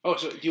Oh,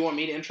 so do you want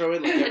me to intro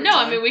it? Like every No,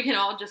 time? I mean we can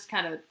all just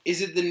kind of.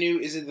 Is it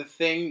the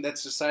thing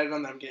that's decided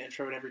on that I'm going to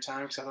intro it every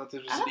time? Because I thought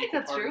this was I an don't think equal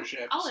that's partnership.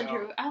 true. I'll so.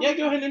 intro. Yeah,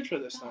 go ahead and intro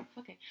this Oh, then.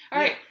 okay. All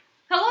right.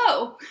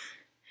 Hello.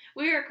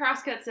 We are at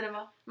Crosscut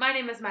Cinema. My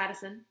name is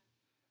Madison.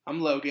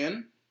 I'm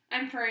Logan.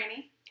 I'm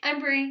Franny. I'm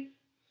Bree.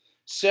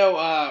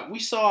 So, we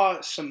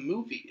saw some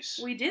movies.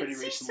 We did pretty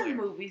see recently. some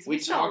movies. We We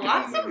saw talked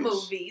about lots of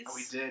movies. movies. Oh,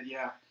 we did,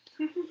 yeah.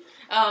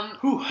 Um,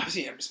 I've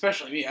seen,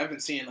 especially me. I've been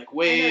seeing like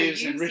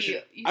Waves and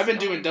Richard. I've been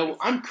doing double.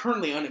 I'm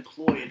currently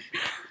unemployed.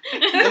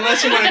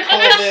 Unless you want to call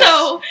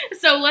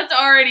this. So let's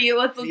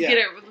Yeah. get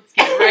it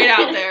right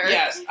out there.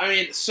 Yes, I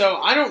mean, so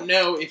I don't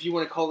know if you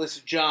want to call this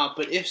a job,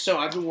 but if so,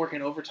 I've been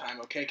working overtime.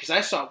 Okay, because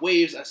I saw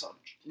Waves, I saw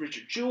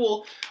Richard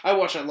Jewell, I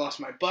watched I Lost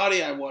My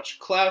Body, I watched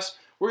Klaus.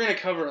 We're gonna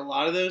cover a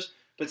lot of those,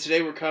 but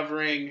today we're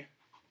covering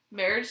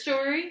Marriage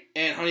Story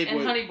and Honey Boy.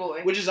 and Honey Boy.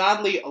 Which is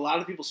oddly a lot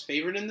of people's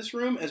favorite in this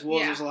room, as well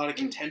as Yeah. there's a lot of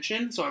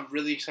contention, so I'm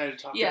really excited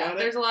to talk Yeah, about it.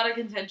 there's a lot of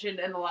contention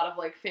and a lot of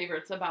like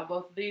favorites about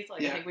both of these.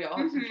 Like Yeah. I think we all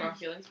have some Mhm. strong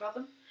feelings about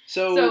them.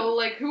 So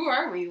like who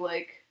are we?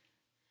 Like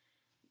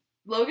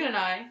Logan and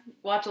I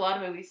watch a lot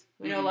of movies.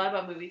 We know a lot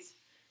about movies.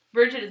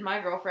 Bridget is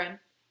my girlfriend.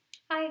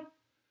 Hi.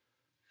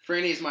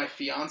 Franny is my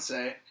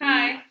fiance.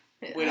 Hi.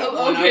 Wait, one up,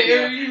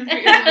 okay.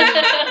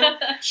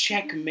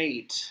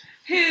 Checkmate.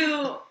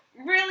 Who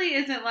really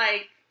isn't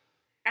like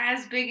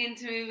as big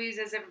into movies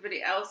as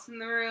everybody else in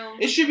the room.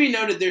 It should be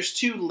noted there's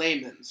two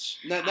laymen's.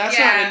 That's not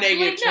Yeah. a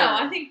negative Like, term. no,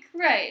 I think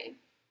Right.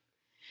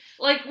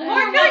 like Well,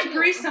 I feel like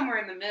Bree's somewhere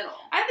in the middle.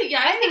 I think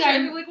I think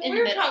I'm like when in we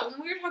the were middle.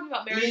 talking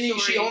about Marriage Meaning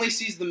Story. she only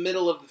sees the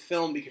middle of the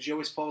film because she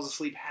always falls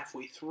asleep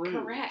halfway through.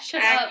 correct.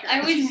 Shut Accurate. up. I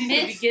always She sees the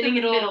miss the beginning and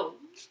middle. middle.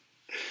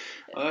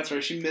 Oh, that's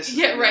right. She misses.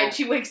 Yeah, the right. middle.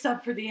 She wakes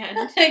up for the end.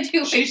 I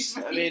do.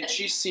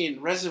 She's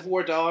seen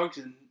Reservoir Dogs,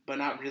 but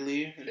not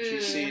really. And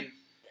she's seen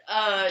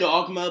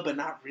Dogma, but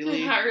not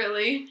really. Not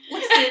really.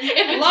 Listen, if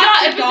it's lots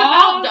not, of if it's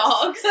about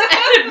dogs. dogs,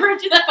 and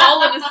Bridget's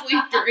fallen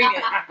asleep during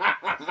it.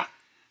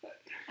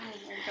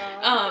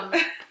 Oh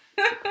my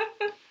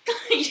god.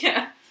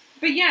 Yeah.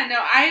 But yeah, no,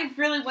 I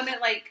really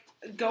wouldn't like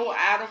go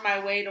out of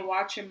my way to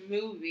watch a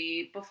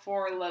movie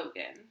before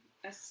Logan,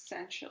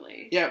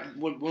 essentially. Yeah,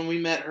 when we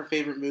met, her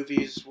favorite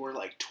movies were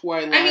like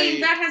Twilight. I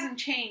mean, that hasn't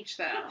changed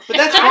though. But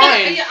that's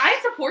fine. I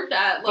support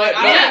that. Like,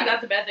 But- I don't but- think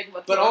that's a bad thing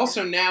whatsoever. But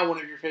also now, one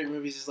of your favorite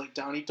movies is like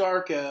Donnie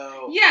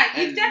Darko. Yeah,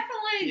 you've And-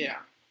 definitely Yeah.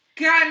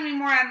 gotten me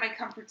more out of my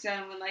comfort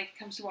zone when like it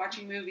comes to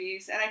watching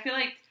movies, and I feel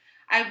like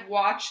I've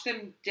watched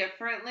them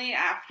differently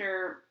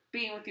after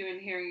being with you and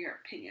hearing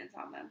your opinions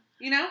on them.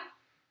 You know?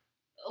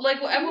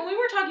 like when we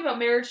were talking about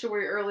Marriage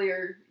Story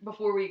earlier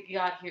before we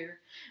got here,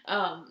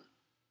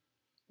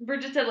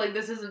 Bridget said like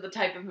this isn't the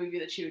type of movie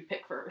that she would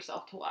pick for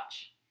herself to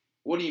watch.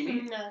 What do you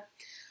mean? No.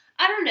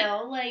 I don't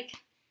know. Like,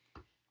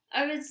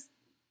 I was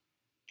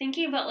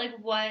thinking about like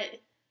what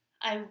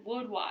I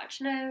would watch,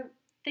 and I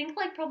think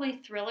like probably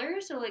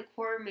thrillers or like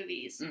horror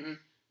movies Mhm.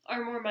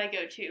 are more my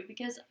go-to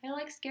because I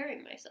like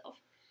scaring myself.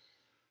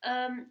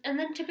 And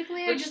then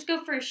typically I Which- just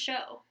go for a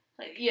show.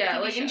 Like Yeah,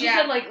 TV like and show. she Yeah.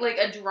 said like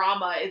a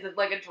drama isn't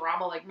like a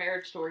drama like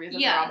Marriage Story is a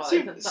Yeah. drama See,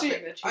 isn't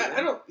something that she would.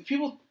 I don't.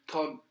 People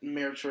call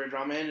Marriage Story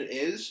drama, and it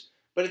is,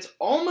 but it's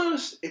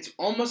almost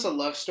a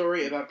love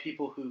story about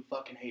people who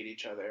fucking hate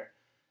each other.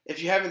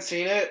 If you haven't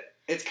seen it,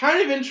 it's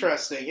kind of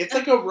interesting. It's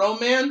like a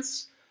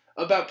romance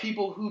about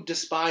people who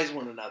despise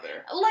one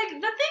another. Like the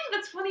thing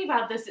that's funny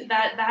about this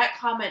that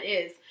comment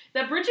is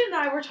that Bridget and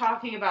I were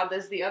talking about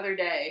this the other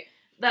day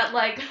that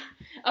like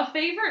a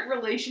favorite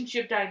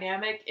relationship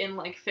dynamic in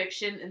like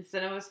fiction and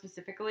cinema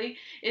specifically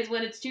is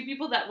when it's two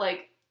people that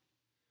like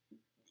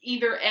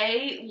either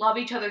A love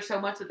each other so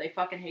much that they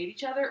fucking hate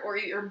each other or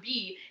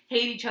B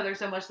hate each other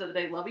so much that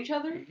they love each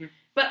other. Mhm.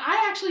 But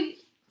I actually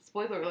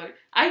spoiler alert,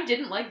 I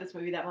didn't like this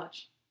movie that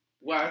much.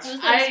 Wow, What was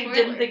that? I spoiler?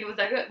 didn't think it was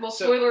that good. Well,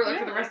 So- spoiler alert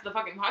for the Yeah. rest of the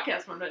fucking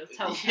podcast when I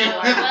tell Yeah. people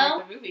I don't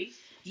like the movie.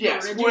 yeah.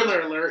 Original.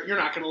 Spoiler alert: you're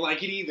not gonna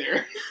like it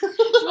either.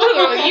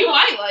 Spoiler alert, you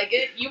might like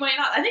it, you might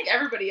not. I think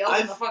everybody else on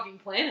I've- the fucking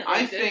planet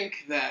I liked it.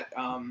 think that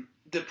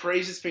the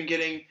praise it's been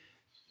getting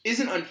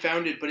isn't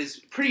unfounded, but is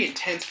pretty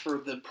intense for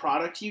the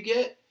product you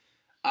get.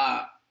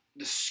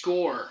 The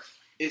score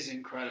is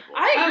incredible.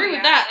 I agree Oh, with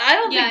yeah. that. Yeah,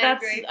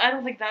 I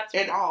don't think that's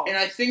wrong. And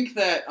I think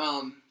that,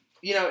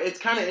 it's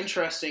kind of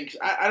interesting. 'Cause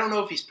I don't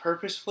know if he's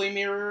purposefully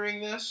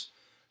mirroring this,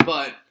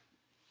 but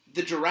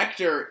the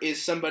director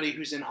is somebody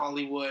who's in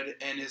Hollywood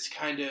and is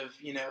kind of,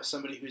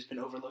 somebody who's been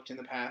overlooked in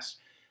the past.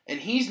 And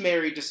he's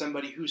married to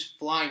somebody who's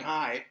flying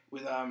high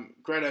with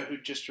Greta, who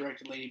just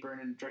directed Lady Bird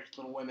and directed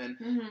Little Women.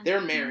 Mhm.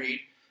 They're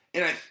married.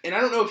 And I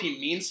don't know if he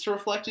means to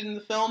reflect it in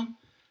the film,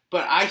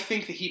 but I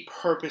think that he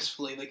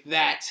purposefully,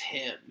 that's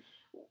him.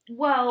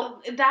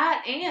 Well,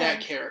 that and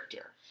That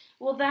character.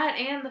 Well, that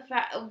and the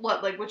fact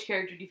which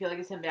character do you feel like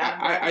is him? Adam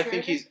I Driver's think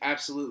character? he's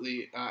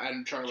absolutely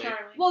Adam Charlie.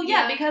 Well,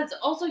 yeah, Yeah. because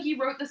also he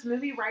wrote this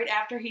movie right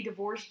after he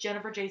divorced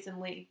Jennifer Jason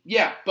Leigh.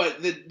 Yeah,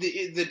 but the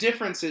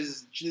difference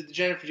is the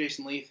Jennifer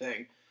Jason Leigh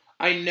thing.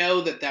 I know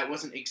that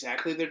wasn't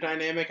exactly their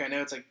dynamic. I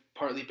know it's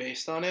partly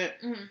based on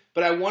it, Mhm.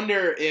 but I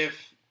wonder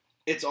if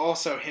it's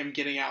also him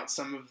getting out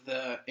some of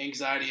the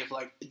anxiety of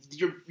like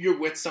you're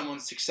with someone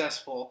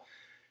successful.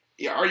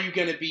 Are you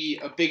going to be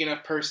a big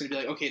enough person to be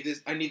like, okay,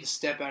 I need to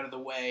step out of the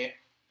way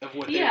of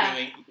what they're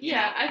doing? You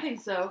know? I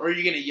think so. Or are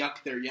you going to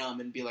yuck their yum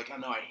and be like, oh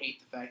no, I hate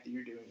the fact that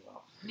you're doing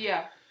well?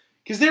 Yeah.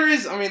 Because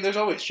there's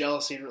always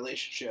jealousy in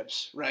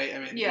relationships, right? I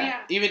mean,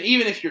 Yeah.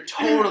 even if you're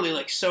totally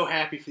like so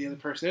happy for the other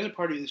person, there's a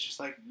part of you that's just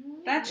like,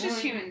 That's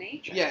just human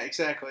nature. yeah,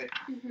 exactly.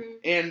 Mm-hmm.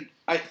 And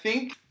I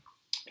think,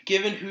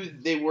 given who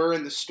they were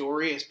in the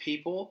story as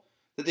people,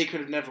 that they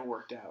could have never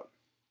worked out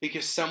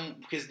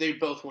because they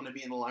both want to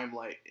be in the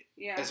limelight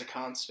as a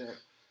constant,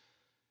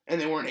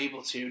 and they weren't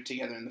able to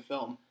together in the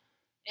film.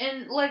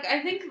 And like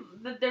I think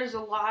that there's a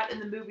lot in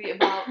the movie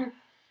about. Can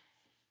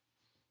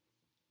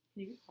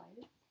you be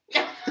quiet?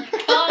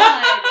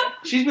 God.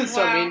 She's been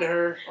so mean to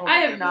her. Oh my I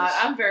have goodness. not.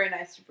 I'm very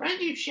nice to Why Bridget.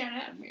 do you shut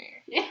up,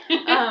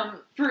 man?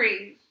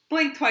 Bree,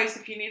 blink twice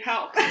if you need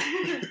help.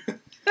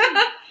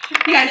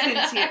 You guys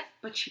didn't see it,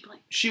 but she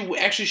blinked.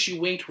 She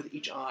winked with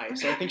each eye,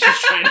 so I think she's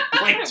trying to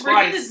blink Bridget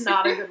twice. is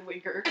not a good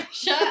winker.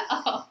 Shut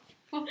up.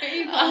 Why are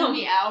you calling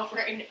me out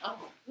right now?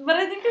 But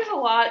I think there's a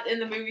lot in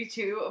the movie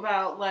too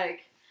about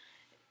like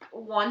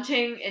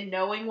wanting and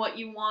knowing what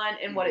you want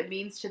and what it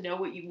means to know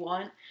what you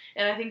want.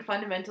 And I think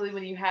fundamentally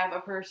when you have a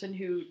person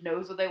who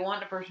knows what they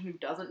want and a person who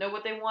doesn't know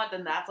what they want,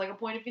 then that's like a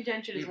point of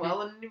contention as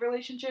well in any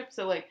relationship.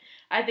 So like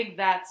I think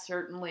that's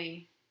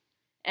certainly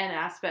an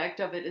aspect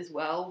of it as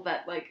well,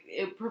 that like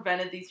it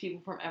prevented these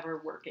people from ever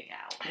working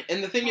out.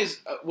 And the thing is,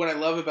 what I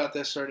love about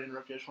this, sorry to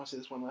interrupt you, I just want to say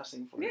this one last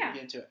thing before we get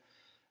into it.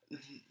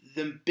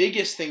 The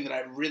biggest thing that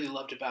I really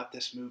loved about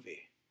this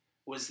movie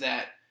was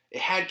that it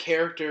had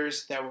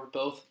characters that were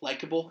both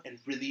likable and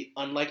really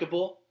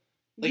unlikable.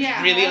 Like,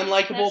 really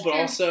unlikable, but true.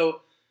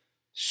 also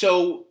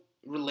so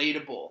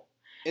relatable.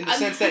 In the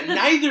sense that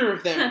neither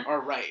of them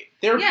are right.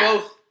 They're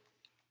both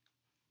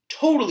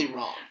totally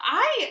wrong.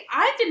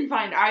 I didn't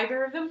find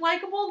either of them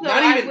likable, though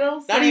Not even, I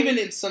will say... Not even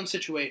in some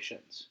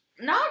situations.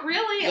 Not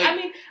really. Like, I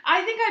mean,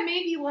 I think I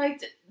maybe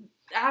liked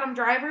Adam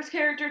Driver's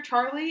character,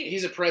 Charlie.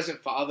 He's a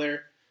present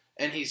father,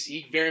 and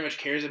he very much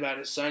cares about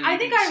his son. I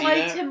think I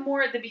liked him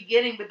more at the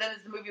beginning, but then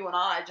as the movie went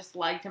on, I just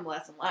liked him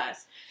less and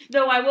less.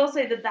 Though I will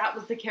say that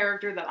was the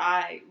character that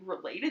I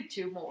related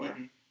to more.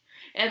 Mm-hmm.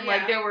 And,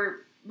 like, there were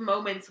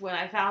moments when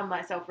I found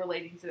myself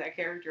relating to that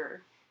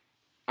character.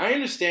 I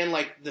understand,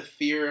 like, the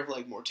fear of,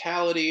 like,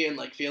 mortality and,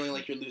 like, feeling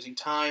like you're losing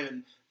time,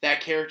 and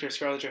that character,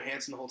 Scarlett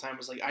Johansson, the whole time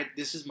was like,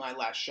 this is my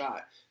last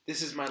shot.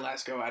 This is my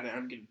last go at it, and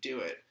I'm going to do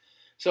it.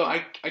 So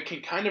I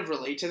can kind of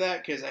relate to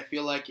that, because I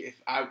feel like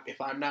if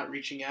I'm not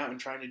reaching out and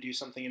trying to do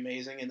something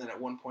amazing, and then at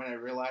one point I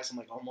realize I'm,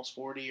 like, almost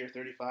 40 or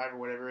 35 or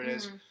whatever it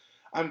is,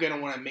 I'm going to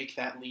want to make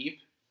that leap.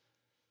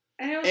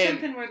 And it was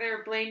something where they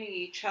were blaming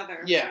each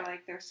other for,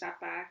 like, their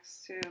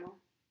setbacks, too.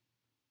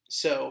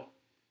 So...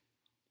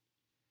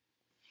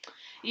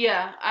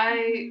 Yeah,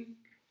 I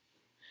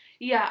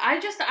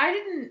just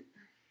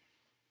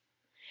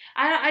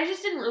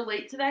didn't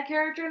relate to that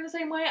character in the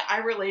same way. I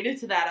related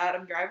to that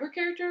Adam Driver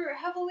character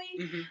heavily.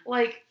 Mm-hmm.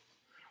 Like,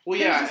 well,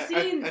 yeah,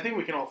 I think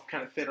we can all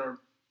kind of fit our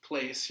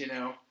place, you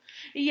know.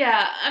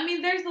 Yeah, I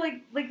mean, there's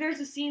like there's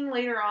a scene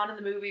later on in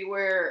the movie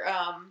where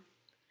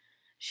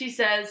she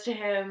says to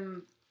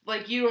him,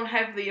 like, you don't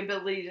have the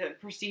ability to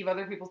perceive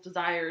other people's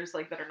desires,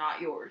 like, that are not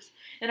yours.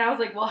 And I was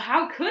like, well,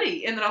 how could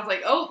he? And then I was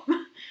like, oh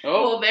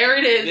well, there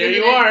it is. There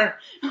you are.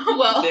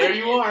 Well, there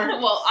you are.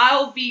 Well,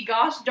 I'll be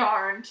gosh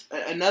darned.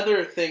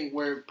 Another thing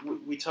where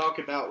we talk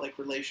about, like,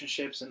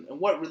 relationships and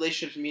what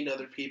relationships mean to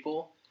other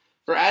people.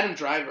 For Adam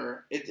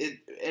Driver,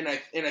 and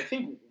I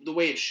think the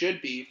way it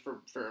should be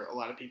for a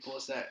lot of people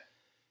is that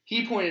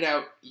he pointed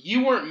out,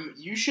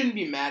 you shouldn't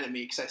be mad at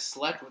me because I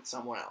slept with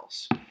someone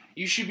else.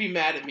 You should be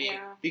mad at me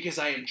because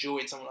I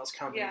enjoyed someone else's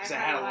company, because I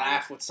had a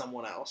laugh with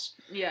someone else.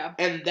 Yeah.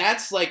 And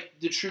that's, like,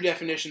 the true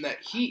definition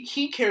that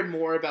he cared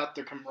more about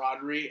their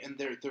camaraderie and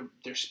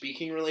their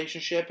speaking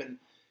relationship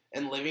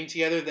and living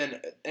together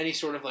than any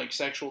sort of, like,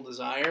 sexual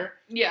desire.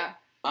 Yeah.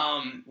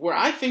 Where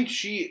I think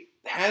she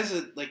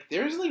has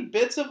there's, like,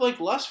 bits of, like,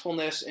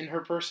 lustfulness in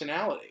her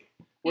personality.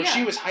 Where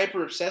she was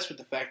hyper obsessed with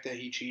the fact that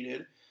he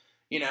cheated.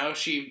 You know,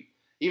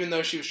 even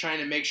though she was trying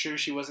to make sure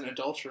she wasn't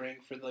adultering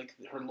for, like,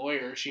 her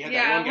lawyer, she had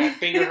that one guy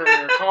finger her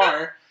in her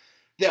car.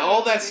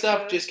 All that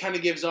stuff just kind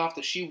of gives off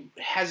that she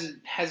has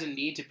a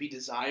need to be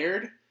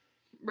desired.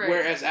 Right.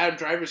 Whereas Adam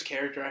Driver's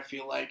character, I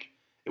feel like,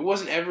 it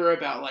wasn't ever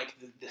about, like,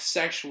 the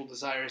sexual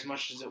desire as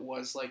much as it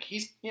was, like,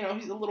 he's a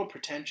little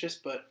pretentious,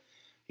 but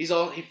he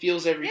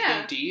feels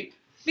everything deep.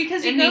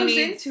 Because he goes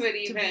into it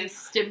even. To be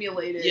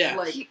stimulated. Yeah.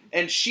 Like,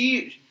 and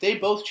they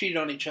both cheated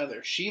on each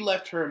other. She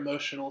left her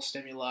emotional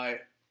stimuli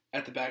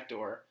at the back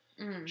door.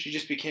 Mm-hmm. She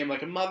just became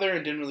like a mother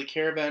and didn't really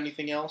care about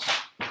anything else,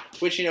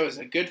 which, you know, is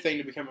a good thing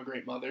to become a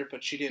great mother,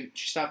 but she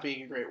stopped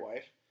being a great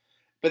wife.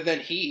 But then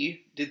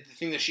he did the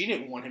thing that she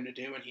didn't want him to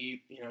do, and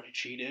he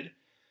cheated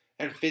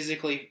and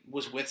physically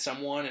was with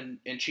someone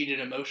and cheated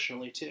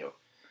emotionally too.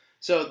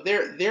 So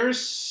there's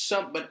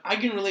some, but I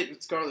can relate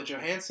with Scarlett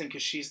Johansson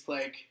because she's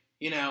like,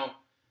 you know,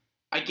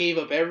 I gave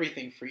up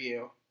everything for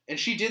you. And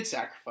she did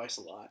sacrifice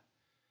a lot.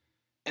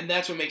 And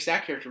that's what makes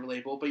that character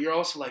relatable. But you're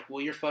also like,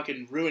 well, you're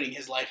fucking ruining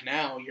his life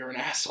now. You're an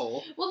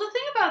asshole. Well, the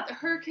thing about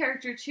her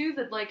character too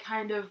that like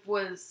kind of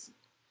was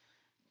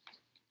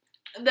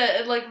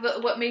that like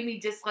what made me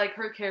dislike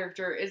her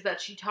character is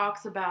that she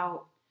talks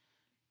about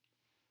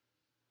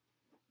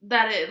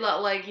that it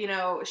like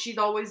she's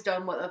always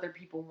done what other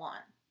people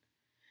want,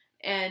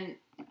 and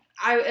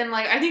I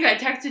think I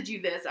texted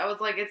you this. I was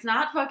like, it's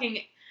not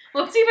fucking.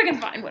 Let's see if I can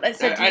find what I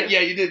said to you. Yeah,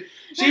 you did.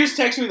 She was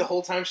texting me the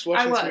whole time she's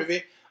watching this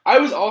movie. I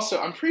was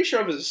also, I'm pretty sure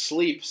I was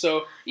asleep,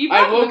 so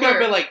I woke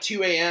up at like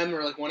 2 a.m.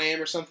 or like 1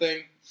 a.m. or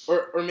something,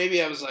 or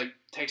maybe I was like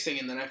texting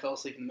and then I fell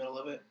asleep in the middle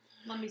of it.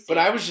 Let me see. But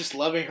I was just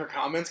loving her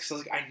comments because I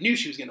was like, I knew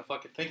she was gonna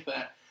fucking think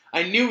that.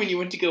 I knew when you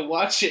went to go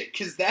watch it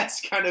because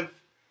that's kind of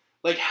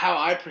like how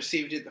I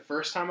perceived it the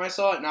first time I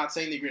saw it. Not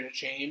saying that you're gonna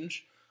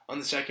change on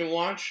the second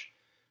watch,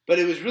 but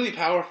it was really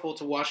powerful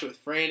to watch it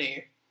with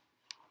Franny,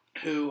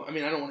 who, I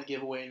mean, I don't want to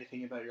give away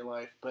anything about your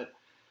life, but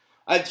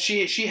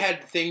she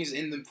had things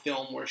in the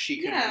film where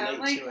she could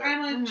relate to it.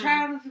 I'm a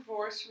child of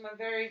divorce from a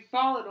very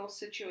volatile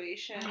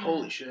situation.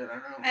 Holy shit, I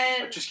know.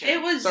 And just kidding.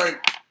 it was sorry,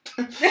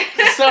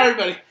 sorry,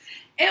 buddy.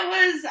 It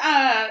was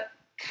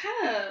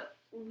kind of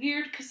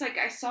weird because like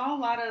I saw a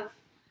lot of,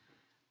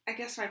 I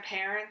guess, my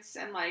parents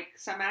and like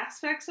some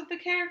aspects of the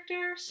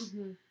characters.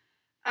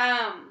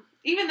 Mm-hmm.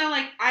 Even though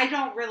like I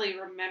don't really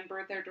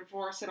remember their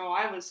divorce at all.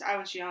 I was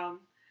young.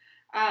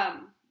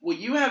 Well,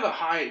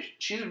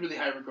 she has a really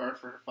high regard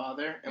for her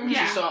father, and when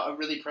she saw a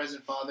really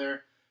present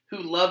father who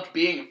loved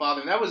being a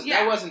father, and that was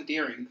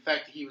endearing. The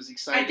fact that he was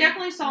excited. I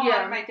definitely saw a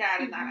lot of my dad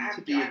in that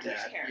to be a actor's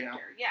dad, character.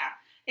 Yeah,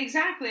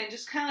 exactly, and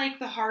just kind of like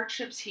the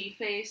hardships he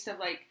faced of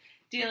like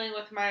dealing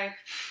with my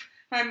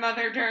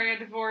mother during a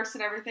divorce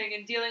and everything,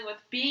 and dealing with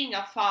being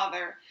a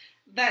father.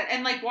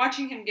 And like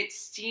watching him get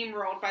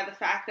steamrolled by the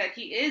fact that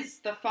he is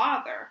the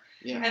father,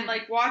 and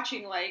like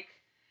watching like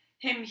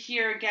him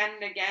hear again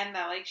and again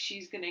that like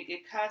she's gonna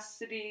get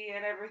custody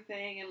and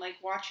everything, and like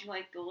watching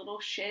like the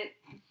little shit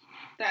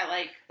that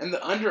like and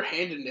the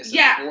underhandedness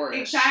of divorce.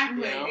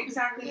 Exactly. Yeah.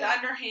 The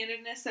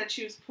underhandedness that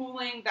she was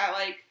pulling that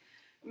like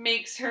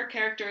makes her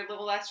character a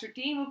little less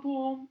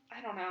redeemable.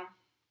 I don't know.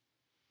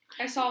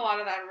 I saw a lot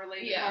of that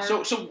related. Yeah.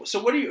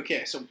 So what do you?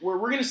 Okay, so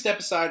we're gonna step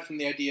aside from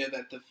the idea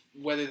that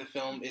whether the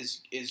film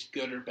is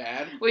good or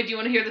bad. Wait, do you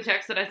want to hear the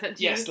text that I sent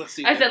to you? Yes, let's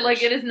see. I said,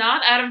 like, it is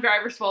not Adam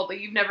Driver's fault that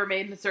you've never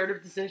made an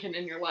assertive decision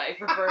in your life,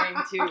 referring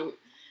to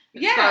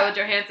Scarlett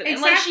Johansson. Exactly.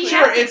 And, like,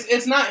 Sure,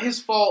 it's not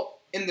his fault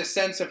in the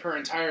sense of her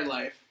entire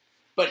life,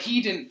 but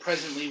he didn't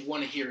presently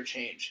want to hear a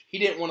change. He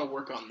didn't want to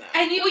work on that.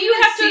 And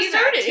you have to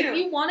assert it. If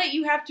you want it,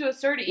 you have to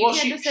assert it. You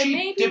can't just say,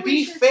 maybe to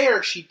be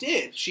fair, she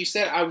did. She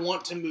said, I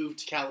want to move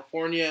to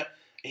California.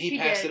 And he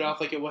passed it off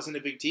like it wasn't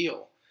a big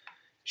deal.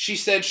 She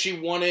said she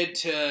wanted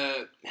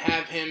to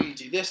have him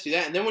do this, do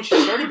that. And then when she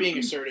started being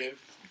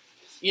assertive,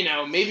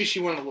 maybe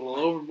she went a little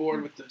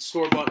overboard with the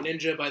store-bought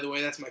ninja. By the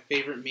way, that's my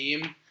favorite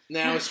meme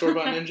now, is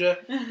store-bought ninja.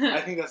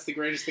 I think that's the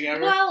greatest thing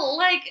ever. Well,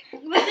 like, the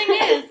thing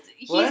is,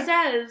 he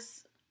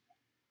says...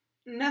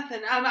 Nothing.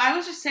 I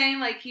was just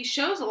saying, like, he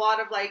shows a lot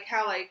of, like,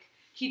 how, like,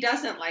 he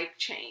doesn't like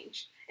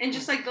change. And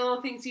just, like, the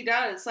little things he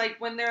does. Like,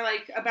 when they're,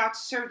 like, about to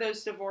serve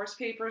those divorce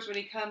papers, when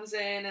he comes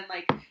in and,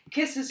 like,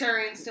 kisses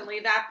her instantly,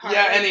 that part.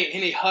 Yeah, like,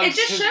 and he hugs it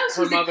just shows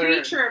her he's mother. a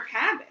creature of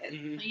habit.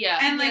 Mm-hmm. Yeah.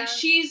 And, like,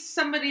 she's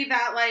somebody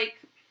that, like,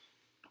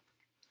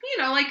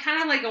 like,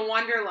 kind of like a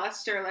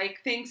wanderluster,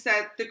 like, thinks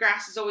that the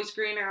grass is always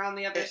greener on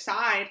the other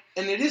side.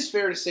 And it is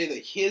fair to say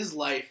that his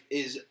life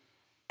is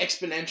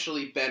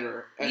exponentially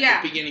better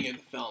at the beginning of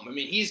the film. I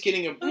mean, he's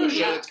getting a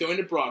show that's going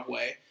to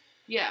Broadway.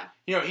 Yeah.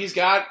 He's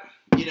got,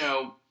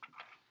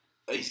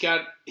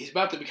 he's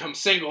about to become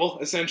single,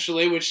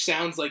 essentially, which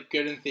sounds like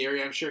good in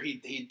theory. I'm sure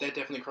he that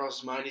definitely crosses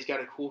his mind. He's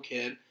got a cool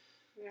kid.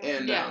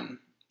 Yeah. And,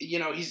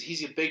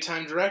 he's a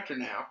big-time director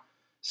now.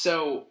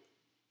 So,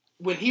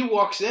 when he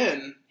walks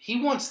in,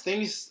 he wants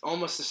things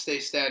almost to stay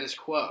status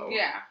quo.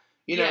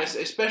 Yeah.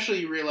 Especially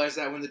you realize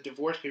that when the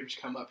divorce papers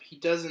come up, he's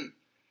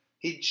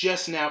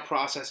just now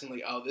processing,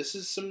 like, oh, this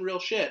is some real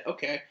shit.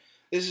 Okay,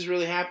 this is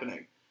really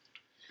happening.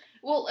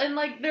 Well, and,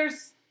 like,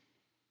 there's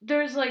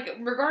like,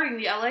 regarding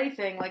the LA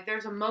thing, like,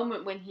 there's a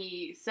moment when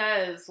he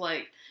says,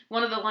 like,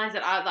 one of the lines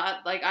that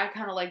I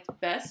kind of liked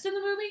best in the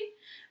movie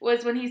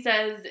was when he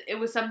says, it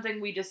was something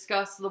we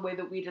discussed the way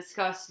that we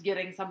discussed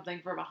getting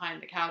something from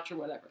behind the couch or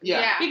whatever.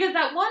 Yeah. Because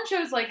that one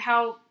shows, like,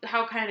 how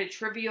kind of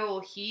trivial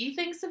he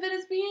thinks of it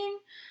as being,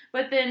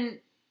 but then,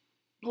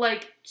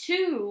 like,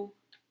 two...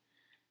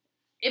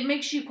 It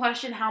makes you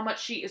question how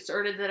much she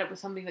asserted that it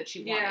was something that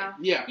she wanted.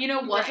 Yeah.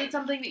 Was it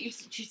something that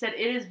she said,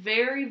 it is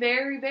very,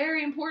 very,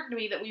 very important to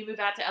me that we move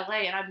out to LA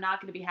and I'm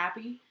not going to be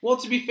happy? Well,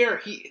 to be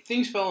fair,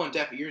 things fell on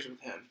deaf ears with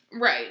him.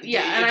 Right,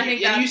 yeah.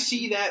 And you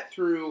see that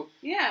through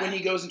when he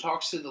goes and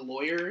talks to the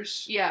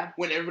lawyers. Yeah.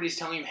 When everybody's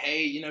telling him,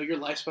 hey, your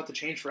life's about to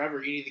change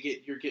forever. You need to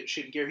get your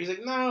shit in gear. He's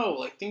like, no,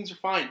 like, things are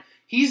fine.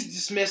 He's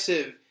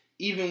dismissive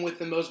even with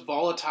the most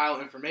volatile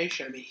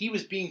information. I mean, he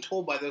was being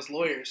told by those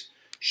lawyers,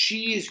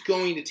 she is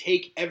going to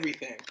take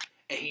everything.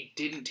 and he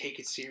didn't take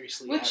it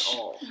seriously Which at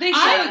all. they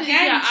show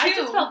again too. I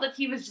just felt that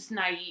he was just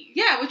naive.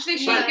 Yeah, which they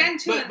show Yeah. again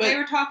too. But- They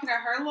were talking to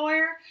her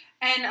lawyer,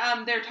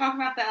 and they were talking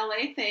about the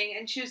LA thing,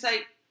 and she was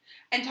like,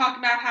 and talking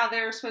about how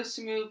they were supposed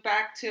to move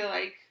back to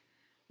like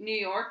New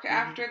York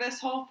after this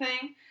whole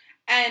thing,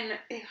 and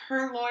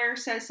her lawyer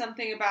says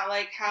something about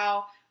like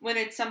how when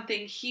it's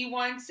something he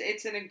wants,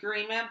 it's an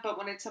agreement, but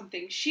when it's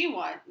something she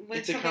wants, when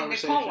It's it's a something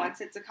Nicole conversation.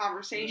 wants, it's a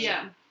conversation.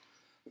 Yeah.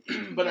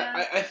 But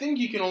Yeah. I think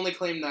you can only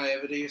claim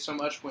naivety so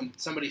much when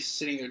somebody's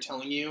sitting there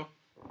telling you,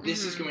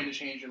 this is Mhm. going to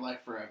change your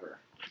life forever.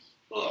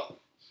 Ugh.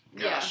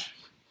 Yeah. Gosh.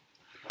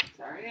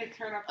 Sorry, I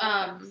turn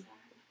up.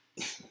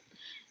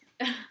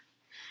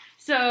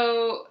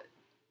 So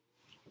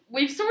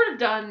we've sort of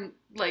done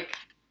like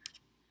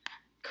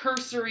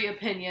cursory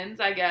opinions,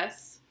 I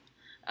guess.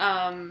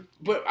 But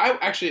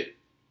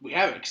we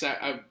haven't, because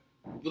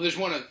well, there's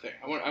one other thing.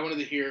 I wanted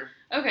to hear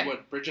Okay.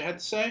 what Bridget had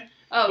to say.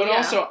 Oh, But yeah.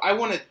 also, I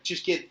want to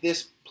just get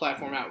this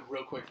platform out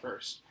real quick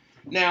first.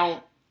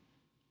 Now,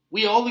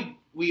 we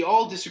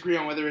all disagree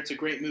on whether it's a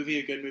great movie,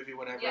 a good movie,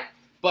 whatever. Yeah.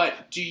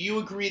 But do you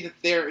agree that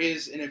there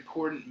is an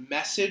important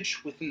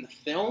message within the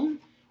film?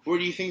 Or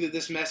do you think that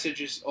this message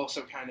is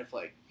also kind of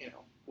like,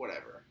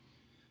 whatever?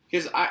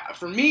 Because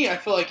for me, I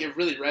feel like it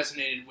really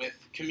resonated with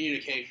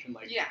communication.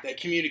 Like, Yeah. that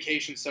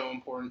communication's so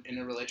important in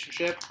a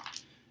relationship.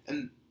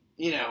 And,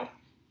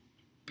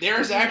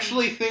 there's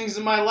actually things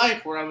in my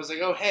life where I was like,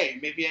 oh, hey,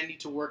 maybe I need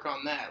to work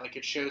on that. Like,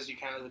 it shows you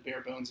kind of the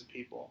bare bones of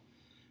people.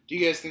 Do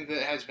you guys think that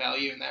it has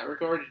value in that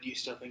regard, or do you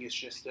still think it's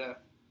just a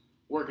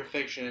work of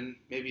fiction,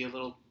 maybe a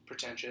little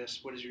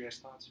pretentious? What is your guys'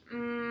 thoughts?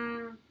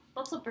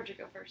 Let's let Bridget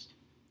go first.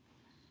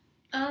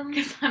 Um,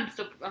 Because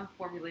I'm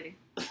formulating.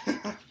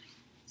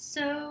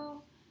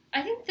 So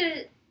I think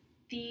that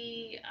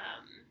the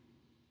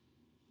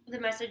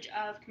message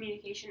of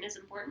communication is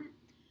important.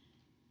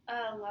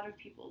 A lot of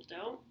people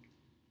don't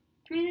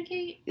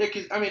communicate. Yeah,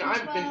 because, I've As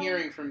been well.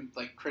 hearing from,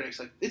 critics,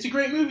 it's a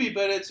great movie,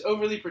 but it's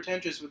overly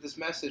pretentious with this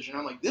message. And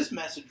I'm like, this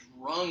message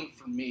rung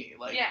for me.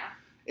 Like, Yeah.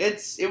 it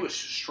was a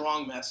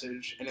strong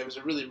message, and it was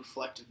a really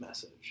reflective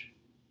message.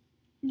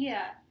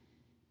 Yeah.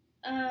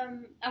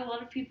 A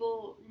lot of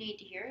people need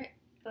to hear it,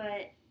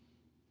 but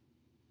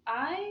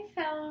I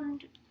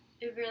found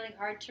it really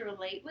hard to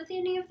relate with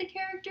any of the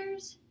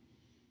characters.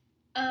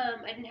 I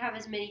didn't have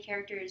as many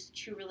characters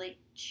to relate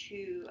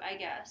to, I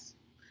guess.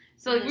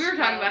 So like, we were This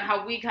talking about film.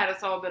 how we kind of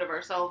saw a bit of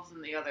ourselves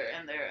in the other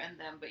and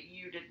them, but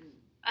you didn't.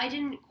 I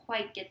didn't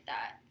quite get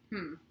that.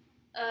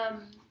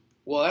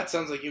 Well, that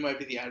sounds like you might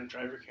be the Adam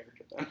Driver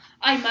character, then.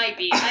 I might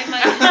be. I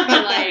might just be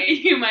like,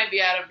 you might be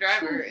Adam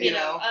Driver. you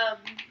know.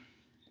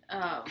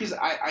 Because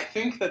I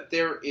think that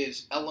there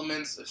is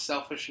elements of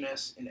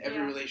selfishness in every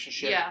Yeah.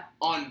 relationship Yeah.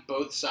 on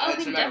both sides,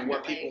 no think matter what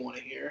definitely. people want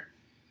to hear.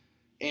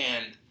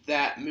 And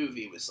that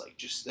movie was like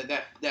just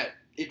that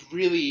it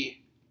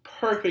really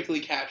perfectly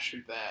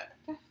captured that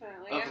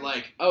Definitely. of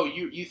like, oh,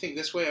 you think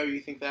this way, oh, you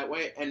think that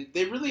way, and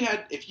they really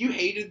had. If you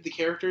hated the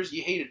characters,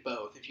 you hated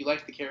both. If you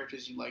liked the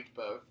characters, you liked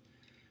both.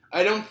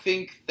 I don't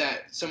think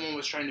that someone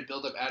was trying to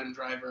build up Adam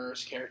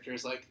Driver's character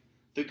as like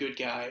the good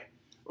guy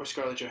or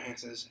Scarlett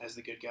Johansson as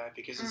the good guy,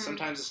 because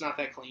sometimes it's not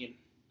that clean.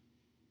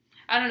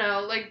 I don't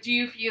know. Like, do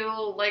you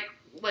feel like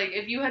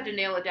if you had to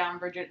nail it down,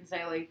 Bridget, and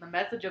say like the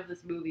message of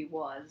this movie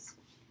was?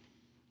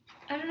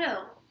 I don't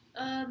know.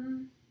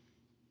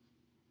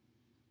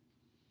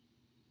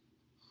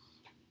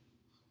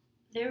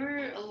 There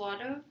were a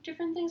lot of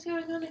different things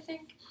going on, I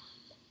think.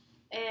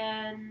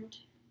 And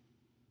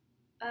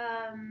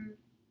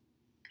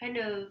kind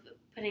of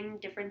putting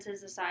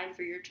differences aside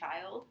for your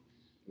child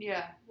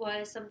Yeah.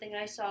 was something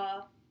I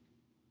saw.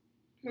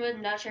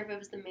 I'm not sure if it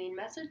was the main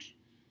message,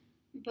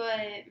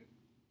 but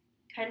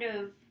kind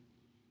of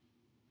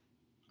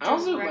I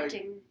also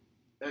directing.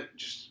 that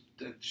just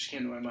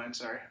came to my mind.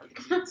 Sorry, I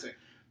didn't say.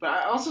 But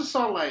I also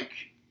saw like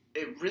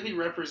it really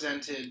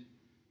represented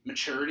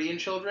maturity in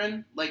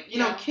children. Like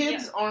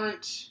kids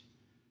aren't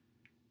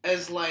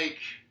as like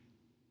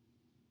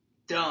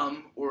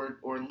dumb or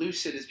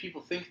lucid as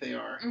people think they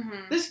are.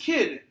 Mm-hmm. This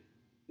kid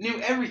knew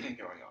everything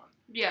going on.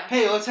 Yeah.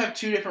 Hey, let's have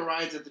 2 different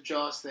rides at the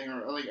Jaws thing,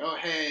 or like, oh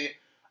hey,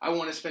 I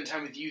want to spend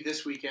time with you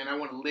this weekend. I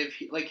want to live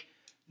here. Like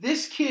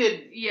this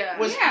kid Yeah.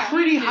 was Yeah,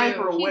 pretty he knew.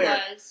 hyper He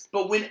aware. was.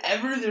 But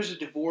whenever there's a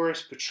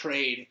divorce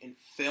portrayed in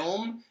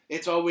film,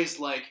 it's always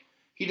like,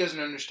 he doesn't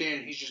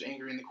understand, he's just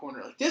angry in the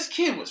corner. Like, this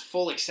kid was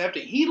full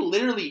accepting. He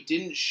literally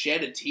didn't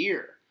shed a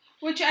tear.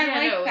 Which I Yeah,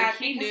 like no, that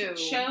he because knew. it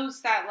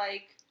shows that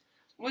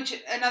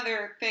which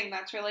another thing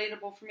that's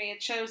relatable for me.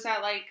 It shows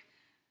that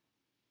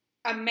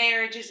a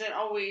marriage isn't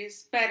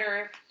always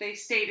better if they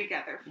stay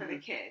together for the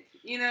kid.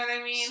 You know what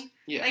I mean?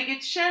 Yeah. Like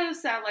it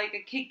shows that a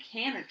kid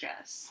can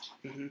adjust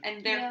Mhm.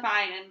 and they're Yeah.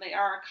 fine and they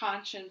are a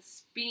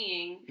conscious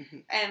being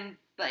Mhm. and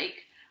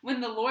when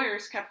the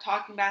lawyers kept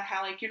talking about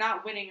how you're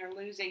not winning or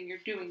losing, you're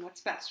doing what's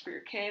best for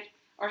your kid,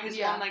 or his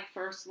Yeah. one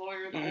first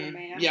lawyer, the old Mhm.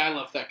 man. Yeah, I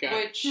love that guy.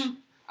 Which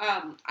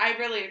I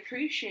really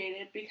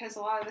appreciated because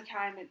a lot of the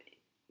time it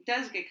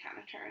does get kind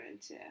of turned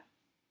into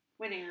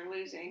winning or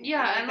losing.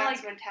 Yeah, and and,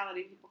 that's the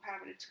mentality people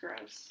have, and it's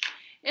gross.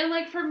 And,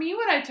 like, for me,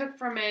 what I took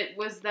from it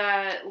was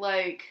that,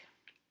 like,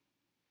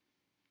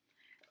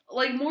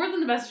 more than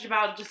the message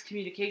about just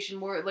communication,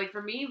 more, like,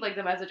 for me, like,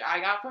 the message I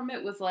got from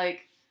it was,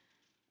 like,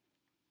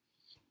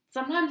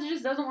 sometimes it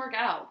just doesn't work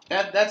out.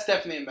 That's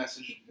definitely a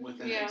message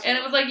within Yeah. it. And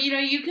it was like, you know,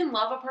 you can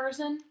love a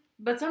person,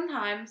 but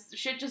sometimes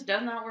shit just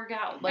does not work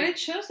out. Like, and it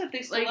shows that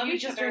they still like, love you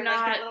each just other are in, like,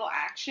 not- their little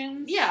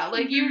actions. yeah,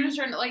 like, you were just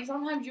trying to, like,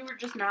 sometimes you were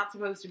just not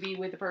supposed to be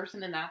with a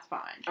person, and that's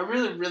fine. A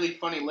really, really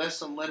funny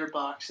list on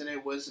Letterboxd, and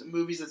it was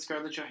movies that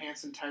Scarlett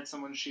Johansson tied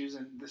someone's shoes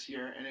in this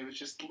year, and it was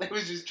just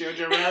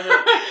Jojo Rabbit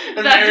and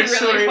That's Marriage really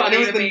Story, and funny it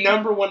was to the me.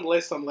 number one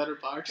list on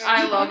Letterboxd.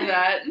 I love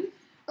that.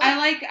 I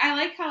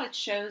like how it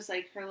shows,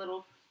 like, her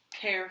little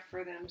care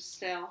for them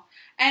still.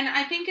 And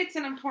I think it's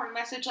an important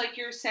message, like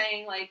you're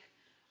saying, like,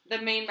 the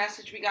main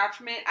message we got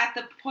from it at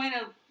the point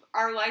of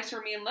our lives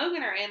where me and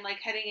Logan are in, like,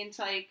 heading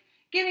into, like,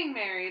 getting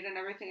married and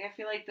everything. I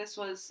feel like this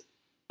was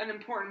an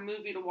important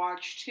movie to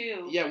watch,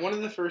 too. Yeah, one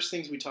of the first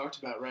things we talked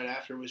about right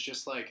after was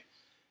just like,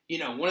 you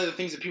know, one of the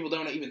things that people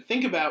don't even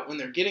think about when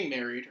they're getting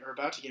married or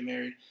about to get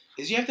married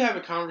is you have to have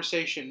a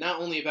conversation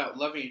not only about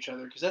loving each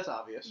other, because that's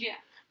obvious, Yeah,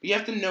 but you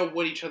have to know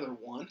what each other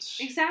wants.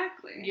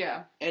 exactly.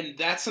 Yeah. And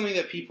that's something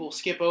that people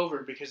skip over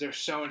because they're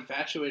so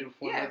infatuated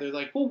with one Yeah. another. They're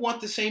like, we'll want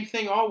the same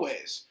thing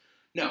always.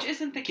 No, Which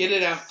isn't the get case.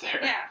 it out there.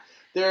 Yeah,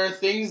 There are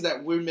things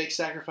that we make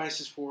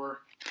sacrifices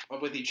for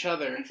with each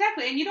other.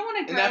 exactly. And you don't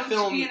want to And that grow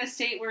to film- be in a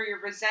state where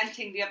you're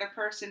resenting the other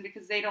person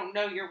because they don't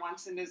know your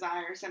wants and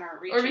desires and aren't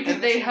reaching Or because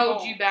the they same held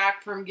goal. you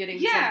back from getting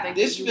Yeah. something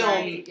This that you film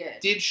wanted to get.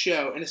 Did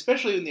show, and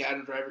especially in the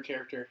Adam Driver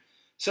character,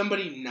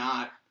 somebody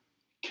not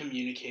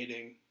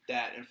communicating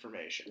that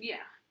information. Yeah.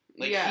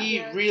 Like, Yeah. he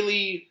Yeah.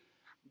 really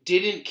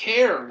didn't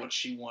care what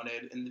she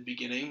wanted in the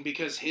beginning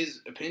because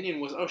his opinion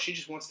was, oh, she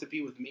just wants to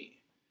be with me.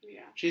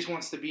 Yeah. She just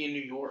wants to be in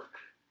New York.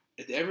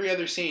 At every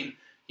other scene,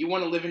 you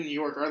want to live in New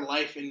York. Our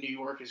life in New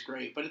York is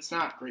great, but it's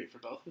not great for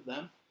both of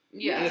them.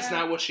 Yeah. And it's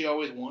not what she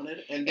always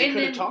wanted. And they And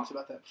could have then- talked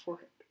about that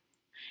beforehand.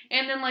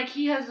 And then, like,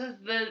 he has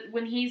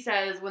when he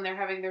says, when they're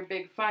having their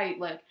big fight,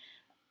 like,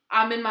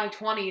 I'm in my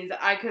 20s,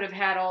 I could have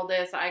had all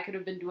this, I could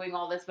have been doing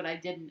all this, but I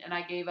didn't, and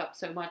I gave up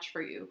so much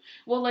for you.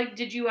 Well, like,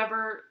 did you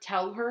ever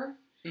tell her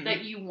Mm-hmm.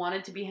 that you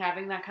wanted to be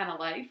having that kind of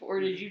life,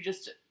 or did you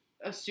just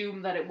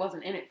assume that it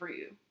wasn't in it for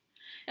you?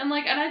 And,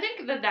 like, and I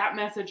think that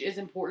message is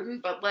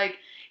important, but, like,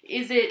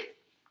 is it...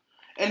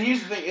 And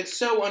here's the thing, it's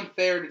so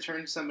unfair to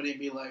turn to somebody and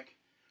be like,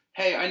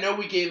 hey, I know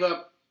we gave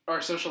up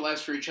our social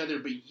lives for each other,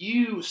 but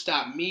you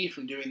stopped me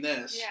from doing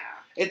this. Yeah.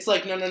 It's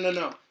like,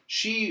 no.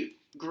 She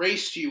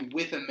graced you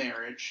with a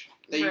marriage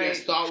that you guys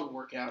Right. thought would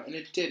work out, and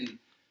it didn't.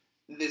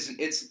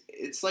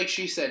 It's like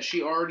she said,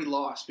 she already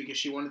lost because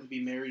she wanted to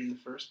be married in the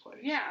first place.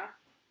 Yeah.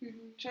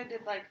 Mhm. Which I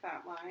did like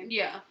that line.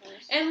 Yeah.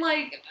 First. And,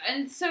 like,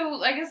 and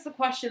so, I guess the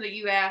question that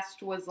you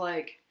asked was,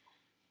 like,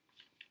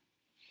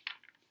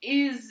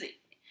 is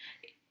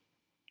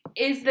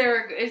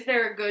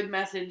there a good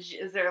message?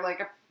 Is there,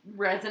 like, a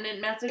resonant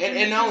message? in And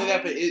this not only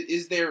that, movie? but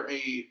is there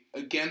a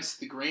against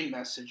the grain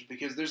message?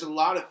 Because there's a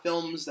lot of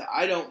films that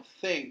I don't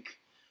think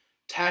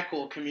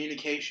tackle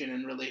communication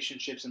and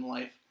relationships in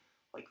life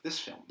like this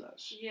film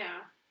does. Yeah,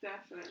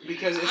 definitely.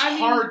 Because it's I mean-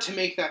 hard to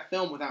make that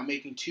film without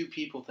making two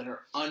people that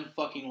are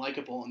unfucking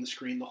likable on the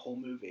screen the whole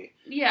movie.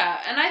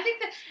 Yeah, and I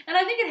think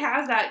it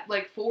has that,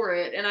 like, for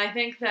it, and I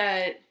think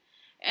that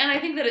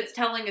it's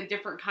telling a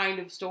different kind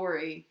of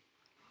story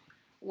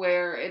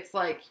where it's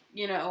like,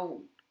 you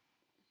know,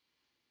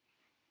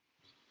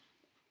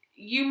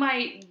 you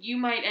might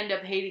end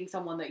up hating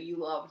someone that you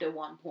loved at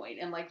one point,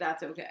 and, like,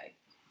 that's okay.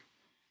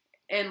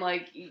 And,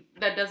 like,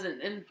 that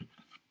doesn't,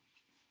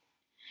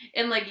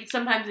 and like,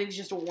 sometimes things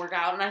just don't work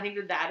out, and I think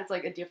that is,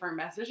 like, a different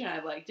message, and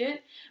I liked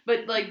it.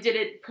 But, like, did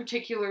it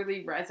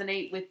particularly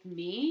resonate with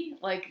me?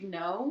 Like,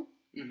 no.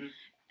 Mm-hmm.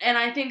 And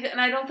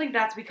I don't think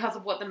that's because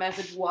of what the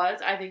message was.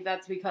 I think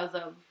that's because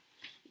of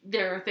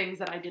there are things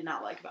that I did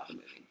not like about the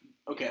movie.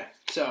 Okay,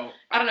 so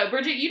I don't know,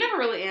 Bridget, you never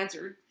really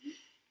answered.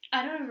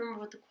 I don't remember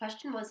what the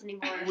question was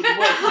anymore. What-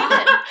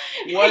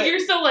 what- You're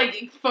so,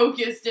 like,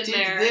 focused in did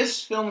there.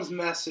 this film's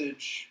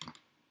message?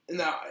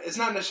 No, it's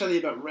not necessarily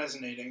about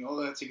resonating,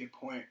 although that's a good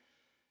point.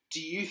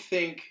 Do you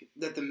think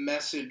that the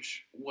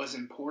message was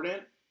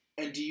important?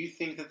 And do you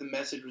think that the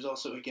message was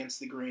also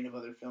against the grain of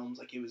other films,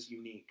 like it was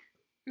unique?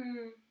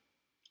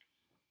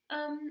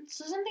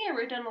 So something I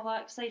wrote down a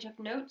lot because I took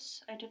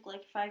notes. I took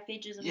like 5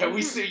 pages of Yeah, we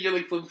notes. see you're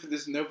like flipping through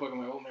this notebook. I'm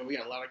like, oh man, we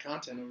got a lot of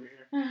content over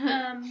here.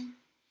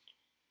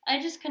 I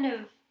just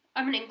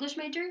I'm an English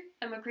major.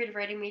 I'm a creative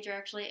writing major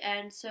actually,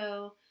 and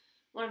so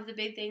one of the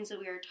big things that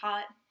we are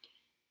taught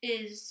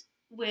is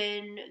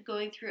when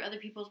going through other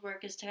people's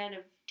work is to kind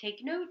of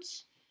take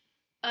notes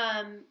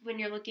when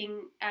you're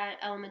looking at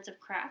elements of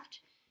craft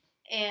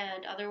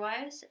and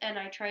otherwise. And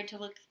I tried to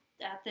look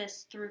at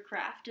this through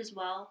craft as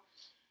well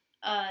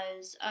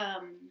as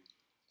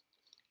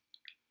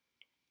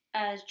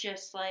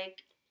just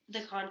like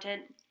the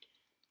content.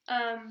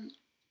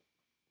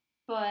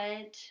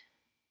 But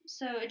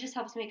so it just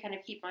helps me kind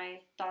of keep my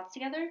thoughts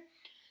together.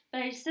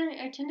 But I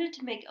tended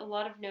to make a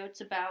lot of notes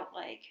about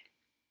like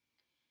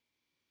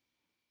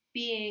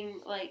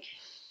being like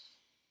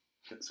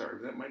Sorry,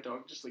 that my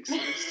dog just like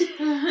sneezed.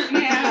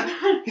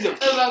 Yeah. He's a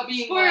About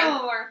being Spoiler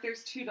like, alert,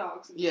 there's 2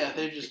 dogs. In the yeah, room.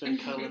 they've just been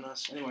cuddling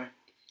us. Anyway.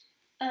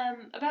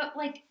 about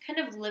like kind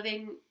of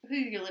living who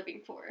you're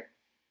living for,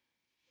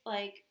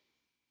 like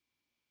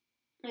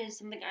is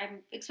something I'm,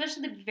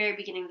 especially the very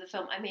beginning of the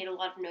film, I made a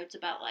lot of notes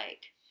about.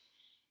 Like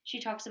she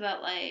talks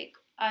about like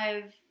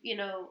I've been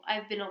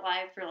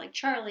alive for like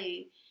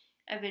Charlie,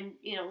 I've been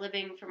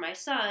living for my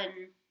son,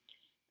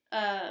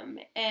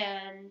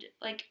 and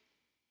like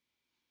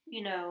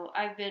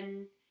I've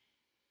been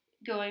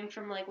going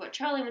from like what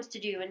Charlie wants to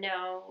do, and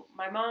now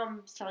my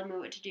mom's telling me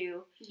what to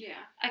do. Yeah.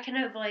 I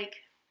kind of like,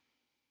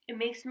 it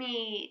makes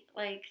me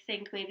like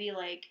think maybe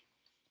like,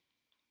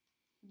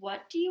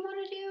 what do you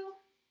want to do?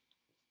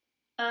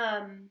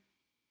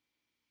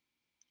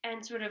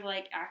 And sort of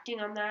like acting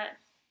on that.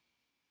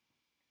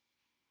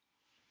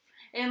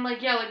 and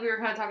like yeah, like we were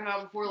kind of talking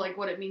about before, like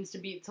what it means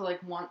to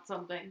like want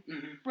something.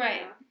 Mm-hmm.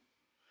 Right.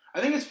 I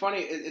think it's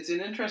funny. It's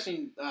an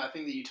interesting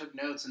thing that you took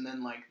notes, and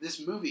then like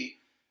this movie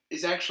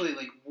is actually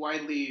like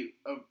widely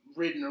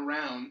written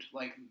around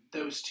like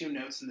those 2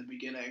 notes in the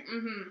beginning,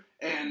 Mm-hmm.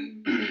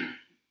 and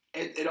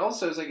it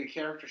also is like a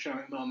character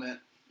showing moment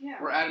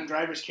Yeah. where Adam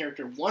Driver's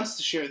character wants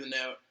to share the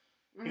note.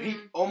 Mm-hmm. He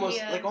almost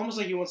Yeah.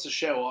 like he wants to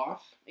show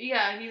off.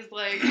 Yeah, he's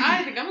like,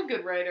 I think I'm a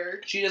good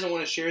writer. She doesn't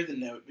want to share the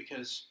note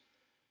because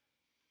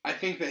I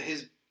think that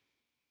his,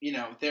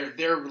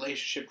 their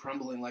relationship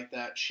crumbling like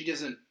that, she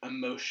doesn't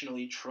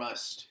emotionally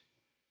trust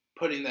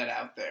putting that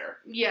out there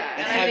Yeah,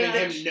 and I having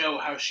think him know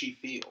how she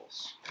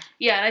feels.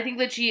 Yeah, and I think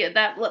that she at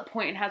that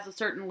point has a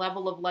certain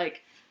level of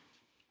like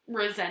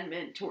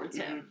resentment towards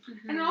him.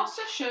 And it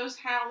also shows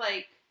how,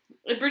 like,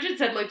 And Bridget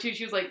said like too,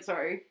 she was like,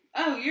 sorry.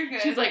 oh, you're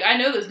good. She's like, I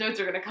know those notes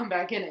are gonna come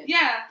back in it.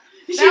 yeah.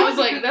 She That was was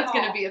a like, good that's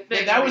call. gonna be a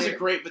thing. That was a later.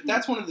 great, but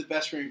that's one of the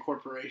best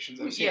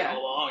reincorporations I've seen in Yeah. a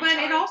long But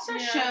time. it also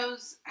Yeah.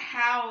 shows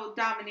how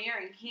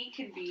domineering he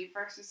can be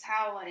versus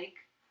how, like,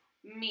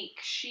 meek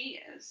she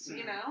is,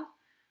 you Mhm. know?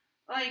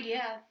 Like,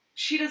 Yeah.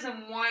 she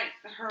doesn't want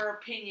her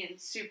opinion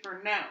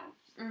super known.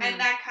 Mhm. And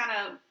that kind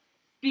of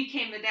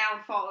became the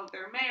downfall of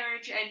their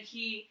marriage, and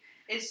he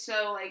is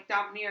so, like,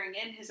 domineering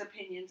in his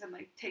opinions and,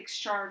 like, takes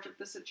charge of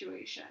the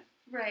situation.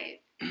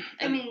 Right. I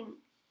And- mean,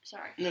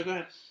 sorry. No, go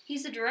ahead.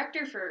 He's a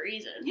director for a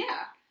reason.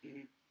 Yeah.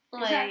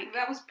 Like, Exactly.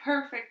 That was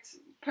perfect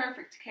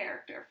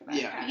character for that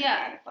Yeah. kind of guy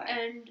yeah, to play.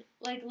 and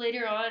like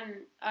later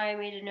on, I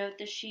made a note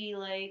that she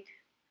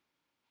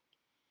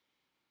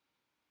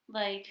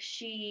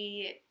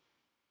she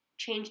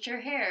changed her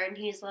hair, and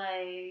he's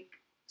like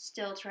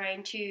still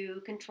trying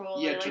to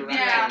control Yeah, and like direct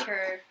direct her.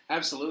 her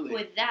Absolutely.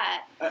 with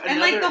that. And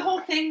like the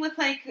whole thing with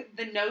like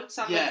the notes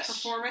on Yes, the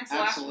performance, the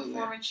absolutely. last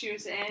performance she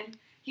was in,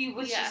 he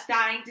was Yeah. just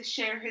dying to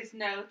share his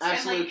notes.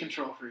 absolute And like,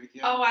 control freak.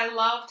 Yeah. oh, I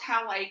loved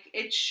how like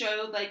it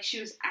showed like she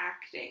was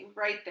acting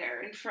right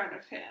there in front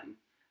of him,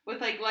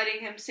 with like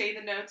letting him say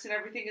the notes and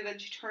everything, and then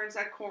she turns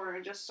that corner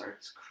and just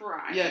starts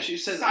crying. Yeah, she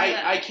says,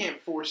 Silently. I can't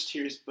force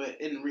tears, but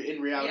in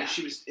reality, Yeah.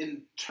 she was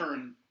in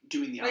turn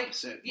doing the Like,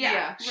 opposite. Yeah,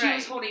 Yeah, she right.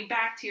 was holding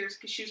back tears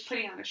because she was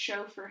putting on a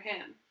show for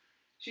him.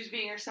 She was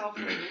being herself,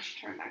 and then she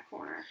turned that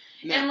corner.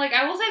 No. And like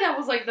I will say that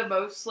was like the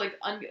most like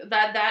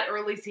that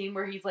early scene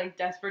where he's like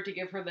desperate to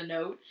give her the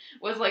note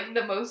was like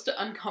the most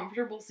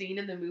uncomfortable scene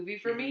in the movie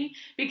for me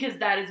because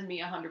that is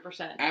me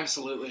 100%.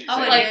 Absolutely. Oh,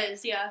 Same. like- it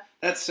is, yeah.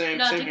 That's same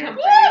Not same to here. come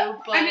for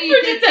you, but I mean,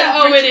 Bridget you did said,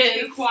 tell "Oh, it Bridget to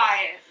is." be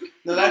quiet.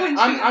 No, that, When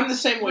she I'm was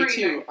the same way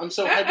breathing. too. I'm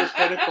so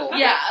hypercritical.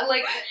 Yeah,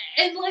 like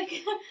and like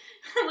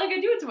like I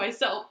do it to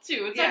myself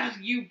too. It's Yeah. not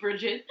just you,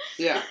 Bridget.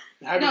 Yeah.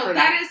 No, Hypercritical.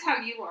 that is how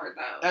you are,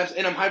 though.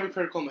 And I'm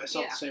hypercritical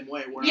myself Yeah. the same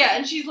way. Where Yeah,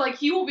 and she's like,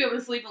 he won't be able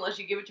to sleep unless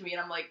you give it to me,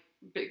 and I'm like,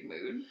 big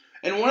mood.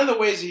 And one of the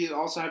ways he's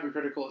also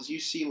hypercritical is you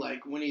see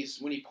like when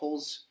he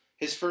pulls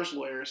his first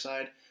lawyer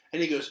aside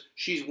and he goes,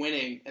 "She's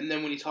winning," and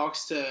then when he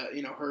talks to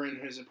her in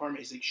his apartment,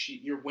 he's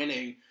like, "You're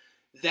winning."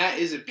 That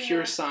is a pure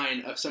Yeah.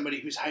 sign of somebody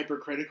who's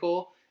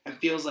hypercritical and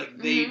feels like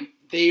Mm-hmm.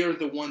 they are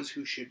the ones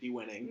who should be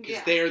winning because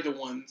Yeah. they are the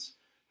ones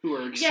who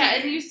are exceeding. Yeah,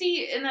 and you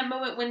see in that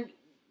moment when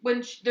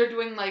they're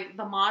doing like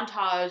the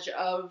montage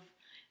of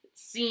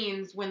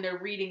scenes when they're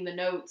reading the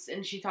notes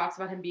and she talks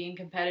about him being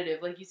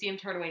competitive, like you see him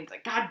turn away and he's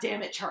like, "God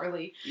damn it,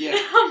 Charlie." Yeah,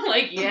 I'm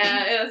like,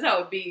 yeah, that's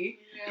how it be.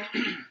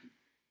 Yeah.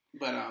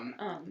 but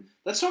Um,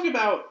 let's talk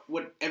about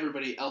what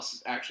everybody else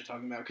is actually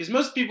talking about because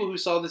most people who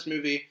saw this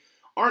movie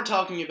aren't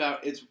talking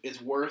about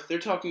its worth. They're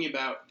talking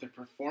about the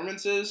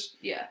performances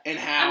yeah. and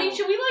how. I mean,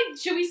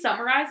 should we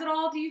summarize it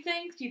all? Do you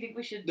think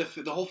we should?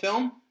 the whole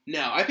film?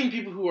 No, I think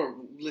people who are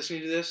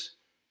listening to this,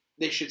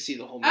 they should see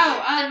the whole movie.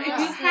 Oh, if you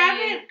Honestly-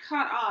 haven't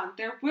caught on,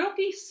 there will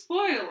be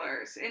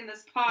spoilers in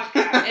this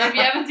podcast. And if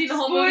you haven't seen the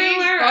whole movie,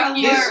 Spoiler fuck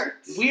you.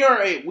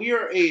 alert.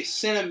 we're a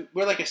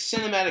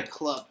cinematic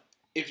club.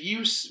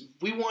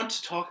 We want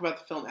to talk about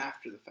the film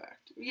after the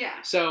fact.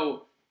 Yeah.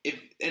 So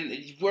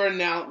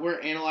we're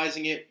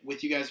analyzing it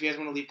with you guys. If you guys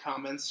want to leave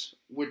comments,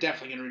 we're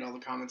definitely gonna read all the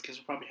comments because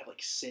we'll probably have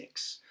like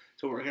 6,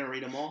 so we're gonna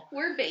read them all.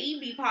 We're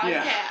baby podcast.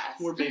 Yeah,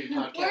 we're baby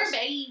podcast. We're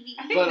baby.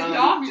 I think But, the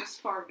dog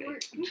just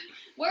farted.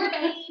 We're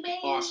baby.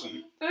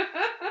 Awesome.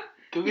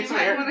 Go get You some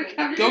might air. wanna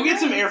come Go to get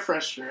some this. air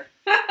freshener.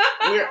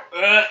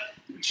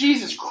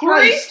 Jesus Brief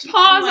Christ!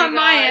 pause Oh my on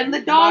my God. end. The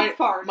dog my,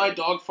 farted. My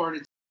dog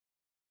farted.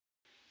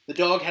 The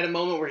dog had a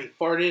moment where he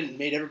farted and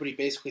made everybody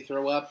basically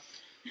throw up.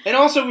 And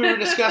also, we were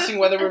discussing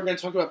whether we were going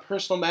to talk about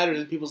personal matters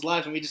in people's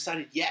lives, and we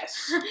decided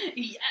yes.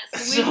 Yes,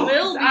 we So-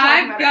 will be talking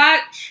I've about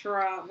got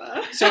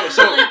trauma. So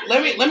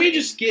let me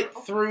just get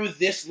through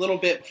this little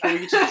bit before we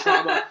get to the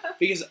trauma,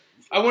 because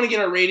I want to get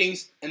our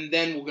ratings, and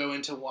then we'll go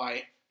into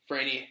why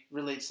Franny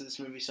relates to this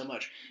movie so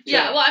much. So,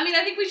 Yeah, well, I mean,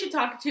 I think we should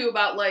talk too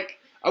about like.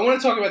 I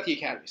want to talk about the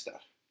Academy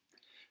stuff.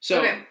 So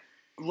Okay.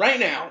 right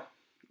now,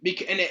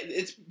 and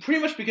it's pretty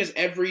much because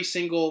every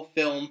single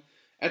film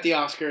at the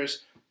Oscars,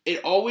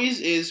 it always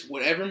is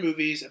whatever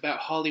movies about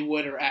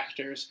Hollywood or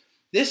actors.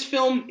 This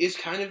film is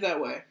kind of that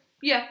way.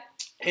 Yeah.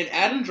 And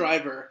Adam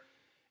Driver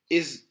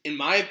is, in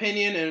my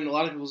opinion, and in a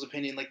lot of people's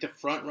opinion, like the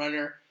front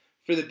runner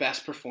for the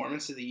best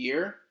performance of the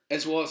year,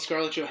 as well as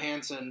Scarlett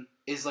Johansson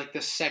is like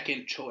the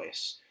second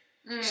choice.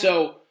 Mm.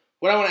 So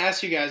what I want to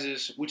ask you guys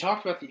is, we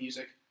talked about the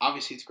music.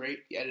 Obviously, it's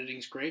great. The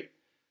editing's great.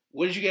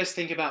 What did you guys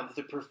think about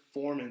the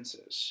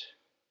performances?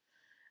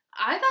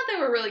 I thought they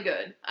were really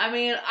good. I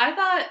mean, I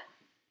thought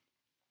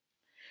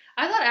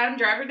Adam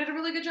Driver did a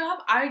really good job.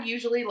 I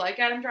usually like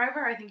Adam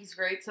Driver. I think he's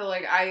great. So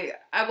like I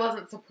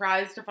wasn't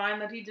surprised to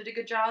find that he did a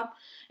good job,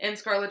 and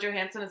Scarlett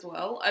Johansson as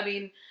well. I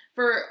mean,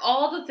 for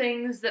all the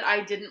things that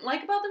I didn't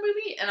like about the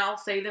movie, and I'll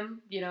say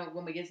them,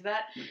 when we get to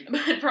that. Mhm.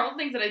 But for all the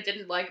things that I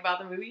didn't like about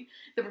the movie,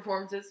 the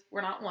performances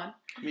were not one.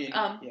 I mean,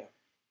 yeah.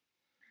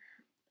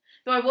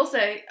 Though I will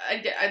say,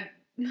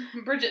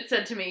 Bridget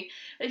said to me,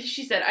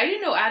 she said, I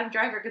didn't know Adam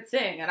Driver could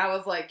sing. And I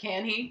was like,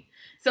 can he?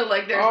 So,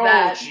 like, there's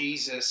that. Oh,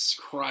 Jesus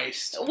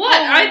Christ. What?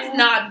 Oh. It's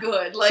not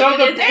good. Like, So it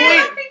the is-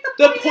 point-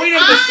 the point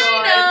of the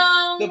song,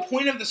 I know. the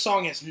point of the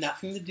song has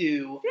nothing to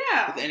do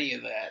Yeah. with any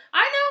of that.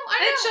 I know.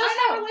 And it shows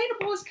how I know.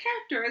 relatable his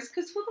character is,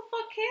 because who the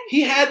fuck can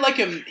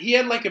He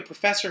had like a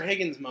Professor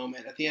Higgins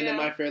moment at the end of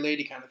Yeah. My Fair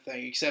Lady kind of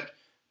thing, except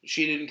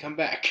she didn't come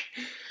back.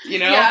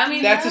 Yeah, I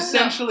mean, that's no.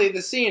 essentially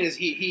the scene. Is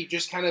he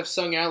just kind of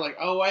sung out like,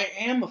 "Oh, I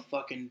am a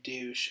fucking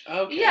douche."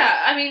 Okay.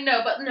 Yeah, I mean,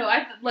 no,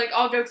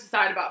 all jokes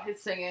aside about his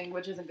singing,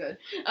 which isn't good.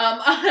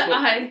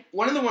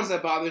 One of the ones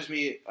that bothers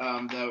me,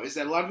 though, is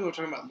that a lot of people are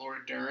talking about Laura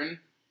Dern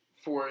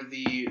for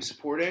the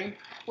supporting.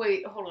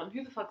 Wait, hold on.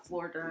 Who the fuck's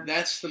Laura Dern?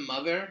 That's the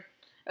mother.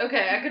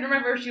 Okay, I couldn't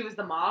remember if she was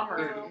the mom or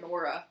Mhm.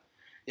 Nora.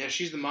 Yeah,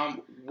 she's the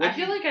mom. I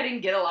feel like I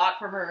didn't get a lot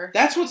from her.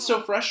 That's what's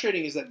so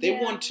frustrating is that they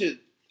Yeah. want to.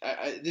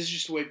 This is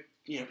just the way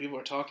people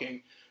are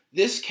talking.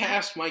 This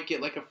cast might get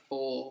like a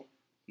full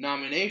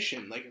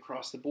nomination, like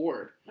across the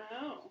board,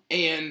 Oh.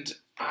 and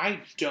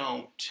I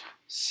don't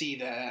see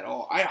that at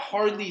all. I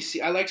hardly see.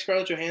 I like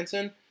Scarlett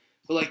Johansson,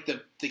 but like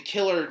the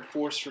killer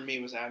force for me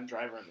was Adam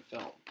Driver in the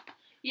film.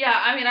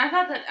 Yeah, I mean, I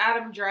thought that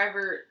Adam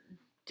Driver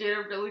did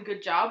a really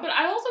good job, but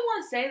I also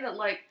want to say that,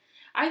 like,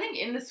 I think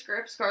in the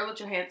script, Scarlett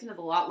Johansson is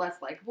a lot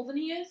less likable than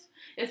he is,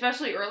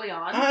 especially early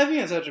on. I think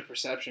that's such a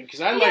perception because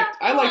I Yeah,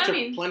 liked her I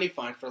mean- plenty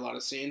fine for a lot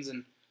of scenes,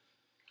 and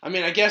I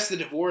mean I guess the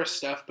divorce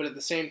stuff, but at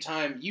the same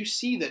time you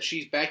see that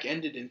she's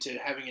back-ended into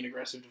having an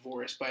aggressive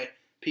divorce by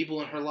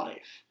people in her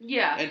life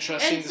Yeah. and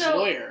trusting And this so-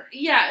 lawyer.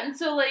 Yeah, and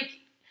so, like,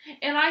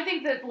 and I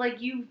think that,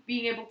 like, you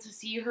being able to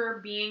see her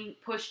being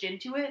pushed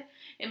into it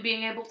and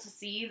being able to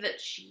see that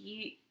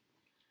she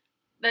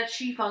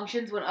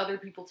functions when other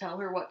people tell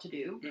her what to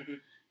do. Mhm.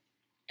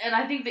 And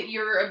I think that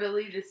your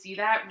ability to see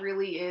that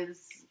really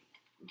is,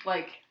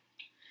 like,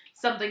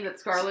 something that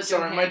Scarlett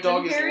Sorry, Johansson my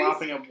dog is carries.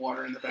 lapping up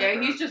water in the Yeah,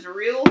 background. he's just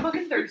real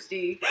fucking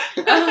thirsty.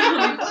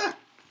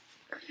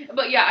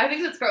 But yeah, I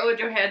think that Scarlett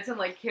Johansson,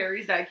 like,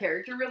 carries that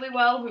character really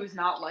well, who's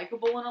not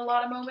likable in a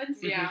lot of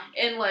moments. Yeah.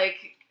 And,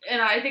 like,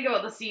 and I think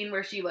about the scene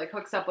where she, like,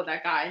 hooks up with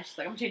that guy, and she's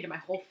like, I'm changing my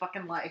whole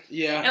fucking life.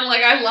 Yeah. And,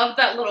 like, I love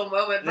that little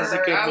moment for That's a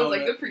her. good I was like,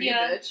 moment. good for you,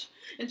 Yeah. bitch.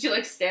 And she,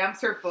 like,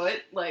 stamps her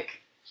foot.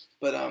 Like,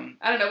 But I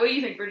don't know. What do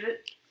you think,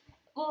 Bridget?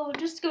 Well,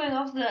 just going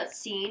off of that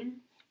scene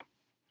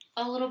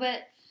a little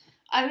bit,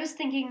 I was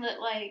thinking that,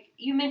 like,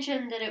 you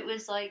mentioned that it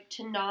was, like,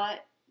 to not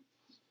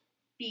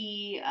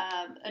be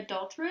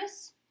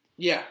adulterous.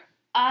 yeah.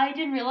 I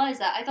didn't realize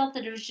that. I thought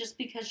that it was just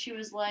because she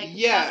was like,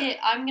 Yeah. fuck it,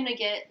 I'm gonna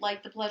get,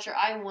 like, the pleasure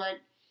I want.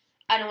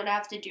 I don't want to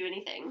have to do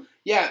anything.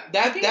 Yeah,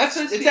 I think that's it's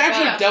supposed to it's be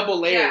actually both. double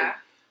layered. Yeah.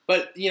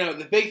 But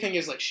the big thing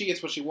is like she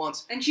gets what she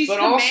wants. And she's But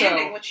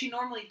commanding, also- what she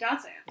normally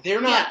doesn't. They're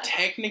not Yeah.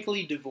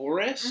 technically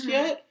divorced Mhm.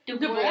 yet.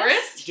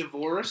 Divorced?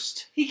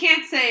 Divorced? He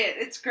can't say it.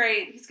 It's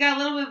great. He's got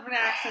a little bit of an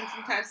accent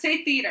sometimes.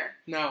 Say theater.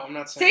 No, I'm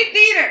not saying. Say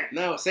theater.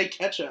 No, say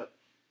ketchup.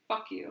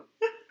 Fuck you.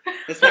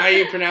 That's not how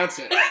you pronounce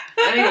it.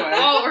 Anyway,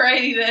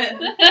 Alrighty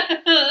then.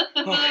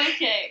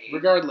 Okay.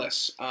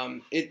 regardless,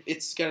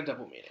 it's got a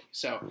double meaning.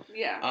 So,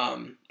 Yeah.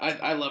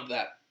 I love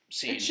that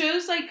scene. It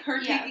shows like her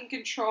Yeah. taking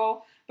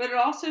control, but it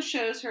also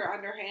shows her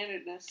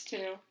underhandedness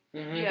too.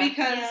 Mhm. Yeah.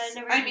 Because Yeah, I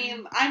never I even-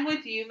 mean, I'm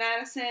with you,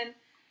 Madison.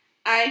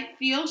 I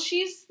feel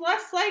she's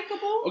less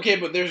likable. Okay,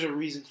 but there's a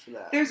reason for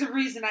that. There's a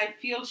reason I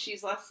feel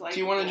she's less likable. Do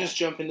you want to just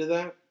jump into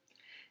that?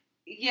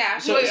 Yeah.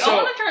 So- Wait, I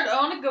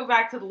want to go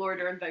back to the Laura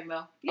Dern thing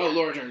though. Yeah. Oh,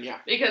 Laura Dern, yeah.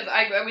 Because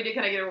we did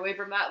kind of get away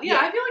from that. Yeah,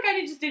 Yeah. I feel like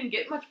I just didn't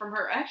get much from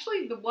her.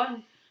 Actually,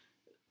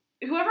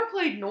 whoever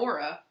played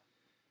Nora,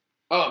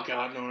 Oh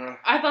God, Nora.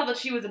 I thought that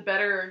she was a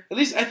better. At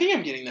least I think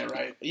I'm getting that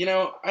right. You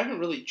know, I haven't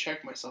really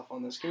checked myself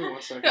on this. Give me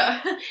 1 second.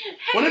 Hey,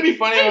 Wouldn't it be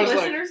funny? Hey, I was like,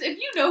 listeners, if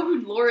you know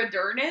who Laura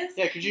Dern is,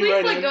 yeah, could you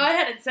please write in? go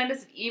ahead and send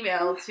us an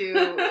email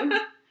to.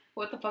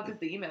 What the fuck is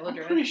the email I'm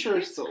address? pretty sure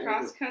it's the older.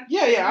 Crosscuts.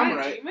 Yeah, I'm at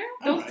right. Gmail?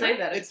 I'm Don't right. say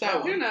that. It's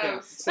that one. Who knows? Yeah,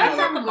 it's That's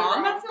that not the one.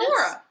 mom. That's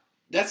Nora.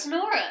 That's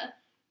Nora.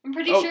 I'm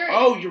pretty oh, sure.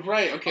 oh, you're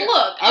right. Okay.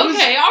 Look, I was-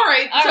 okay, all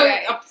right. All So,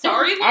 right. I'm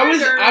sorry, Laura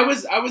Dern.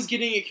 I was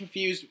getting it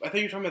confused. I thought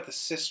you were talking about the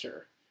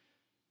sister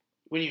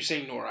when you were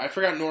saying Nora. I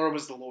forgot Nora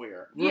was the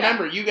lawyer. Yeah.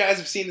 Remember, you guys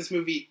have seen this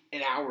movie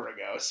an hour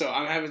ago, so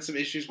I'm having some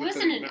issues It with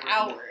wasn't the an memory.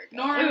 hour ago.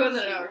 Nora It was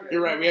wasn't an hour.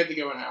 You're right. We had to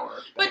go an hour.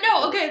 But back no,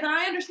 and forth. okay, then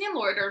I understand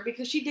Laura Dern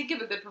because she did give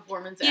a good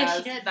performance Yeah, as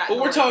she did. that. But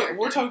we're Nora talking. character.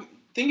 We're talking.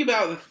 Think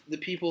about the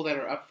people that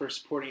are up for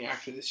supporting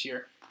actor this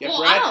year. You have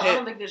Well, Brad I Pitt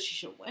don't think that she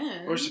should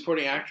win. or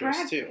supporting actress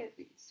Brad too. Pitt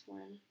beats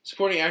one.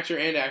 Supporting actor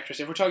and actress.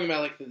 If we're talking about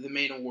like the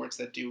main awards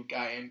that do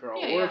guy and girl,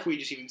 Yeah, or yeah. if we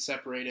just even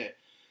separate it,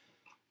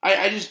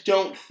 I just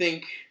don't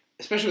think,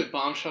 especially with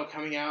Bombshell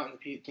coming out and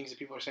the things that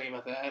people are saying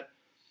about that,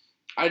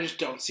 I just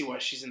don't see why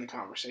she's in the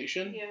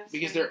conversation. Yeah,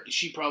 Because same.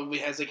 she probably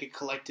has like a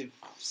collective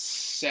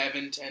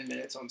 7-10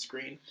 minutes on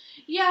screen.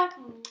 Yeah,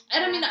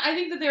 and I mean, I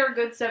think that they're a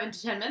good 7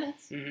 to 10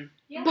 minutes. Mhm.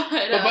 Yeah. But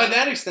But by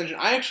that extension,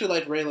 I actually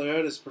liked Ray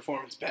Liotta's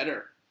performance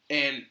better,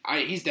 and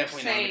he's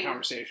definitely not in the Same.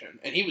 conversation,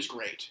 and he was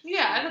great.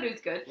 yeah, I thought it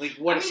was good. Like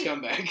what I a mean-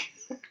 scumbag.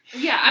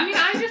 Yeah, I mean,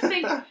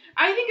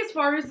 I think as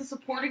far as the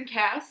supporting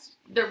cast,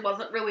 there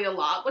wasn't really a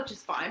lot, which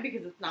is fine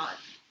because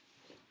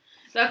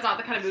that's not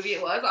the kind of movie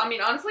it was. I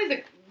mean, honestly,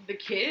 the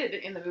kid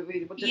in the movie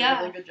did Yeah.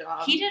 a really good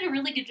job. He did a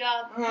really good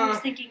job. I was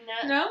thinking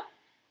that. No?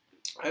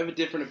 I have a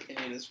different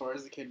opinion as far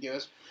as the kid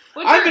goes.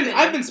 What's your I've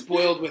opinion? been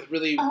spoiled with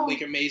really Oh.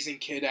 like amazing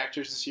kid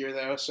actors this year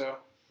though, so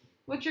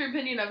What's your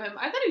opinion of him?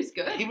 I thought he was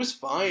good. he was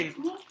fine.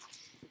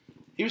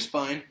 He was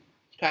fine,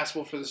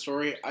 passable for the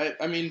story.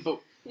 I mean,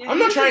 but Yeah, I'm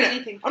he not doesn't trying do to.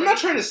 anything I'm not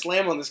crazy. trying to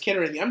slam on this kid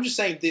or anything. I'm just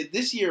saying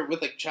this year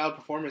with like child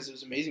performance, it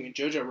was amazing. And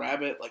Jojo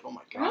Rabbit, like oh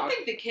my I don't god,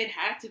 think the kid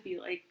had to be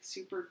like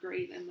super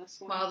great in this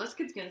one. Wow, this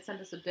kid's gonna send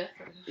us a diss.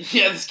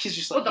 yeah, this kid's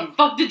just like What the you,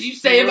 fuck did you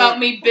say you about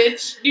ruined- me,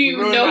 bitch? Do you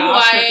ruined know my who I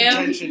Oscar am?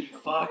 contention, you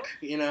fuck,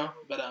 you know.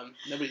 But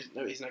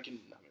he's not getting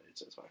nominated,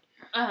 so it's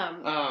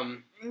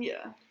fine.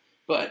 Yeah.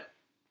 But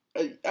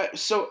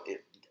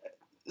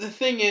the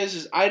thing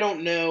is I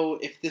don't know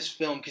if this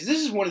film, because this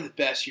is one of the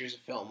best years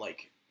of film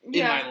like in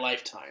Yeah. my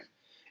lifetime.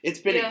 It's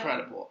been Yeah.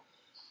 incredible.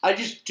 I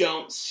just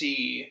don't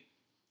see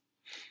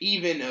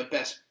even a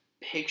Best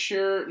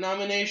Picture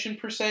nomination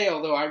per se,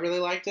 although I really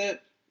liked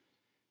it.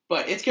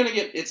 But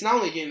it's not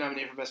only getting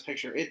nominated for Best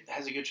Picture, it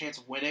has a good chance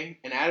of winning.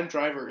 And Adam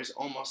Driver is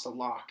almost a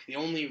lock. The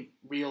only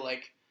real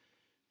like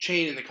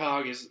chain in the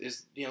cog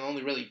is the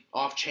only really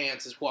off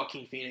chance is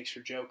Joaquin Phoenix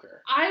for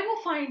Joker. I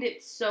will find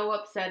it so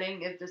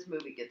upsetting if this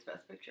movie gets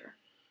Best Picture.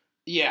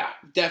 Yeah,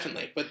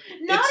 definitely. But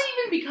Not it's,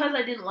 even because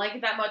I didn't like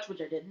it that much,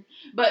 which I didn't,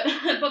 but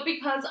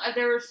because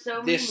there are so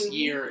many this movies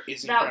year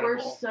is that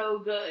incredible. were so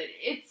good.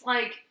 It's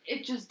like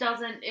it just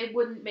doesn't. It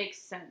wouldn't make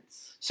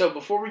sense. So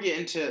before we get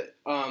into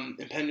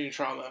impending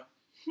trauma,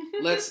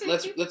 let's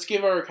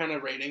give our kind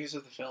of ratings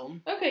of the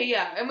film. Okay,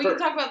 yeah, and we For- can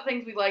talk about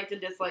things we liked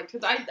and disliked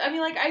because I mean,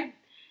 like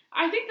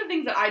I think the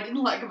things that I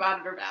didn't like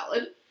about it are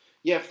valid.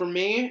 Yeah, for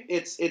me,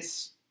 it's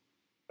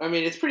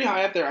pretty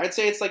high up there. I'd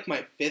say it's like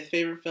my 5th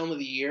favorite film of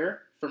the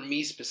year for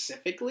me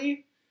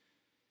specifically,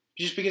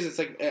 just because it's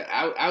like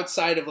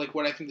outside of like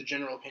what I think the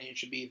general opinion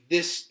should be.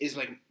 This is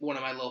like one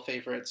of my little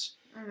favorites,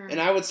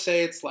 and I would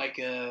say it's like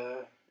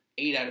a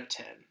 8 out of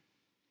 10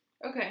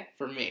 Okay,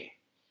 for me.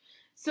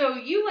 so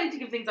you like to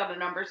give things on a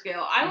number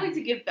scale. I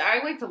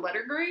like to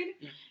letter grade.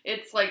 Mhm.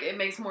 It's like it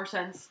makes more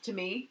sense to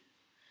me.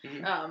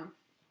 Mhm.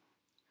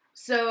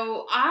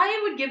 So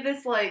I would give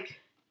this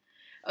like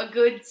a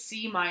good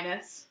C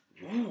minus.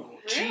 Ooh,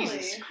 Really?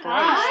 Jesus Christ!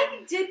 I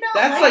did not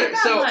That's like like it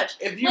that so. much.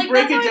 If you Like,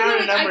 break that's it why I down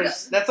really- in I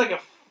numbers, that's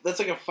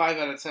like a 5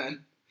 out of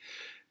 10.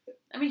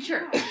 I mean,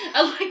 sure. I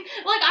thought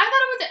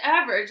it was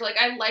average. Like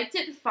I liked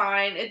it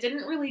fine. It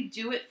didn't really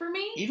do it for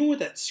me. Even with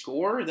that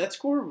score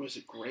was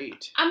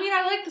great. I mean,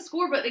 I like the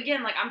score, but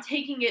again, like I'm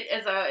taking it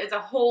as a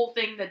whole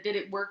thing that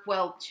didn't work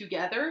well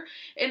together.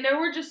 And there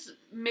were just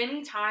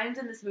many times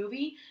in this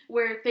movie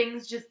where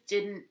things just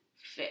didn't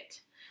fit.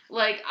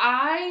 Like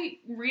I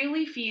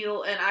really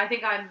feel, and I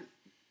think I'm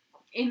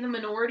in the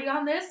minority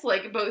on this,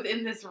 like both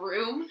in this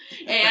room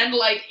and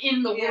like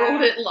in the Yeah.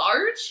 world at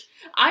large.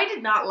 I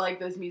did not like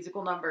those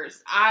musical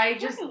numbers.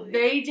 Really?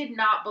 They did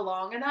not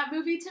belong in that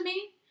movie to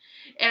me.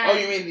 And Oh,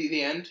 you mean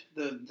the end?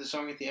 The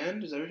song at the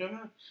end? Is that what you're talking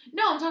about?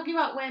 no, I'm talking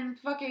about when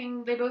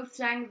they both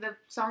sang the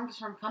songs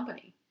from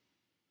Company.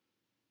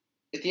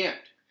 At the end.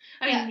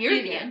 I mean,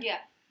 near the end. Yeah.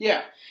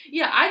 Yeah.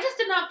 Yeah, I just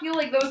did not feel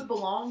like those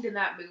belonged in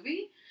that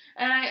movie.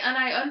 And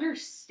I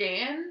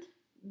understand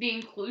the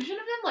inclusion of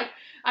them. Like,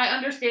 I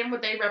understand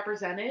what they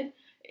represented.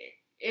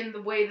 in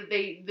the way that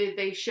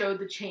they showed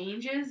the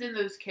changes in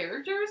those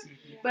characters.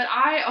 Yeah. But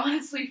I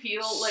honestly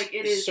feel like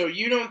it is. So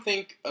you don't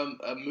think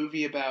a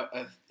movie about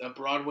a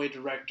Broadway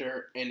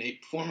director and a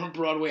former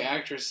Broadway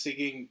actress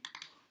singing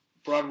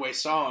Broadway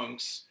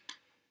songs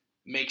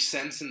makes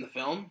sense in the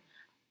film?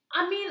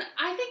 I mean,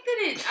 I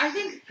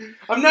think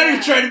I'm not Yeah.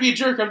 even trying to be a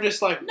jerk. I'm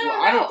just like, No,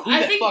 well, I don't. no, Who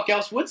I the think- fuck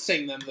else would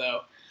sing them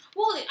though?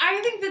 well, I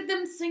think that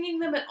them singing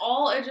them at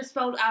all, it just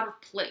felt out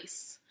of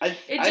place. It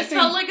I just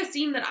think felt like a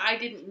scene that I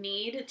didn't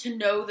need to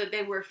know that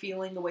they were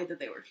feeling the way that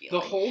they were feeling.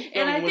 the whole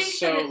And I film was think that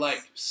so it's-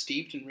 like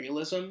steeped in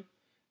realism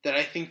that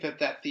I think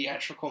that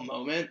theatrical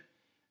moment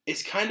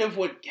is kind of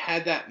what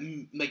had that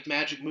like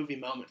magic movie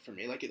moment for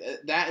me. Like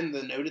that and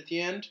the note at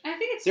the end. I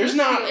think it's There's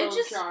supposed to not- be a it little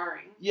just-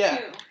 jarring. Yeah.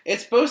 Too.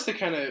 It's supposed to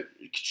kind of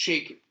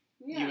shake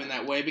Yeah. you in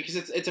that way because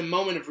it's a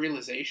moment of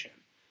realization,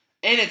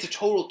 and it's a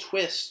total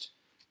twist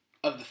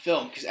of the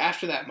film because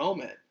after that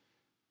moment,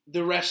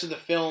 the rest of the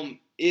film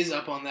is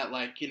up on that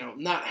like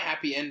not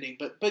happy ending,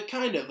 but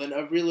kind of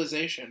a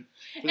realization.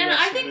 For the And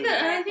rest I of the think movie.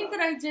 that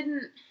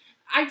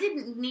I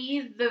didn't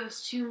need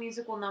those two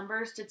musical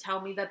numbers to tell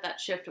me that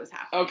shift was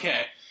happening.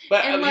 Okay,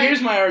 but And, like-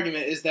 here's my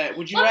argument: is that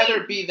would you Let me-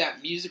 rather be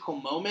that musical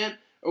moment,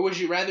 or would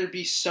you rather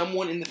be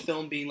someone in the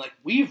film being like,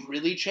 "We've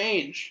really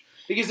changed"?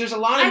 Because there's a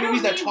lot I of don't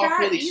movies that need talk that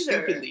really either.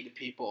 stupidly to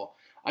people.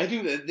 I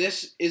think that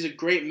this is a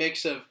great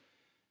mix of.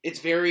 It's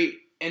very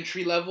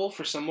entry level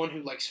for someone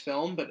who likes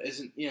film but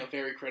isn't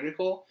very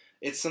critical.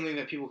 It's something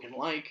that people can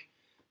like.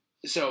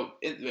 So,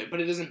 but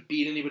it doesn't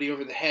beat anybody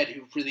over the head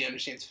who really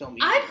understands film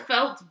either. I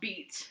felt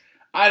beat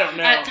I don't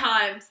know. at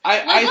times.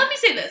 I Let me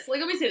say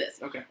this.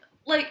 Okay.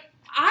 Like,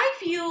 I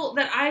feel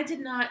that I did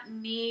not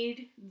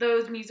need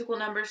those musical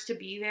numbers to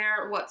be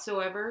there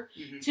whatsoever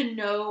Mhm. to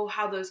know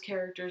how those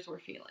characters were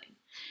feeling.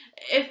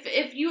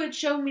 If you had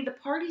shown me the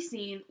party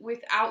scene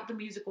without the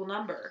musical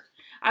number,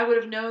 I would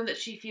have known that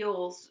she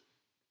feels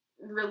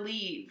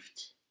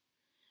relieved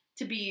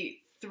to be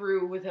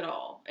through with it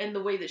all and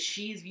the way that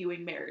she's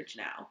viewing marriage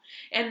now.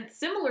 And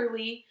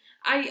similarly,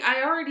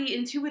 I already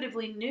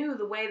intuitively knew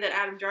the way that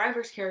Adam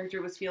Driver's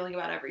character was feeling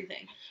about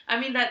everything. I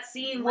mean, that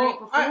scene right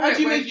before I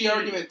do where make the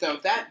argument though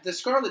that the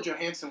Scarlett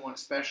Johansson one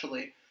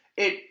especially,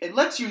 it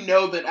lets you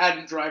know that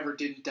Adam Driver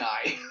didn't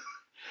die.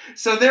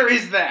 So there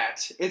is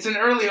that. It's an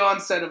early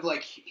onset of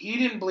like he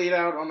didn't bleed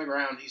out on the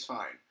ground, he's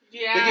fine.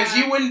 Yeah. Because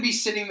you wouldn't be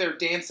sitting there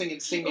dancing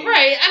and singing.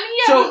 Right, I mean,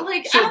 yeah, So, but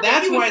like, I so don't that's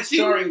think you why it's assume-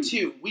 jarring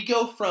too. We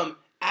go from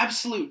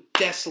absolute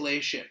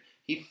desolation.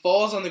 He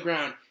falls on the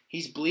ground.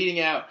 He's bleeding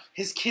out.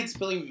 His kid's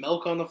spilling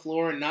milk on the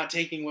floor and not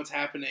taking what's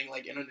happening,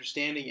 like and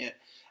understanding it.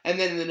 And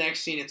then in the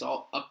next scene, it's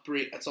all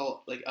upbeat. It's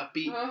all like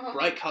upbeat, Uh-huh.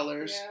 bright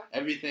colors, Yeah.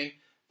 everything.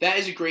 That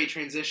is a great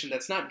transition.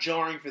 That's not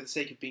jarring for the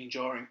sake of being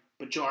jarring,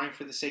 but jarring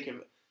for the sake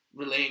of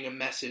relaying a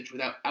message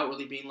without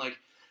outwardly being like,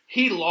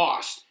 he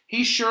lost.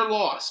 He sure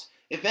lost.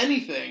 If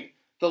anything,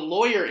 the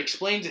lawyer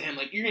explained to him,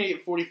 like, you're going to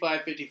get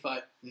 45,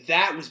 55.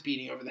 That was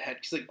beating over the head.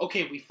 Because, like,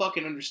 okay, we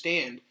fucking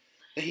understand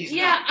that he's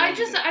not I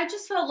going to.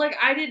 just felt like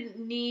I didn't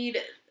need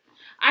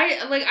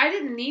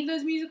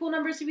those musical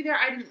numbers to be there.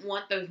 I didn't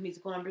want those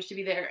musical numbers to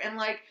be there. And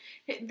like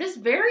this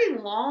very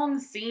long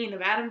scene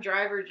of Adam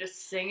Driver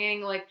just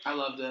singing, like I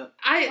loved it.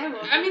 I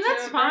loved I mean it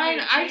that's too. fine.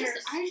 Burning I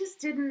tears. just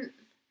didn't.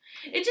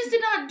 It just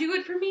did not do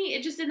it for me.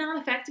 It just did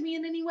not affect me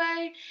in any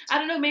way. I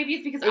don't know. Maybe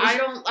it's because It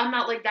was- I'm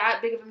not like that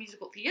big of a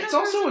musical theater. It's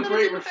also person a that it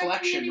great didn't affect me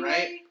reflection, anyway.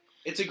 right?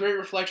 It's a great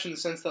reflection in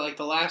the sense that, like,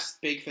 the last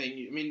big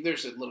thing, I mean,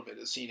 there's a little bit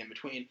of scene in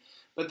between,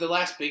 but the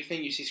last big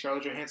thing you see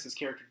Scarlett Johansson's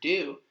character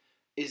do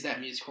is that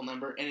musical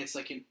number, and it's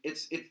like,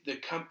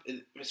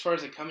 as far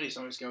as the company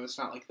songs go, it's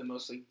not like the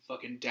most, like,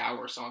 fucking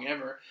dour song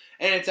ever,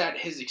 and it's at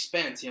his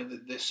expense,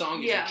 the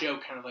song is Yeah. a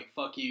joke, kind of like,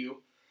 fuck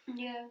you,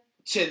 Yeah.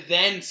 to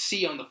then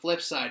see on the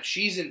flip side,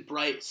 she's in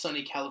bright,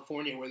 sunny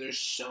California where there's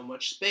so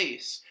much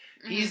space.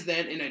 He's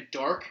then in a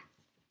dark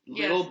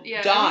little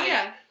Yes, dive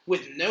yeah.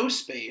 with no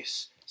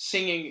space,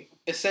 singing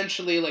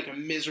essentially like a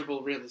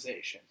miserable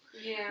realization.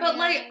 Yeah. But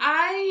like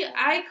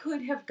I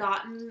could have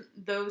gotten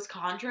those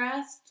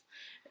contrasts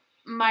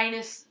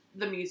minus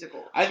the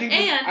musical. I think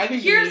And the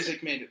here's-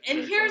 music made it. And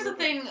very here's the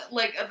clever. thing,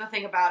 like the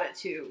thing about it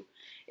too,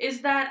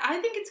 is that I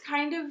think it's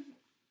kind of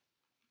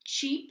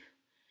cheap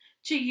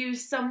to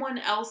use someone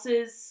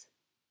else's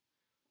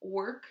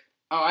work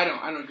Oh, I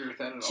don't agree with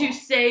that at to all.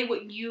 say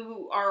what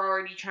you are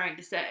already trying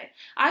to say.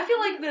 I feel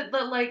like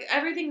that like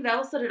everything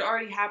else that had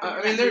already happened. I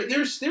in mean, that movie-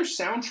 there's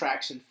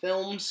soundtracks and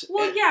films.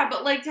 Well, and- yeah,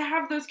 but like to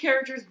have those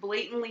characters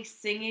blatantly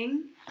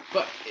singing.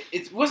 But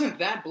it wasn't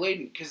that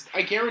blatant, because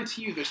I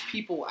guarantee you there's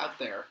people out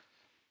there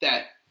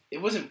that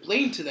it wasn't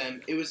blatant to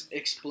them, it was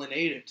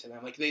explanative to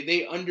them. Like,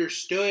 they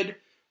understood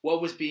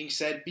what was being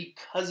said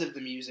because of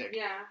the music,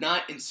 Yeah.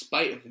 not in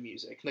spite of the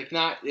music. Like,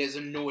 not as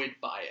annoyed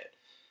by it.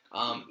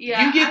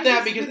 Yeah, you get I that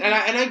just because, didn't-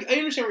 I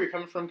understand where you're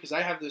coming from, because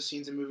I have those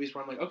scenes in movies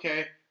where I'm like,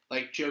 okay,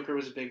 like, Joker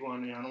was a big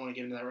one, I don't want to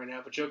get into that right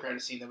now, but Joker had a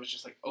scene that was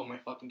just like, oh my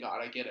fucking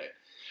god, I get it.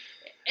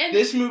 And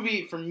This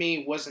movie, for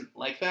me, wasn't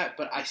like that,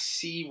 but I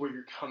see where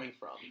you're coming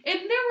from. And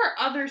there were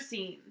other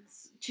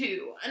scenes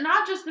too, and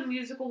not just the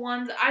musical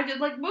ones. I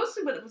did like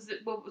mostly what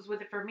was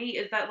with it for me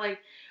is that like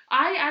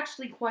I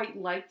actually quite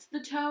liked the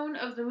tone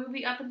of the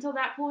movie up until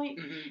that point,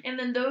 Mm-hmm. and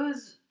then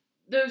those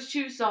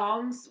two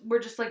songs were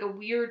just like a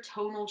weird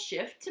tonal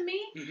shift to me,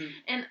 Mm-hmm.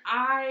 and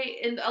I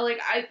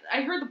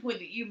heard the point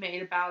that you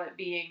made about it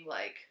being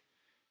like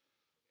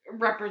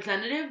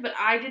representative, but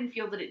I didn't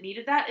feel that it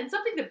needed that. And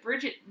something that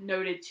Bridget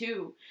noted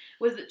too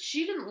was that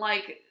she didn't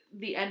like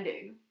the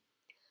ending.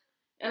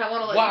 And I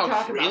want to let you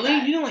talk about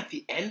that. You don't like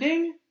the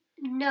ending?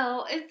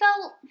 No, it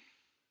felt.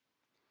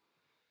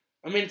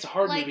 I mean, it's a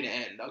hard Like- movie to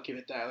end. I'll give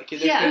it that. Like,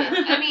 Yeah,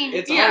 I mean,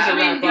 it's Yeah, hard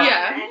to I mean, wrap up.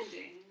 yeah.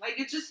 Ending. Like,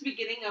 it's just the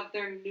beginning of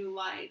their new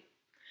life.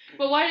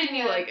 But why didn't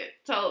you Yeah. like it?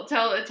 Tell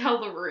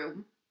the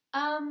room.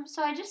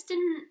 So I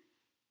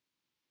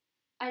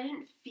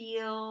didn't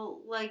feel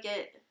like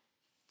it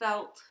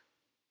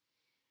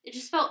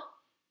just felt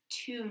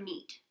too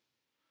neat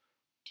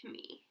to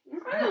me.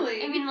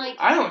 Really? I mean, like,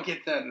 I don't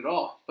get that at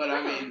all. But I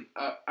Oh. mean,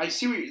 I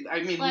see what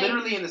I mean, Like-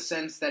 literally in the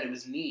sense that it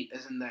was neat,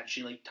 as in that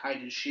she, like, tied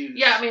his shoes.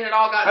 Yeah, I mean, it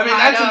all got I mean,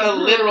 tied that's in up the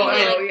literal.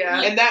 really low,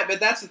 and, yeah. but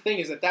that's the thing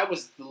is that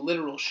was the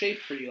literal shape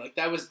for you. Like,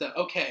 that was the,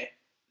 okay,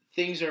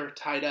 things are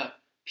tied up.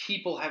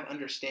 People have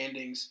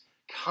understandings.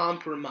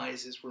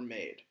 Compromises were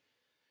made.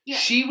 Yeah.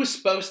 She was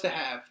supposed to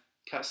have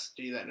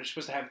custody that, and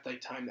supposed to have,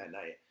 like, time that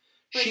night.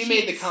 But She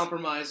made the she's-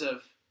 compromise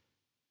of,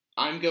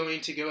 I'm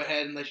going to go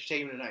ahead and let you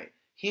take him tonight.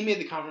 He made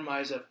the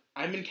compromise of,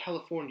 I'm in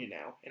California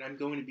now, and I'm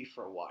going to be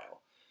for a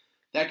while.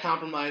 That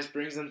compromise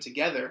brings them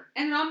together.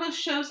 And it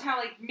almost shows how,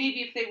 like,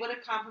 maybe if they would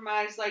have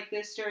compromised like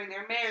this during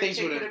their marriage, Things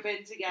they would've- could have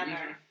been together.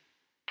 Mhm.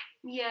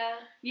 yeah.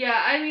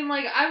 Yeah, I mean,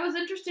 like, I was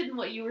interested in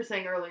what you were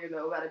saying earlier,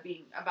 though, about it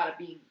being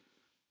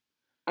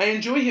I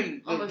enjoy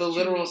him, Almost the too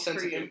literal neat sense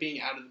for of you. him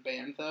being out of the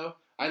band, though.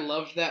 I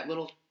loved that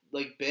little,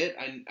 like, bit.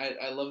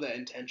 I love that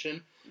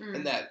intention.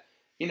 And that,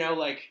 you know,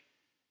 like,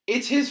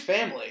 it's his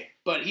family,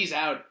 but he's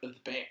out of the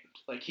band.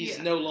 Like, he's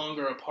Yeah. no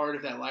longer a part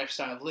of that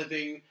lifestyle of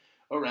living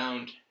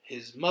around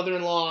his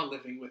mother-in-law,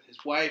 living with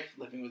his wife,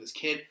 living with his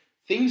kid.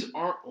 Things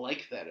aren't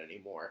like that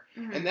anymore.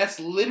 Mhm. And that's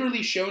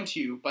literally shown to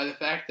you by the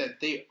fact that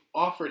they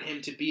offered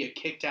him to be a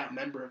kicked-out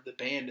member of the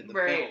band in the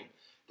Right. film.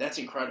 That's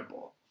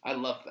incredible. I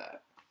love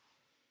that.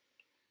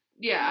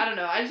 Yeah, I don't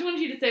know. I just wanted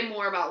you to say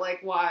more about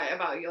like why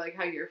about you like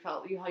how you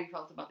felt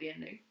about the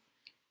ending.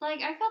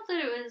 Like, I felt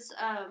that it was,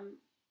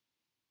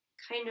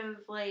 kind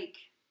of like,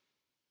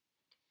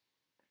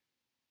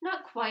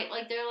 not quite,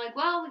 like, they're like,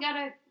 well, we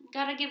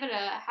gotta give it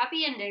a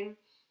happy ending,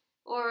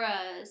 or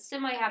a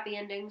semi-happy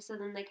ending, so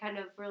then they kind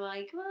of were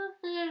like, well,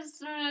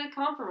 it's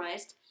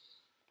compromised,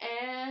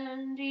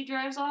 and he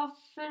drives off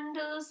into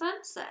the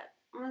sunset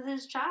with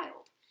his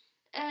child,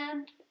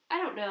 and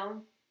I don't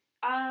know,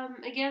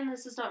 again,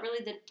 this is not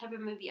really the type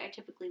of movie I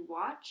typically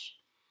watch,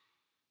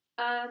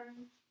 and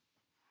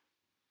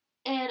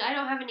I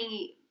don't have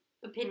any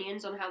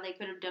opinions on how they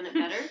could have done it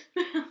better.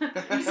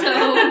 So,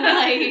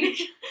 like,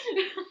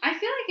 I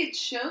feel like it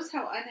shows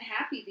how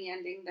unhappy the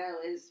ending though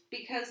is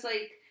because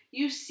like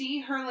you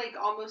see her like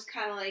almost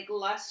kind of like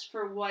lust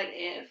for what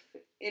if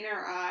in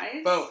her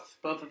eyes. Both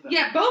of them.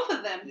 Yeah, both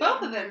of them. Yeah.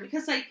 Both of them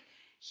because like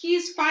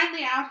he's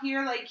finally out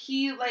here like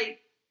he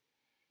like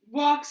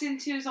walks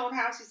into his old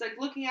house. He's like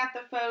looking at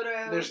the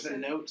photos. There's the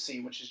and- note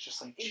scene, which is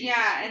just like, Jesus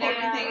yeah, and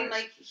fucking everything, and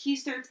Christ. like he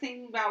starts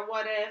thinking about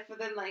what if, and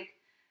then like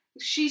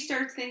she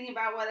starts thinking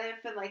about what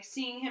if, and like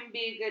seeing him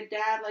be a good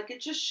dad, like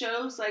it just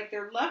shows like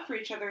their love for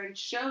each other, and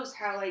shows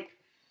how like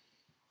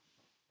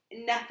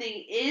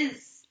nothing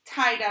is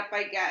tied up.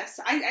 I guess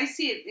I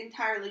see it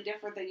entirely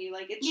different than you.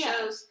 Like it Yeah.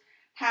 shows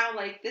how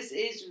like this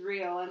is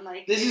real, and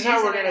like This it is how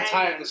we're isn't gonna an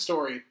tie up ending. the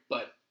story,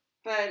 but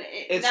But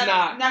It's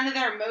not- None of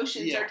their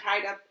emotions Yeah. are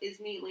tied up as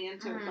neatly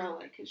into Mhm. Bella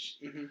because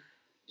she Mhm. was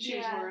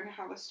Yeah. learning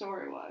how the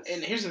story was.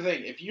 And here's the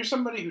thing: if you're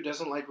somebody who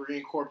doesn't like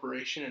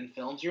reincorporation in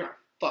films, you're gonna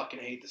fucking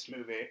hate this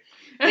movie.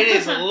 It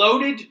is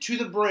loaded to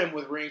the brim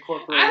with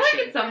reincorporation. I like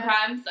it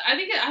sometimes. I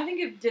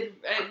think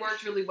it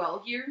worked really well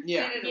here.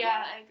 Yeah, They did it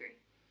yeah, well. I agree.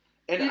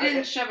 and They I,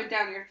 didn't shove it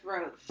down your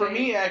throat. for They-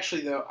 me,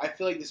 actually, though, I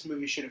feel like this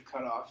movie should have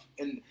cut off.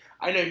 And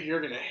I know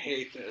you're gonna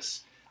hate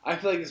this. I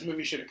feel like this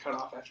movie should have cut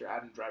off after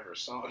Adam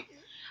Driver's song.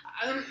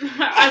 That's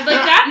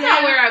not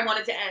Yeah. where I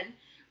wanted to end.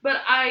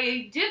 But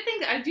I do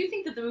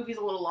think that the movie's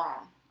a little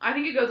long. I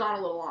think it goes on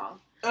a little long.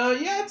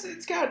 Yeah,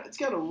 it's got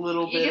a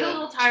little You bit. get a of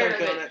little tired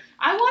chunk of on it.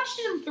 I watched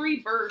it in 3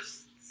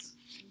 bursts,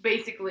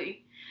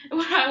 basically.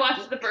 When I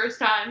watched it the first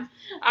time,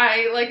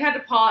 I like had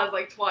to pause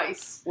like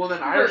twice. Well,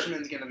 then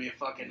Irishman's gonna be a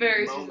fucking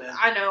Very moment.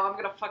 I know I'm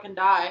gonna fucking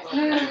die. Oh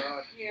my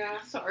god.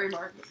 Yeah. Sorry,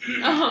 Mark.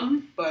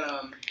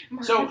 But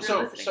Mark, so if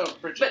you're listening.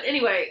 Bridget, But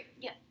anyway,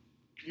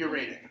 your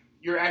rating,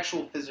 your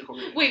actual physical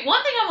rating. wait.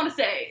 One thing I want to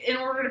say, in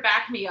order to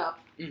back me up,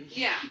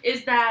 Yeah.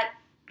 is that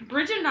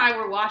Bridget and I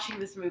were watching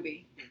this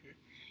movie, Mhm.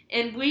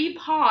 and we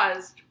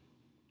paused.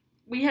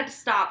 We had to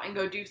stop and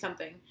go do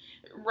something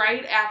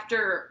right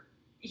after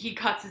he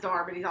cuts his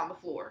arm and he's on the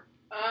floor.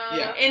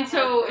 Yeah. And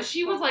so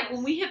she was like,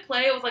 when we hit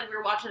play, it was like we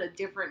were watching a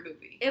different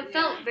movie. It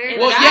felt very.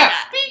 And Well,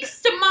 that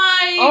speaks to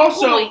my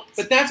Also, point.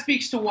 but that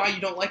speaks to why you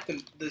don't like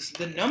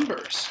the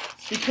numbers,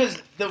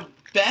 because the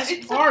best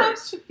It's part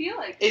supposed to feel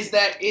like is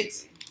that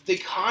it's the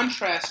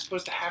contrast is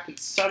supposed to happen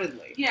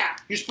suddenly. Yeah.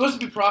 You're supposed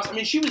to be processing. I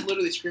mean, she was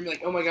literally screaming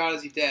like, "Oh my God,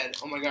 is he dead?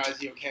 Oh my God, is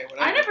he okay?"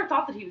 Whatever. I never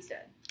thought that he was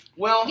dead.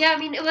 Well, Yeah, I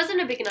mean, it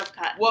wasn't a big enough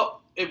cut.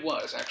 well, it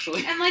was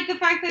actually. And like the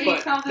fact that But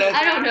he felt that-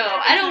 I don't know.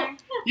 I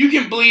don't. You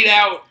can bleed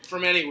out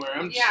from anywhere.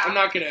 I'm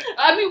not gonna.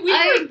 I mean, we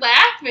were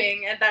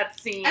laughing at that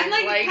scene. And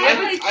like, like kind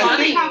it of was I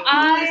funny. think- how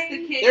clueless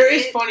the kid There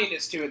is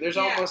funniness to it. There's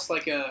Yeah. almost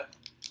like a.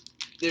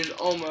 There's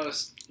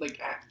almost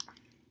like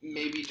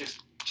maybe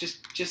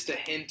just a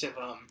hint of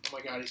Oh my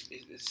God,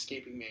 he's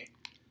escaping me.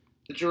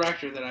 The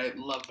director that I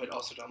love but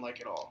also don't like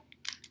at all.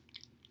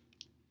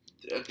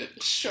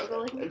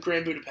 Struggling.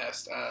 Grand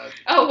Budapest.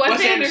 Oh, Wes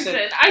Wes Anderson.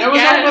 Anderson. I That was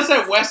guess. almost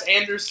that Wes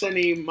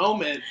Anderson-y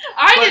moment.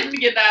 I but- didn't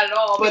get that at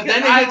all. but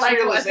because then it I hits like Wes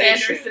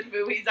realization. Anderson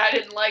movies. I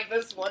didn't like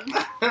this one.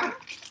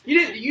 You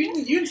didn't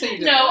say you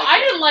didn't. No, like I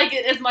it. didn't like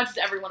it as much as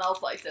everyone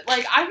else likes it.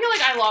 Like, I feel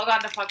like I log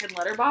on to fucking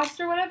Letterboxd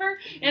or whatever,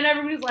 and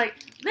everybody's like,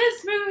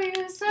 "This movie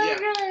is so Yeah.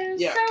 good,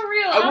 it's Yeah. so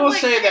real." I And will was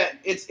say like, that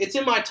it's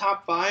in my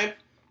top 5,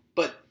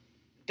 but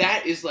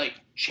that is like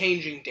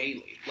changing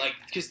daily. Like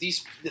because the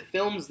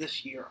films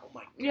this year, oh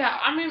my God. yeah,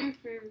 I mean,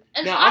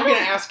 and Now I I'm gonna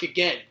don't- ask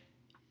again.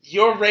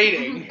 Your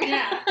rating.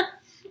 Yeah.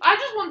 I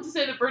just wanted to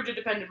say that Bridget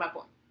defended my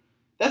point.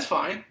 That's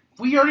fine.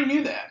 We already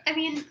knew that. I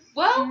mean,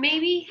 Well,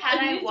 maybe had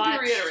it I needs to be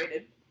watched.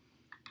 reiterated.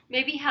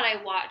 Maybe had I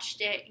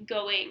watched it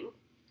going.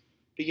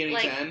 Beginning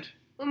Like- to end.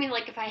 I mean,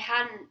 like if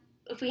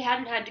we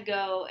hadn't had to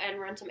go and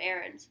run some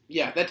errands.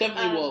 Yeah, that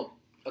definitely Um, will.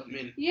 I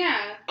mean,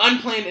 Yeah.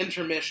 unplanned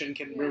intermission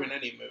can Yeah. ruin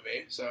any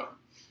movie. So.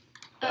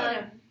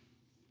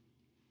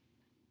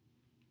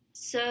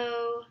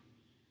 So,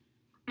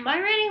 my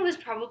rating was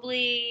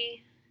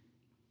probably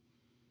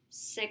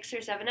 6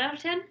 or 7 out of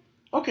 10.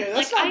 Okay,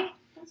 that's Like not.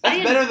 That's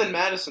I- better than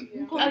Madison.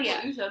 Yeah. Oh,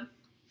 yeah. You said.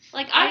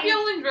 like I feel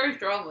it very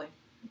strongly.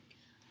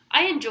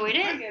 I enjoyed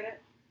I it. get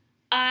it.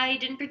 I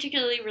didn't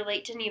particularly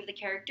relate to any of the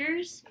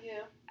characters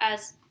Yeah.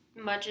 as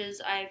much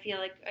as I feel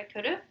like I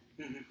could have.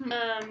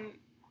 Mhm.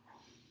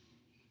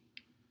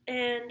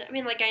 And I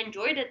mean, like, I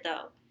enjoyed it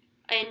though.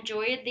 I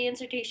enjoyed the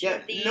insertion Yeah,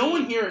 of the. no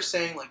one here is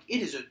saying like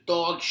it is a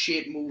dog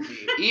shit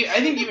movie. I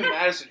think even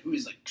Madison, who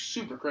is like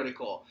super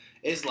critical,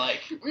 is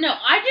like, No,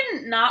 I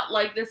didn't not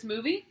like this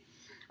movie.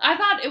 I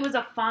thought it was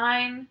a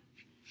fine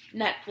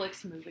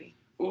Netflix movie.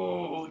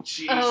 oh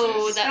Jesus.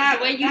 Oh,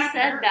 the way you that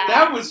said hurt. that.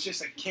 That was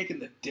just a kick in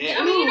the dick.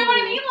 I mean, you know what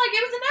I mean? Like,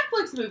 it was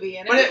a Netflix movie,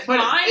 and But it was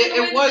fine.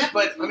 the way it was. that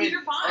But Netflix I movies mean,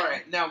 are fine. all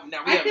right. Now we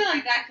I have. feel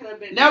like that could have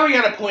been. Now we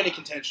got a point of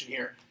contention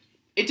here.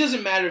 It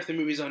doesn't matter if the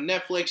movie's on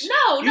Netflix.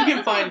 No, You no, can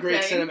that's what find I'm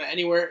great saying. cinema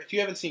anywhere. If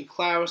you haven't seen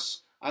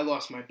Klaus, I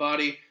Lost My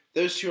Body.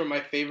 Those two are my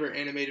favorite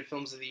animated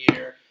films of the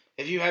year.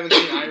 If you haven't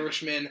seen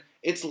Irishman,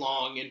 it's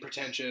long and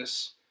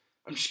pretentious.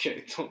 I'm just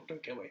kidding.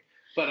 Don't kill me.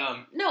 But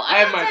No, I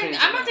have I'm my not saying opinions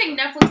I'm on not saying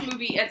that, Netflix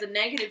movie as a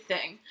negative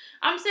thing.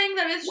 I'm saying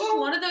that it's just Well-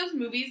 one of those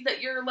movies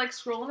that you're like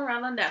scrolling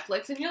around on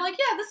Netflix and you're like,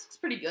 yeah, this looks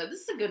pretty good.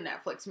 This is a good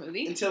Netflix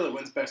movie. until it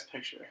wins Best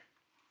Picture.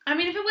 I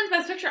mean, if it wins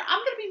Best Picture, I'm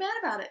gonna be mad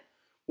about it.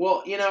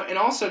 Well, and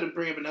also to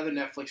bring up another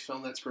Netflix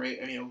film that's great.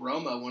 I mean,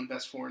 Roma won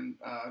Best Foreign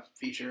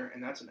Feature,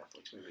 and that's a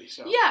Netflix movie.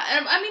 So Yeah,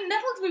 and I mean,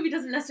 Netflix movie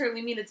doesn't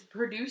necessarily mean it's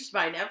produced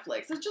by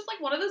Netflix. It's just like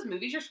one of those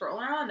movies you're scrolling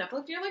around on Netflix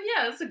and you're like,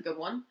 yeah, this is a good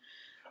one.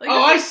 Like, Oh,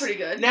 this I is see. pretty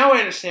good. Now I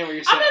understand what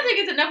you're saying. I'm not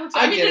saying it's a Netflix.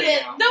 I I mean, get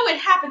it now. though it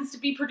happens to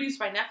be produced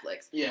by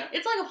Netflix. Yeah,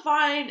 It's like a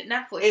fine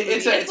Netflix movie.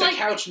 it's a like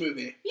couch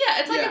movie.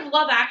 yeah, it's like Yeah. if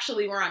Love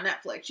Actually were on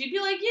Netflix, you'd be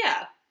like,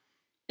 yeah.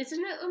 Isn't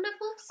it on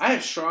Netflix? I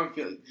have strong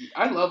feelings.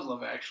 I love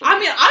Love Actually. I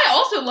mean, I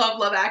also love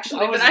Love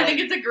Actually, I was but I think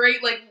like- it's a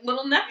great like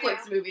little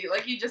Netflix movie.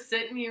 Like you just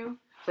sit and you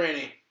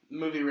Franny,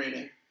 movie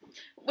rating.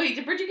 wait.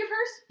 Did Bridget give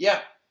hers? Yeah,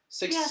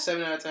 6, Yeah.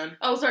 7 out of 10.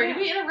 Oh, sorry. Yeah.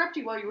 Did we interrupt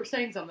you while you were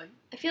saying something?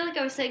 I feel like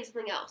I was saying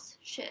something else.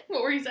 Shit.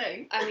 What were you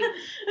saying? I mean,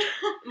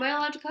 am I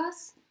allowed to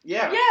cuss?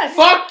 Yeah. Yes.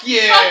 Fuck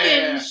yeah.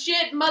 Fucking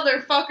shit,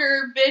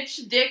 motherfucker,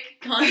 bitch, dick,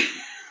 cunt.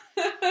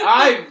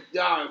 Fuck.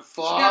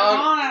 Got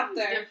on out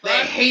there. Give They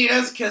fuck. hate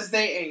us because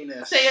they ain't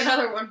us. Say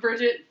another one,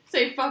 Bridget.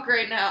 Say fuck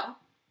right now.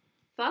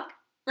 Fuck?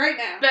 Right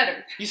now.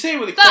 Better. You say it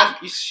with a Fuck.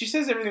 question. She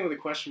says everything with a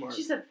question mark.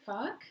 She said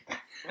fuck.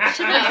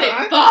 Should I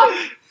say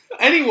fuck?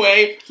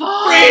 Anyway,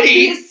 Fuck. Brady.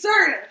 Be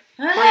assertive.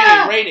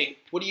 Ah. Brady, rating.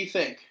 What do you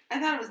think? I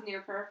thought it was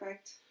near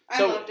perfect. I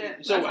So, loved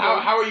it. so That's how,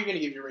 good. how are you going to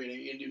give your rating?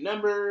 You going to do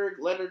number,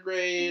 letter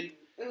grade?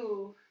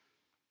 Ooh.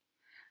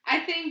 I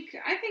think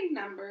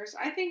numbers.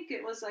 I think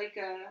it was like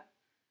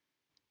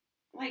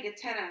a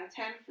 10 out of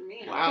 10 for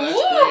me. Wow, that's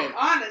Ooh. great.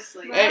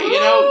 Honestly. Hey,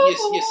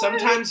 you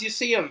sometimes you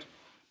see them.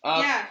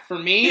 Yeah. For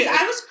me, 'Cause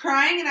I was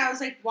crying and I was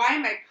like, why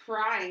am I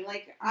crying?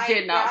 Like, I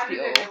Did not got it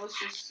and feel- it was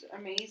just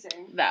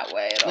amazing. That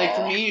way at like all.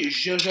 for me,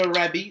 Jojo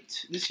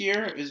Rabbit this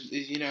year is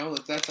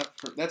that's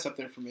up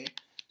there for me.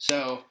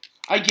 So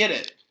I get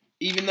it,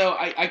 even though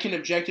I can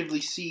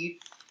objectively see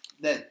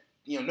that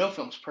no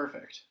film's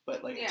perfect,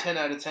 but like Yeah. a 10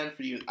 out of 10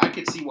 for you, I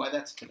could see why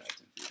that's a 10 out of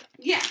 10 for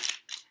you. Yeah.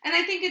 And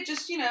I think it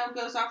just,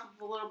 goes off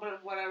of a little bit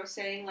of what I was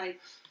saying, like...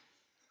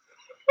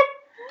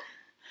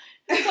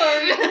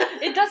 Sorry,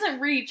 it doesn't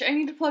reach. I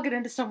need to plug it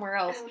into somewhere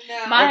else. Oh,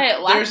 no. My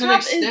There's an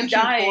laptop is extension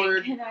dying.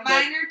 cord. Can I,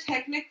 Minor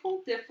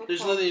technical difficulties.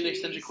 There's literally an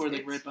extension cord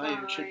It's right by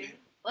you. It should be. fine.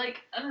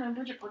 like, I don't know,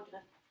 Bridget plugged it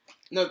in.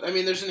 No, I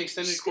mean there's an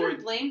extended Just gonna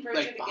cord blame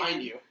Bridget like behind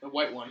again. you, the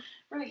white one.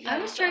 Right, I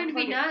was trying to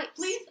be nice.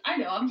 Please, I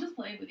know, I'm just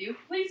playing with you.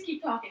 Please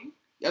keep talking.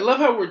 I love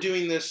how we're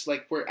doing this.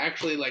 Like we're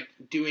actually like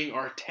doing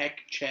our tech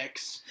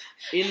checks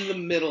in the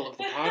middle of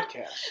the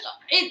podcast.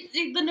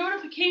 The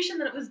notification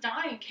that it was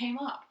dying came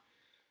up.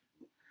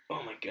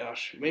 Oh my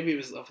gosh, maybe it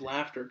was of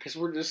laughter because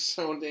we're just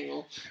so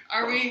dang.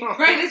 Are we?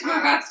 Right as we're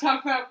about to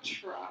talk about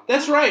trauma.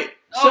 That's right.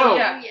 Oh, So,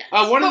 yeah. Yes.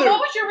 one of But the what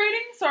was your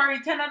rating?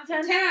 Sorry, 10 out of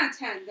 10? 10 out of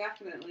 10,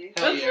 definitely.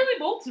 Hell That's yeah. really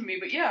bold to me,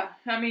 but yeah.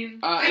 I mean...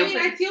 I mean,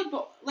 I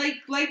feel,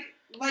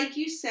 like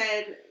you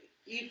said,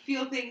 you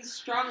feel things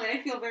strongly. I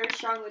feel very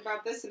strongly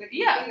about this in a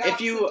completely Yeah. opposite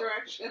If you-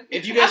 direction.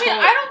 if you guys I mean,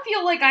 follow, I don't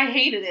feel like I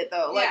hated it,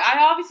 though. Like,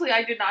 Yeah.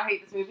 I did not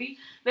hate this movie.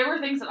 There were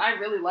things that I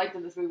really liked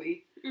in this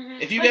movie.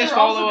 Mhm. if you But guys there are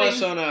follow also us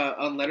things-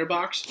 on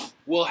Letterboxd,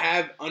 we'll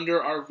have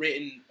under our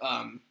written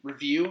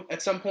review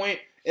at some point.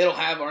 It'll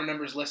have our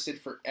numbers listed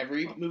for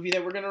every movie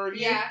that we're gonna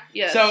review. Yeah.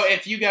 Yes. So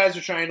if you guys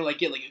are trying to like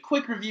get like a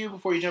quick review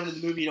before you jump into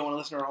the movie, you don't want to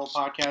listen to our whole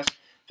podcast,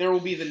 there will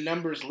be the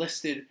numbers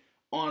listed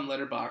on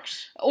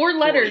Letterboxd Or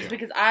letters, you.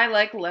 because I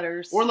like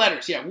letters. or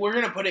letters. Yeah, we're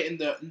gonna put it in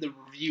the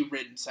review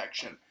written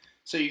section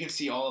so you can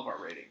see all of our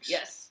ratings.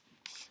 Yes.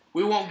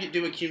 We won't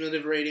do a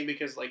cumulative rating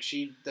because like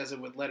she does it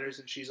with letters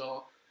and she's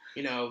all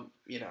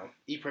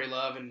eat, pray,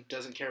 love and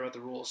doesn't care about the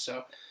ruls.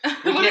 So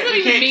What we does can't, it we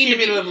even can't mean to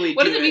be? cumulatively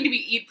What do does it mean it. to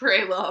be eat,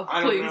 pray, love?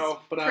 I don't Please. know,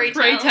 but Pray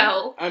Pray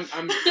tell. tell. I'm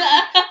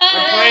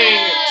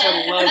praying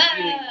to love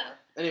eating more.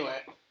 Anyway,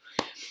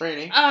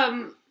 Franny,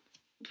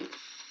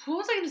 What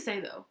was I going to say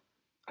though?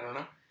 I don't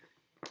know.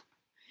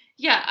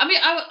 Yeah, I mean,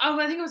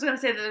 I think I was gonna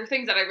say that there are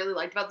things that I really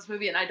liked about this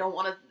movie, and I don't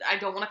want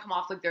to come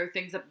off like there are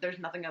things that there's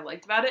nothing I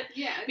liked about it,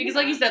 Yeah. because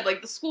like you said,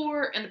 like the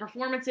score and the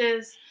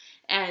performances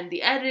and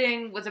the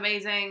editing was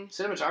amazing.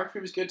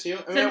 Cinematography was good too.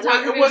 I mean,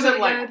 Cinematography it was wasn't really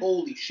like good.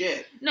 holy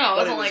shit. No, it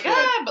But it wasn't was like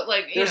good. but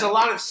like There's a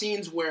lot of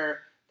scenes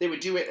where they would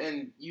do it,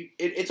 and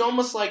it's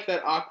almost like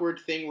that awkward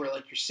thing where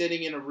like you're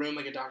sitting in a room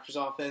like a doctor's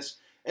office,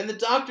 and the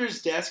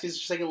doctor's desk is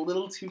just like a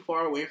little too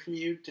far away from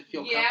you to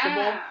feel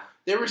comfortable.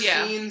 There were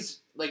Yeah. scenes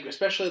like,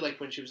 especially like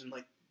when she was in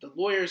like the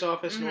lawyer's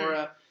office, Mhm.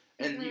 Nora,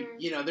 and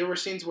Mhm. there were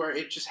scenes where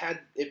it just had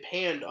it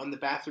panned on the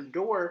bathroom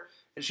door,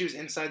 and she was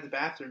inside the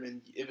bathroom,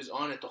 and it was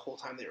on it the whole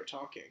time they were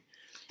talking.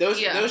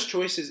 Those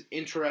choices,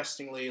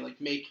 interestingly, like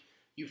make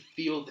you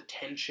feel the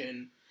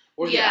tension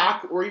or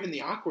or even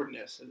the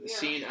awkwardness of the Yeah.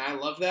 scene. I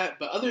love that,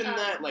 but other than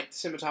that, like the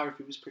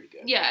cinematography was pretty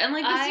good. Yeah, and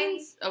like the I-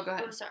 scenes. Oh, go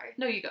ahead. I'm sorry.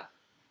 No, you go.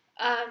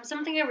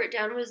 Something I wrote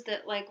down was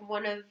that like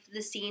one of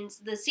the scene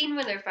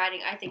when they're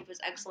fighting, I think was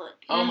excellent.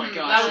 Oh my Mhm,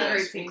 gosh, that was a that's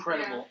great scene.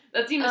 incredible.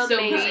 That scene is so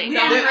Amazing.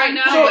 dumb Yeah, right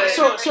now. So, but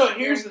so, so Right,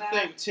 here's the that.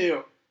 thing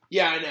too.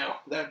 Yeah, I know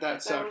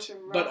that sucked, was a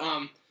rough but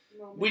moment.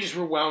 we just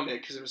rewound it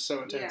because it was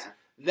so intense. Yeah.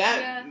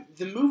 Yeah.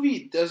 The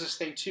movie does this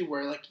thing too,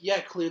 where like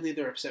clearly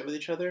they're upset with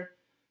each other,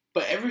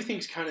 but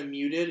everything's kind of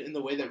muted in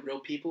the way that real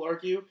people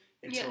argue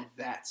until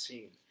that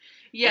scene.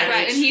 yes,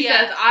 Right. and he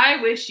Yeah. says, "I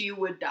wish you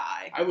would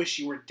die." I wish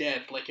you were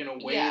dead, like in a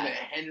way Yeah. that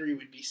Henry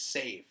would be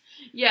safe.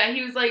 Yeah,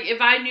 he was like, "If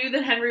I knew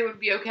that Henry would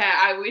be okay,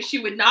 I wish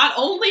you would not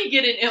only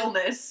get an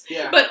illness,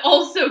 Yeah. but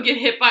also get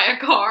hit by a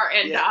car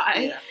and Yeah, die."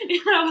 yeah.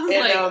 And I was And,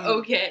 like, And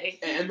 "Okay."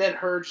 then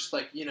her just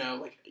like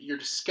like you're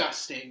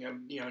disgusting.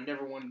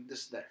 Never wanted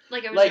this that.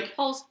 Like I was Like-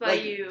 repulsed by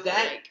like you.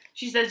 that- like,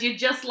 She says, "You're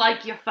just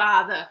like your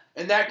father."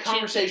 And that She did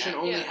conversation that,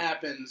 only yeah.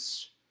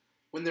 happens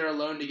when they're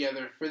alone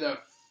together for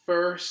the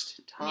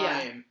first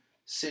time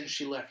since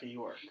she left New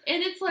York.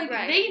 And it's like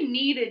Right. they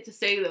needed to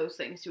say those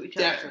things to each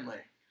other. Definitely.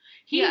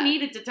 He Yeah.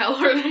 needed to tell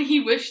her that he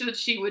wished that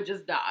she would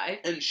just die.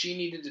 And she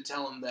needed to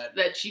tell him that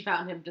That she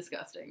found him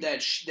disgusting.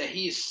 that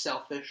he is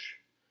selfish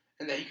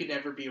and that he could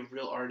never be a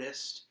real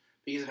artist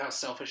because of how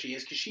selfish he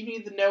is. Because she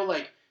needed to know,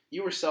 like,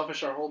 you were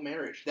selfish our whole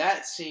marriage.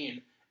 That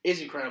scene is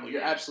incredible.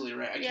 You're absolutely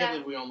right. I Yeah. can't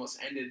believe we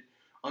almost ended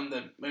on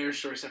the marriage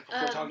story stuff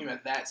before talking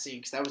about that scene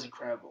because that was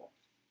incredible.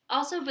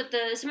 also, but the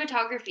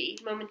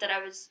cinematography moment that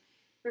I was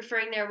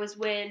referring there was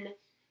when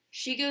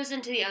she goes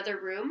into the other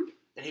room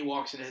And he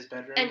walks into his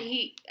bedroom. and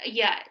he,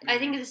 I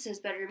think this is his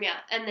bedroom,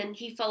 and then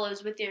he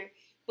follows with her,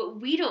 but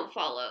we don't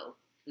follow.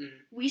 Mhm.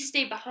 We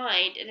stay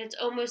behind, and it's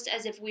almost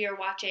as if we are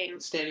watching.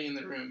 Standing in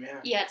the room,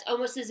 yeah. Yeah, it's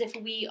almost as if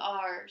we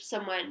are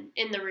someone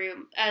in the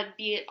room,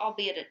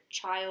 albeit a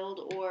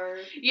child or.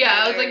 Yeah,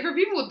 I was mother. like, for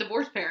people with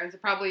divorced parents,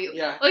 it probably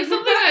Yeah. like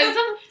something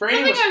Franny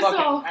something was I fucking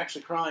saw-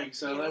 actually crying,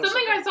 so that was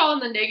something I saw in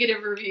the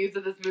negative reviews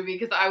of this movie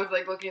because I was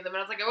like looking at them and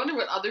I was like, I wonder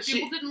what other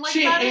people didn't like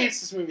she about hates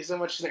it. this movie so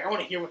much. She's like, I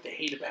want to hear what they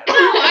hate about it.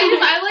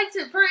 I like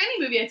to for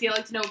any movie I see, I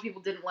like to know what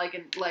people didn't like,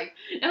 and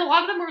a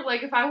lot of them were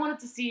like, if I wanted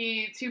to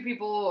see two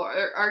people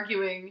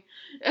arguing arguing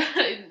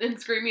and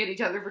screaming at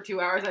each other for 2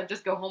 hours, I'd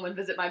just go home and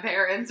visit my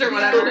parents or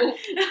whatever.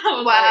 I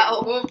was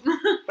Wow. like,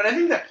 whoop. But I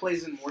think that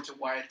plays in more to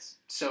why it's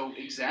so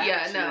exact.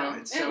 Yeah, you no. know,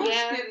 it's It so was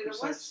Yeah. good. It was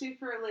precise.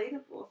 super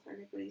relatable if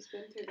anybody's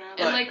been through that.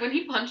 And like when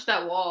he punched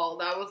that wall,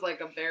 that was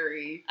like a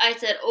very I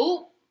said,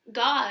 "Oh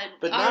God,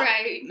 But all not-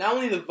 right." Not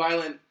only the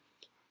violent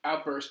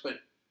outburst, but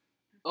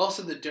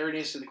also the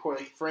dirtiness of the core.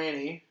 Like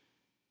Franny,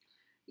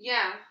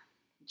 Yeah,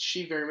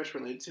 she very much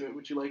related to it.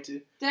 Would you like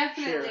to?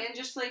 definitely. Sure. And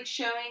just like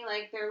showing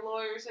like their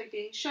lawyers like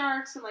being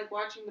sharks and like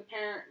watching the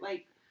parent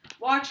like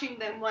watching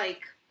them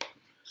like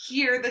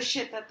hear the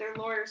shit that their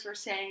lawyers were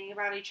saying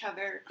about each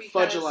other.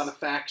 Fudge a lot of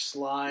facts,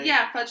 lie.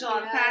 Yeah, fudge a lot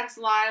of Yeah. facts,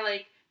 lie,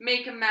 like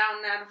make a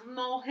mountain out of a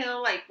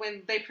molehill, like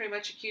when they pretty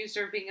much accused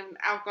her of being an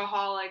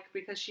alcoholic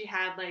because she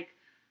had like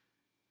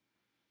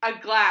a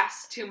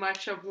glass too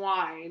much of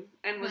wine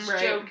and was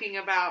Right. joking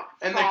about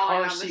And the falling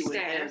car on the seat with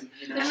stairs. him.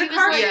 You know? And And she the was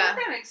car like- seat Yeah.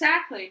 with him,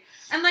 exactly.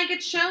 And like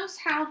it shows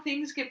how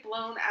things get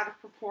blown out of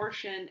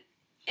proportion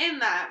in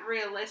that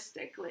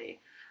realistically.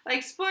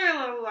 Like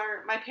spoiler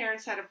alert, my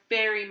parents had a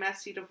very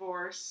messy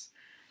divorce,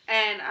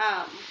 and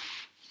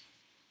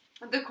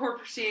the court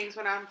proceedings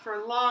went on for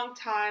a long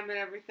time and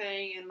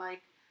everything, and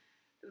like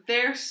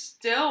they're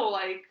still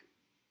like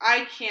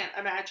I can't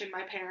imagine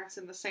my parents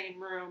in the same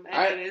room,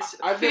 and it is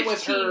I've been with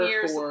 15 her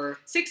years, for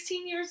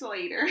 16 years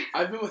later.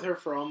 I've been with her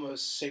for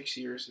almost 6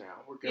 years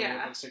now. We're going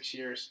Yeah. on 6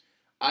 years.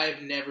 I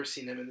have never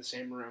seen them in the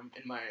same room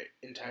in my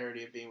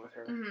entirety of being with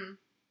her. mhm.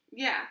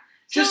 Yeah.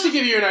 Just So- to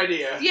give you an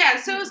idea. Yeah,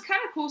 so it was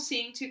kind of cool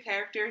seeing two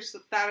characters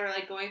that are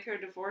like going through a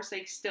divorce,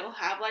 like still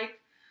have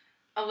like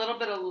a little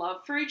bit of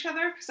love for each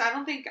other, because I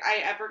don't think I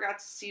ever got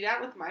to see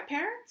that with my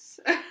parents.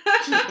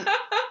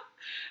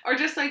 Or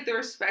just like the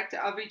respect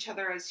of each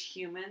other as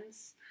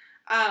humans.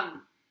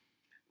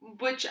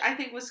 Which I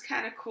think was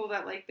kind of cool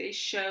that like they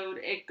showed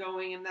it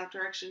going in that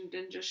direction,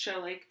 didn't just show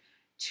like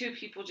two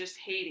people just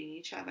hating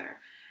each other.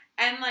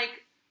 And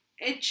like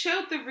it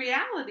showed the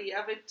reality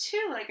of it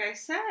too, like I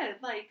said,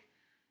 like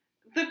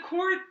the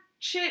court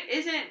shit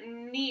isn't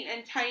neat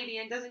and tidy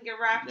and doesn't get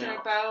wrapped in No.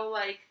 a bow.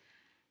 Like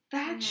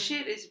that Mhm.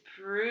 shit is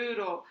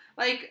brutal.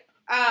 Like,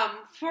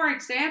 for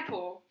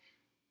example,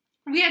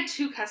 we had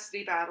 2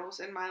 custody battles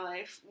in my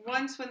life.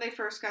 Once when they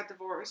first got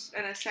divorced,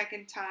 and a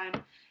second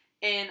time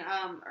in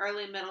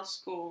early middle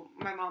school.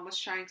 My mom was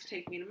trying to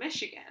take me to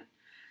Michigan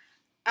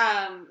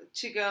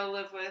to go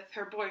live with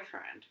her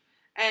boyfriend.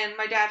 And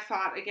my dad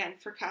fought again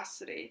for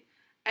custody.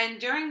 And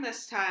during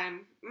this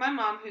time, my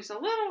mom, who's a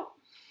little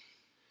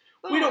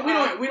We don't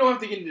have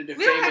to get into defaming.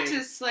 we don't have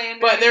to slander,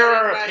 but there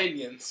are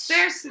anybody, but opinions.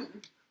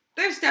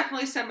 there's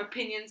definitely some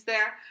opinions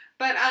there.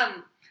 But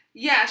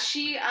yeah,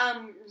 she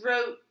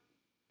wrote,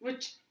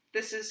 which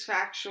this is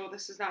factual,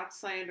 this is not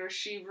slander.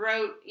 She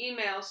wrote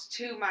emails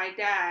to my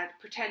dad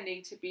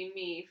pretending to be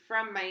me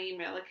from my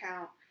email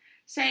account,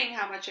 saying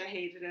how much I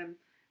hated him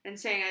and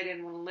saying I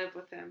didn't want to live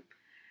with him.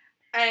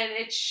 And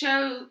it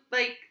showed,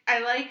 like, I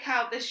like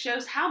how this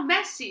shows how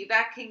messy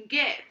that can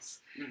get.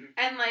 Mhm.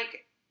 And,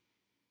 like,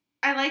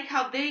 I like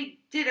how they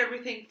did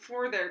everything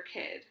for their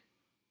kid.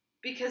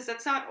 Because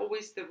that's not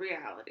always the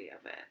reality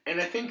of it. And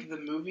I think the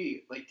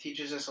movie like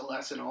teaches us a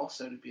lesson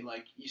also to be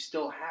like, you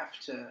still have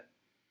to,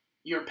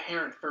 you're a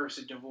parent first,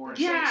 a divorce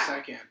Yeah.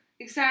 second.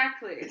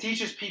 Exactly. It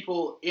teaches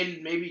people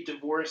in maybe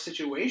divorce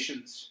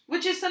situations.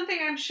 Which is something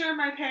I'm sure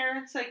my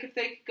parents, like, if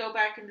they could go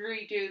back and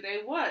redo,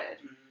 they would.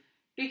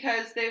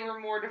 Because they were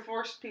more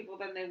divorced people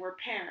than they were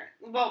parents.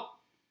 Well,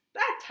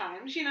 at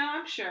times, you know,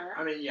 I'm sure.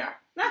 I mean, yeah.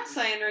 Not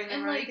slandering them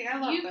And, or like, anything. I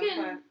love you them,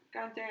 can- but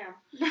goddamn.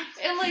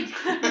 And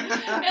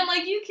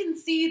like you can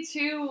see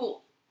too,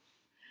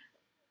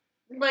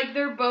 like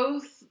they're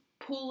both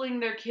pulling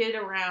their kid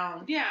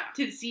around Yeah.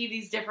 to see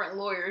these different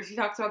lawyers. He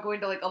talks about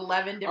going to like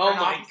 11 Oh different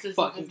my offices with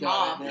fucking his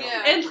god. mom. no.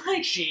 Yeah. And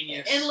like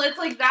Genius. and it's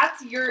like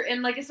that's your,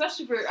 and like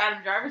especially for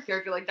Adam Driver's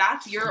character, like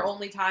that's your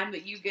only time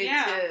that you get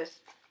Yeah. to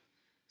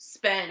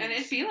spend And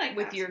it'd be like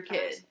with that your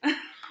sometimes. kid.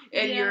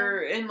 And Yeah.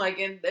 you're and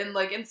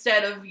like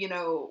instead of, you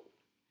know,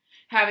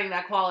 having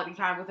that quality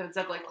time with him,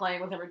 instead of like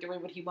playing with him or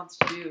doing what he wants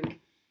to do,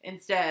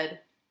 instead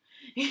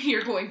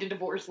you're going to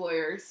divorce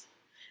lawyers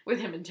with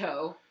him in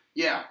tow.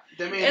 Yeah.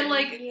 I mean, And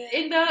like Yeah.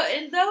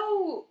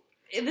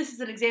 and this is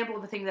an example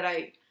of a thing that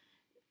I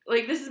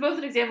like, this is both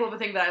an example of a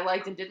thing that I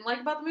liked and didn't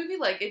like about the movie.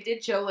 Like it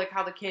did show like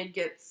how the kid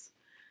gets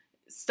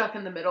stuck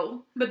in the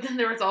middle, but then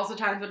there was also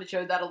times when it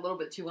showed that a little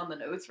bit too on the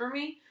nose for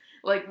me.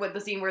 Like with the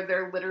scene where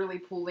they're literally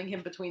pulling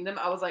him between them,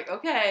 I was like,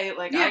 okay,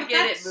 like Yeah, I but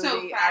get it, that's so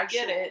movie, I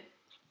get factual. it.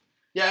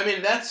 yeah, I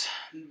mean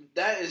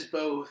that is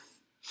both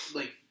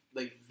like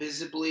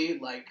visibly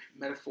like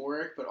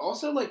metaphoric, but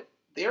also like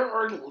there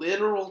are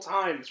literal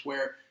times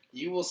where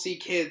you will see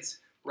kids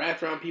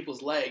wrapped around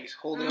people's legs,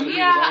 holding onto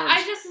Yeah, people's arms.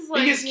 I just was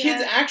like, Because yeah.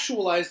 kids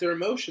actualize their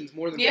emotions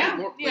more than Yeah,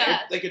 more,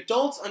 yeah. like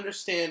adults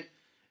understand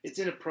it's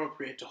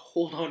inappropriate to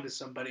hold on to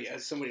somebody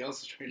as somebody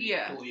else is trying to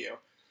Yeah. pull you.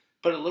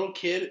 But a little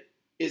kid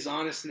is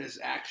honest in his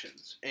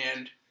actions,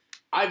 and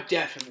I've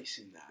definitely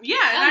seen that. Yeah,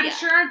 and Oh, I'm yeah.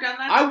 sure I've done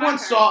that. I to my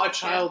once saw a parents.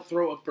 child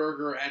throw a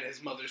burger at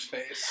his mother's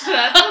face.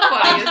 That's the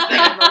funniest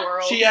thing in the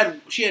world. She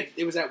she had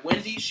it was at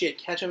Wendy's. She had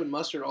ketchup and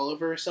mustard all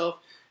over herself,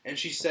 and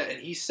he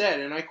said,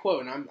 and I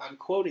quote, and I'm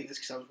quoting this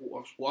because I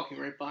was walking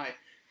right by. He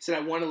said,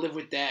 "I want to live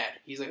with Dad."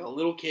 He's like a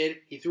little kid.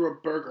 He threw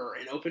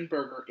an open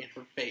burger, in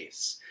her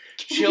face.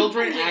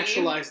 Children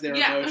actualize their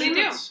emotions. They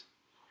do.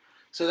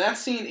 So that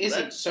scene isn't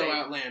That's so safe.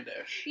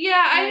 outlandish.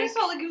 Yeah, I just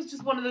felt like it was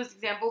just one of those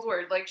examples where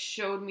it like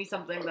showed me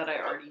something that I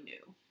already knew.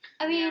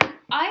 I mean,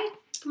 I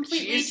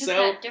completely took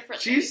that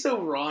differently. She's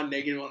so raw and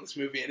negative on this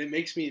movie, and it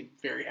makes me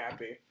very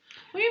happy.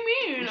 What do you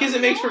mean? Because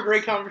it makes for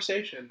great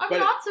conversation. I'm but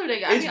not so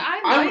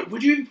negative.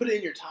 would you even put it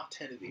in your top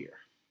 10 of the year?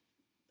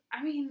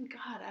 I mean,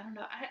 God, I don't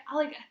know.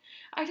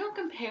 I don't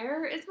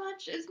compare as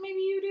much as maybe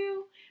you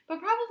do,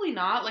 but probably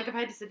not. Like, if I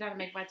had to sit down and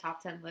make my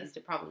top 10 list,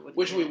 it probably would.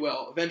 Which we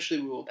will.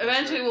 Eventually, we will.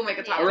 Eventually, we'll make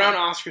a top 10. Around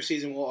Oscar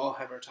season, we'll all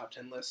have our top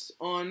 10 lists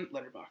on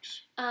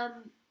Letterboxd.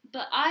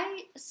 But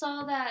I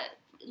saw that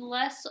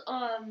less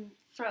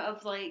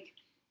of like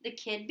the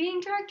kid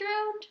being dragged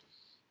around,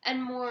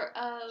 and more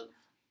of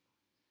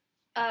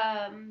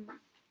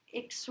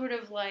it's sort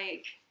of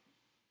like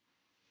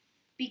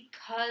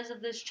because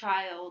of this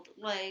child,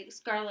 like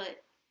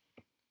Scarlett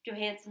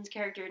Johansson's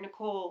character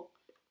Nicole,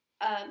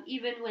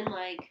 even when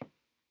like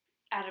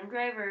Adam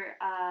Driver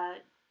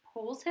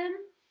pulls him,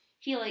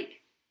 he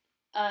like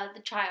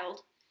the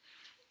child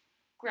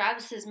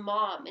grabs his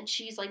mom and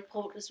she's like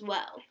pulled as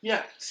well.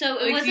 Yeah. So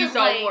it like, wasn't you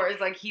saw like more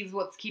as like he's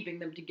what's keeping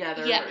them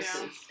together. yes,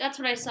 Versus... that's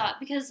what I saw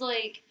because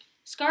like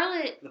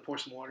Scarlett Let's pour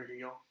some water here,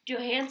 y'all.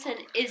 Johansson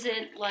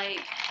isn't like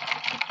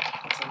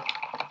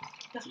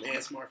Some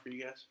ASMR for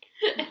you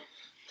guys.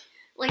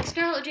 like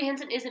Scarlett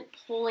Johansson isn't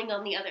pulling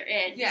on the other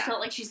end. Yeah. It's not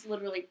like she's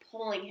literally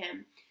pulling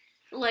him.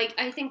 Like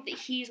I think that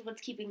he's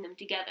what's keeping them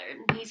together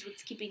and he's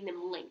what's keeping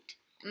them linked.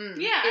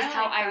 Yeah, Is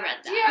how I read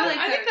that. Yeah,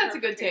 I think that's a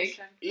good take.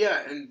 interpretation.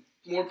 Yeah, and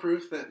more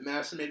proof that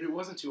Madison maybe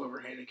wasn't too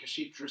overhanded because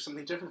she drew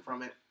something different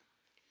from it.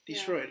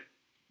 Destroyed.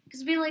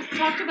 Because we like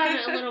talked about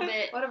it a little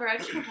bit. Whatever, I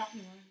just want to talk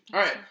more. All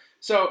right.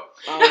 So,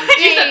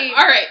 Hey.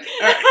 All right.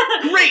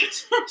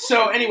 great.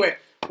 So anyway,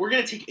 we're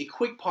going to take a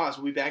quick pause.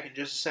 We'll be back in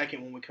just a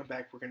second. When we come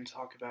back, we're going to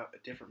talk about a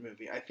different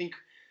movie. I think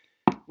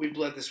we've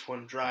bled this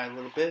one dry a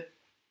little bit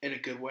in a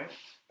good way.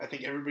 I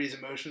think everybody's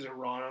emotions are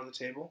raw on the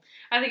table.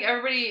 I think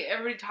everybody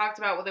talked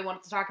about what they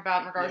wanted to talk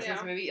about in regards to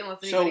this movie,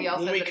 unless So anybody else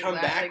when has we any come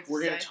last back, things to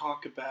we're going to say.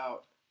 talk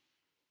about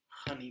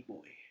Honey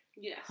Boy.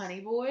 Yes. Honey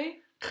Boy?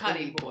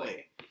 Honey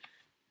Boy.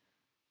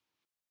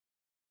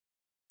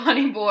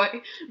 Honey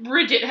Boy.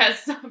 Bridget has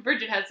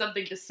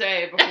something to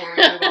say before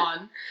we move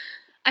on.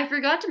 I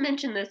forgot to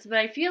mention this, but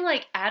I feel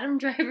like Adam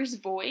Driver's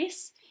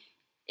voice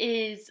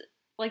is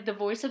like the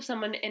voice of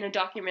someone in a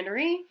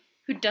documentary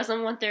who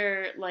doesn't want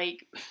their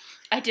like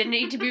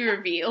identity to be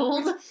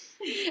revealed,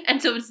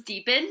 and so it's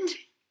deepened.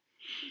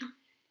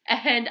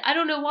 And I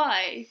don't know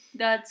why.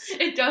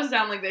 It does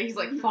sound like that. He's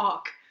like,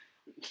 fuck.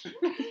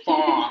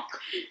 Fuck.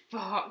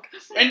 Fuck.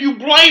 And you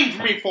blamed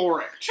me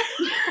for it.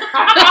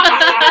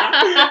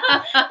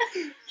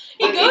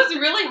 He goes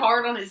really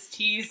hard on his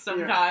T's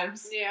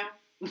sometimes. Yeah.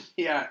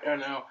 Yeah, I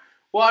know.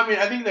 Well, I mean,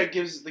 I think that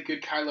gives the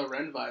good Kylo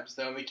Ren vibes,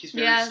 though. Like, he's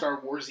very Yeah. Star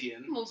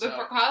Warsian. Well, good so,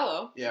 for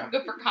Kylo. Yeah.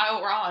 Good for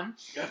Kyle Ron.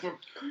 Good for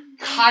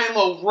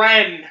Kylo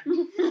Ren.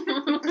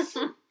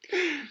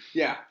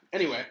 Yeah.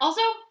 Anyway.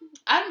 Also,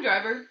 Adam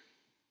Driver,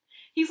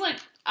 he's like,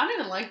 I don't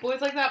even like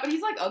boys like that, but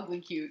he's like ugly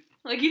cute.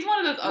 Like, he's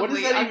one of those What does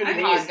ugly, that even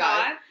ugly mean? hot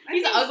guys.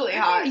 He's ugly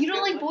hot. You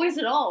don't like boys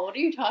at all. What are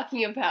you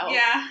talking about?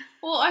 Yeah.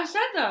 Well, I said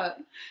that.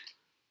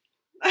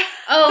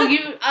 Oh,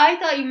 I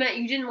thought you meant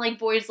you didn't like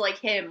boys like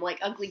him, like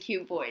ugly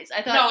cute boys.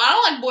 I thought No, I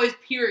don't like boys,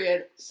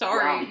 period.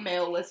 Sorry, Wow.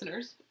 male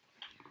listeners.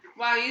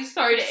 Wow, you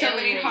Sorry to so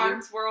many alienate you.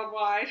 hearts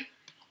worldwide.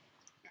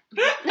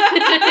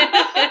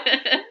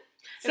 If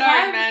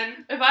Sorry, I-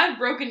 men. If I've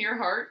broken your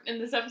heart in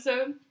this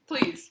episode,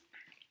 please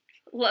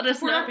let us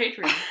support know. our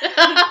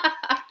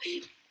Patreon.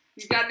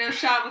 You got no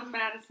shot with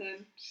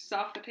Madison. She's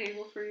off the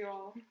table for you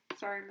all.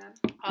 Sorry, men.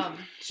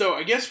 So,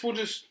 I guess we'll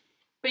just...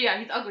 But yeah,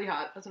 he's ugly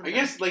hot. That's what I'm I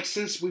saying. guess, like,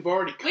 since we've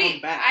already come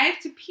Wait, back... I have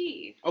to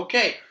pee.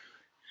 Okay.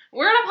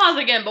 We're gonna pause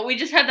again, but we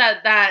just had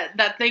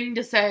that thing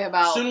to say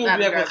about Soon we'll that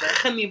be back with Driver.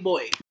 Honey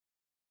Boy.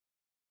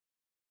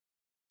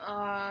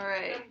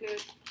 Alright. I'm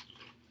good.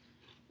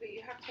 But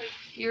you have to, like...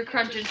 You're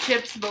crunching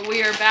chips, but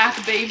we are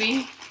back,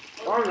 baby.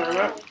 Oh, no,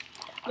 no.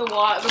 The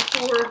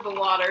pour of the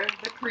water,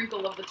 the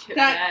crinkle of the chip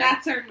bag.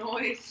 That's our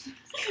noise.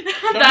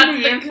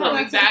 That's the intro.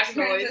 coming That's back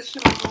our noise.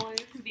 transitional noise.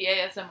 The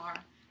ASMR.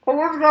 Oh,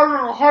 what's going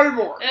on with Honey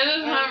Boy? It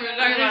is time to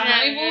talk about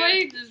Honey Boy.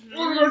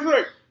 What are you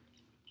going to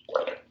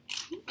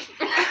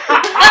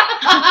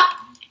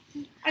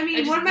I mean, I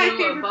just one of my blew a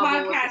favorite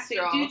bubble with podcasts, the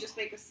they straw. do just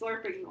make a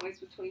slurping noise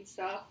between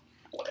stuff.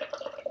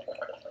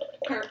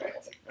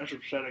 Perfect. That's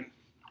upsetting.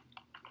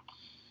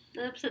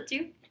 That upsets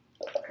you?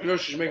 No,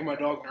 she's making my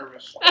dog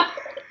nervous.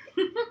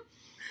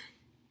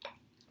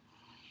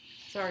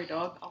 Sorry,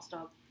 dog. I'll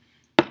stop.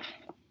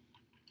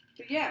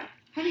 But yeah,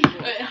 Honey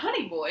Boy.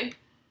 Honey Boy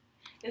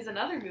is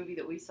another movie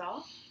that we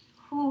saw.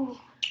 Ooh.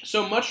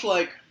 So much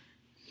like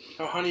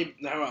how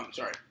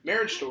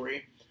Marriage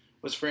Story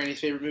was Franny's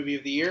favorite movie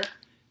of the year,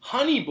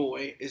 Honey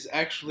Boy is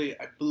actually,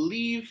 I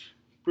believe,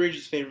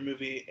 Bridget's favorite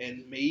movie,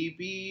 and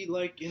maybe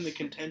like in the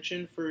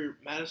contention for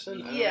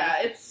Madison. I don't know.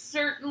 Yeah, it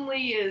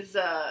certainly is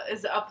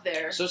up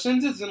there. So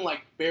since it's in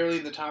like barely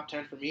the top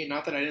 10 for me,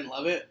 not that I didn't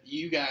love it,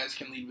 you guys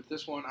can lead with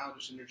this one. I'll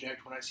just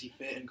interject when I see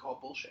fit and call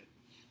bullshit.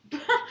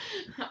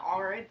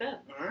 All right then.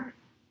 All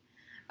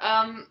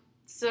right.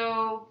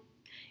 So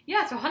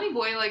Honey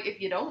Boy, like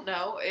if you don't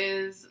know,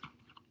 is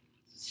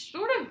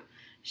sort of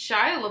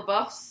Shia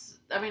LaBeouf's.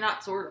 I mean,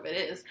 not sort of. It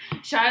is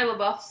Shia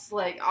LaBeouf's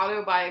like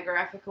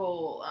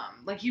autobiographical.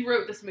 Like he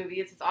wrote this movie.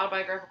 It's his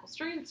autobiographical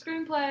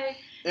screenplay.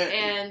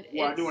 And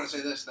I do want to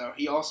say this though.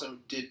 He also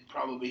did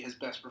probably his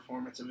best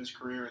performance of his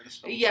career in this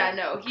film. Yeah,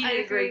 no, he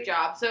did a great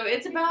job. So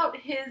it's about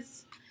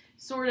his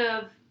sort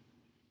of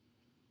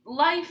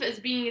life as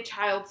being a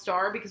child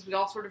star, because we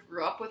all sort of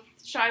grew up with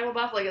Shia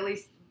LaBeouf. Like at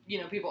least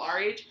people our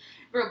age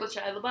grew up with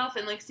Shia LaBeouf,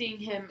 and like seeing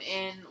him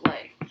in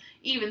like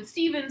Even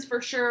Stevens for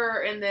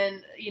sure, and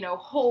then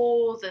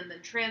Holes, and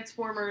then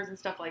Transformers and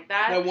stuff like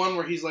that. That one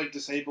where he's like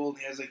disabled,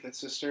 he has like that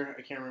sister.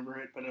 I can't remember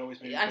it, but it always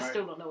made me cry. I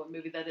still don't know what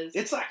movie that is.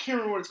 I can't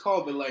remember what it's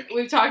called, but like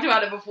we've talked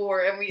about it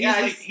before, and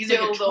he's like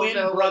a twin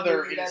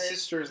brother, and his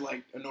sister's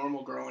like a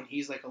normal girl, and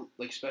he's like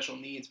special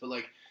needs, but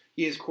like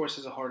he of course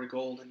has a heart of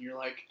gold, and you're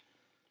like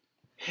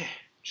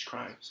just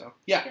crying. So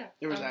yeah,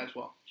 there was that as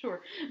well.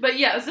 Sure, but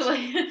yeah, so like,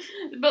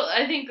 but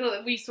I think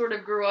we sort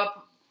of grew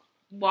up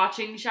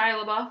watching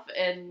Shia LaBeouf,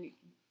 and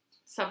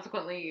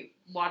subsequently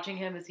watching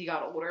him as he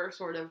got older,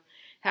 sort of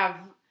have,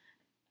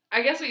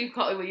 I guess what you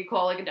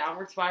call like a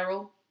downward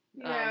spiral.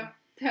 Yeah,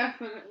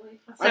 definitely.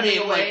 I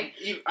mean, away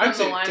I'd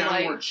say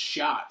downward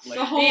shot. Like,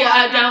 the whole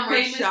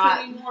downward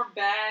shot. Anymore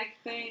bag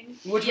thing.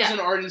 Which was an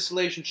art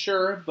installation,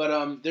 sure, but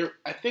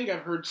I think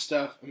I've heard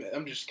stuff. I mean,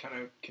 I'm just kind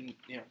of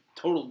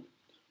total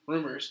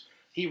rumors.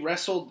 He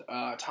wrestled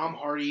Tom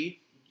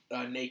Hardy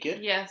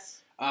naked.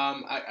 Yes.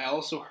 I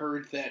also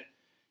heard that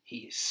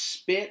he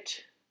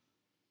spit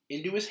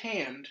into his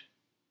hand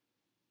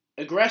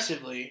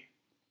aggressively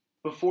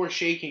before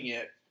shaking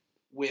it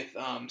with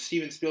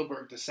Steven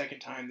Spielberg the second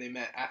time they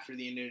met after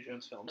the Indiana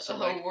Jones film. So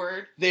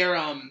word.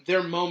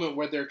 Their moment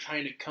where they're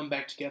trying to come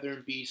back together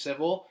and be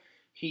civil,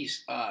 he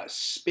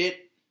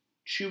spit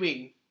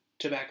chewing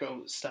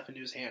tobacco stuff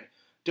into his hand.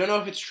 Don't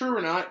know if it's true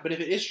or not, but if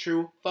it is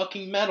true,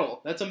 fucking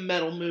metal. That's a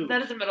metal move.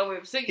 That is a metal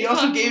move. So, he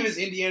also gave his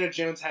Indiana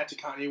Jones hat to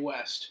Kanye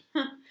West.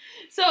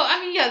 So,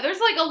 I mean, yeah, there's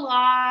like a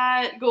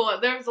lot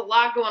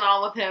going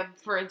on with him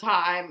for a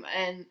time.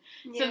 And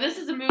so this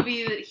is a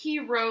movie that he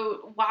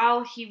wrote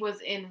while he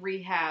was in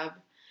rehab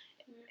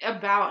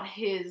about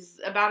his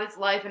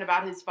life and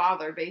about his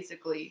father,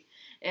 basically.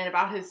 And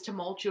about his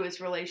tumultuous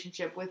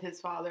relationship with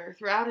his father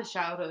throughout his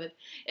childhood.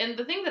 And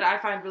the thing that I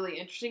find really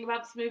interesting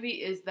about this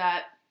movie is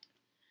that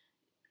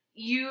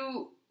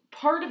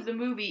part of the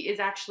movie is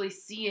actually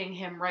seeing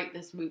him write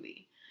this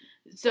movie.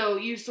 So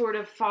you sort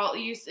of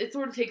it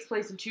sort of takes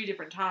place in two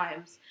different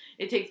times.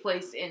 It takes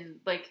place in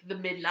like the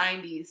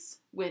mid-90s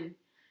when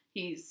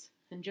he's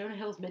in Jonah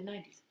Hill's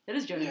mid-90s. That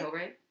is Jonah Hill,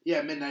 right?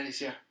 Yeah,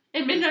 mid-90s, yeah.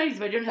 In mid-90s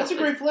by Jonah Hill. That's a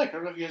great flick. I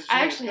don't know if you guys have seen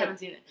it. I actually haven't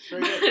seen it. It's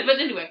very good. But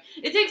anyway,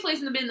 it takes place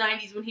in the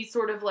mid-90s when he's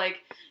sort of like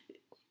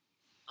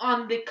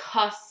on the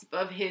cusp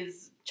of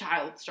his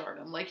child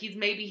stardom. Like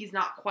he's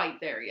not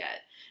quite there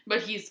yet,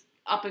 but he's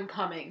up and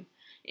coming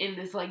in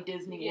this like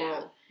Disney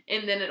world.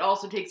 And then it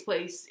also takes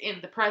place in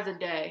the present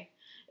day.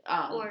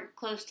 Or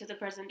close to the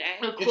present day.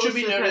 It should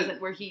be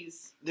noted where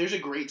there's a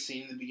great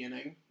scene in the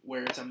beginning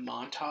where it's a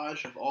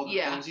montage of all the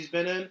films he's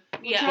been in.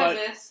 Yeah, I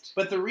missed.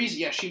 But the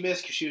reason, she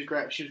missed because she was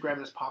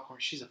grabbing this popcorn.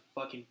 She's a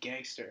fucking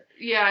gangster.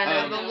 Yeah,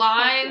 I know. The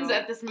lines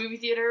at this movie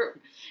theater,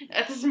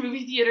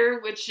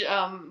 which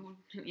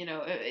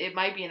it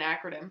might be an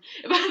acronym,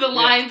 but the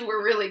lines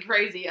were really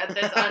crazy at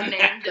this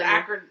unnamed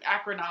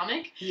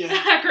acronomic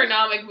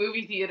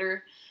movie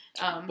theater.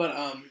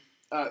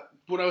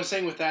 What I was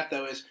saying with that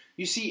though is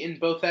you see in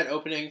both that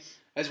opening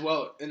as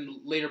well in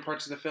later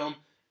parts of the film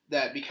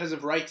that because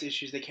of rights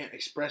issues they can't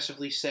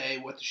expressively say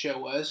what the show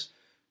was.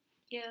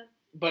 Yeah.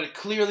 But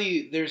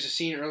clearly there's a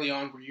scene early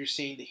on where you're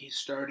seeing that he's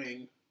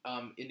starting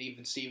in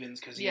Even Stevens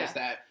because he has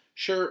that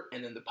shirt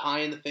and then the pie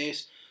in the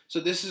face. So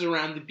this is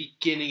around the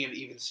beginning of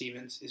Even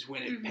Stevens is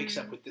when it picks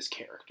up with this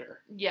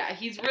character. Yeah,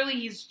 he's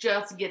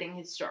just getting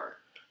his start.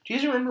 Do you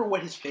guys remember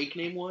what his fake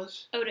name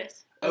was?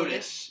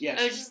 Otis, yes.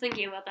 I was just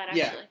thinking about that, actually.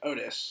 Yeah,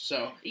 Otis.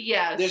 So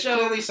there's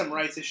clearly some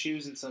rights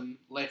issues and some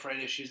life right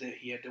issues that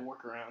he had to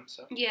work around.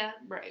 So yeah,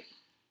 right.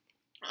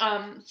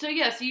 So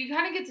you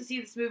kind of get to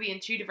see this movie in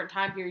two different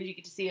time periods. You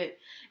get to see it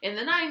in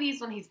the 90s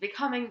when he's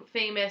becoming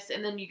famous,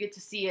 and then you get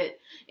to see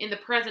it in the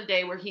present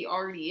day where he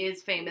already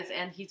is famous,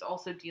 and he's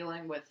also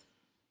dealing with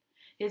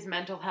his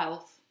mental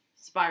health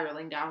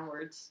spiraling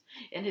downwards,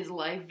 and his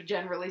life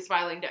generally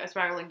spiraling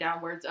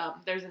downwards.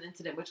 There's an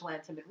incident which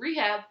lands him in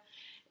rehab,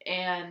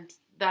 and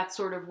that's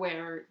sort of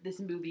where this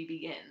movie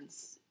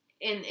begins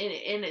in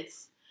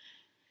its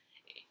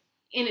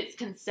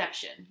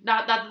conception.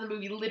 Not that the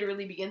movie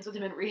literally begins with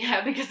him in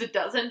rehab because it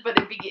doesn't, but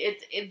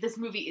this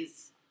movie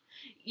is.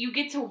 You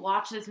get to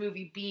watch this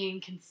movie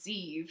being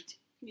conceived.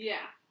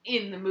 Yeah.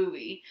 in the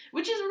movie,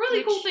 which is a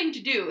really cool thing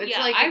to do. It's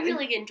like I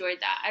really enjoyed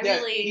that.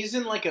 He's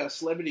in like a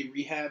celebrity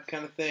rehab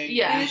kind of thing.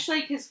 Yeah. And it's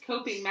like his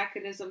coping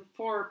mechanism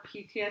for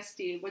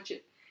PTSD,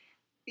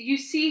 you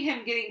see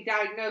him getting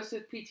diagnosed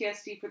with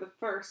PTSD for the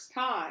first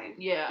time.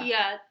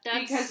 Yeah. That's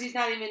Because he's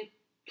not even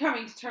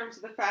coming to terms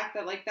with the fact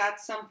that, like,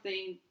 that's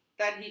something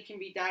that he can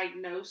be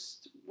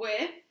diagnosed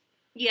with.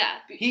 Yeah.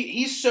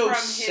 He's so From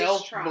his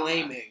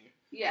self-blaming.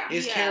 Yeah.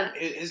 His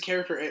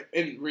character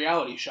in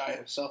reality, Shia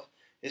himself,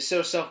 is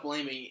so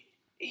self-blaming.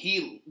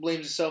 He blames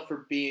himself for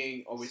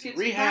being always in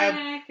rehab.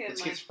 And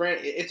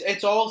Schizophrenic.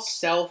 It's all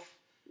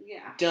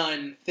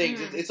self-done things.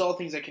 Mm. It's all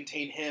things that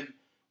contain him.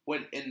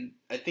 And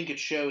I think it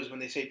shows when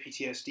they say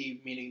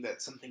PTSD, meaning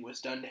that something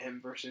was done to him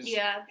versus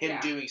him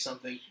doing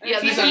something. Yeah,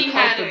 he's he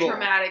had a uncomfortable.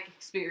 traumatic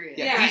experience.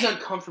 Yeah, he's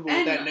uncomfortable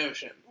with that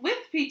notion. With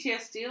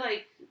PTSD,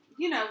 like,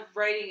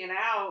 writing it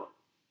out,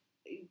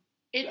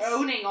 it's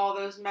owning all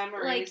those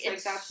memories,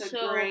 it's that's a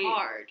so great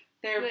hard.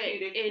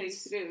 therapeutic thing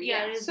to do.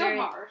 Yeah, it is so very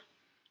hard.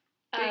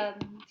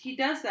 But he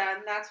does that,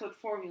 and that's what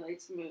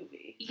formulates the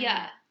movie.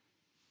 Yeah.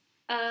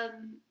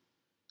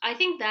 I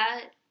think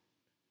that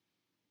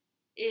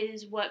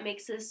is what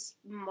makes this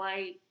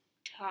my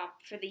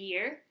top for the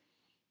year.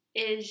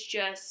 Is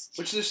just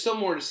Which there's still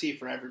more to see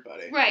for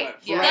everybody. right.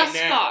 But for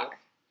right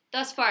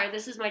Thus far,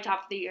 this is my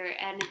top of the year,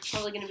 and it's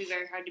probably going to be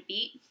very hard to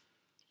beat.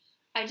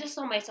 I just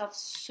saw myself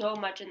so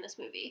much in this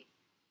movie.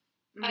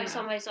 I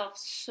saw myself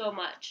so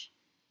much.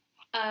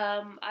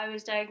 I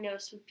was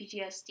diagnosed with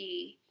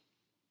PTSD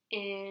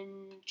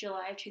in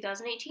July of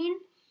 2018.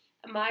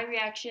 My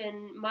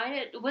reaction,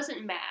 it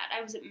wasn't mad.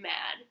 I wasn't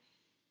mad.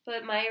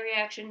 But my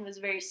reaction was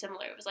very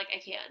similar. It was like, I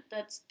can't.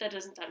 That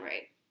doesn't sound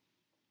right.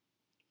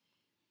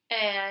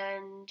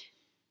 And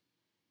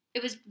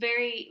it was a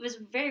very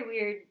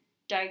weird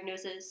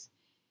diagnosis.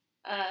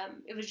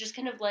 It was just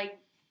kind of like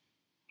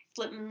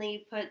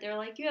flippantly put. They're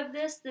like, you have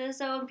this, and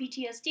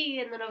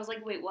PTSD, and then I was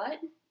like, wait, what?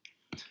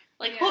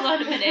 Like, hold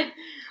on a minute,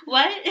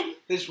 what?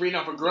 This reading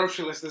off a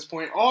grocery list at this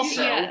point.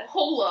 Also,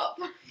 hold up,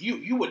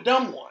 you a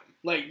dumb one.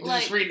 Like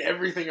just reading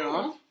everything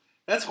off.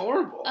 That's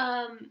horrible.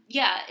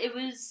 It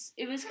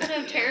was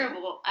kind of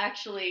terrible,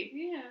 actually.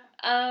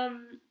 Yeah.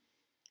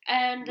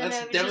 And then that's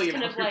I was definitely just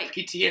kind of like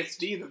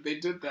PTSD that they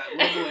did that.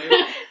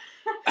 Lovely.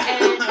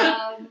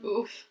 and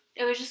oof.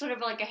 It was just sort of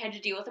like I had to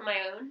deal with it on my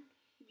own.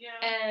 Yeah.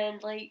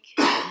 And like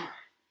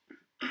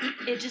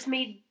it just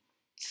made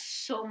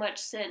so much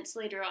sense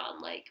later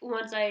on. Like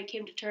once I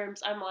came to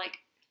terms, I'm like,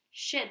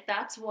 shit,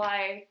 that's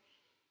why.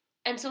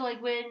 And so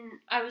like when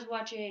I was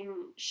watching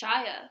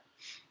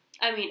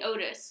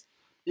Otis.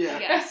 Yeah.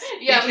 Yes.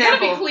 Yeah, we gotta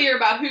be clear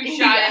about who's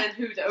Shia and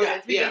who's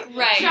Otis. Yeah. Because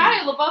Right.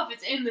 Shia LaBeouf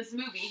is in this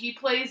movie. He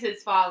plays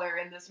his father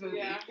in this movie.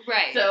 Yeah.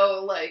 Right.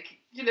 So, like,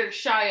 there's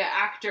Shia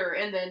actor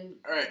and then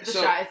All right. the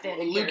So Shia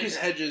standing Lucas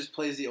character. Hedges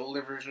plays the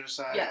older version of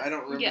Shia. Yes. I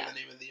don't remember Yeah. the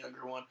name of the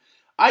younger one.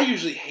 I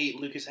usually hate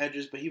Lucas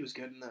Hedges, but he was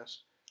good in this.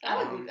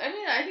 I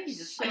think he's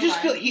just so I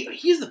just fine. feel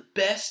he's the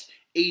best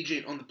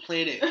agent on the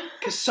planet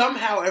because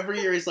somehow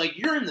every year he's like,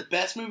 you're in the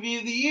best movie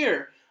of the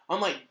year.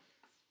 I'm like,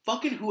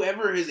 fucking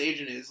whoever his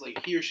agent is,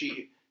 like he or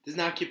she does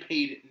not get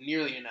paid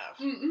nearly enough.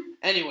 Mm-mm.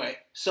 Anyway,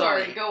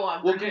 Sorry, go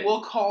on.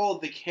 We'll call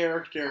the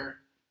character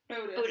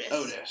Otis.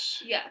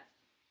 Otis. Yeah.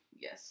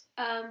 Yes.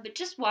 But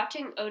just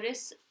watching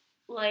Otis,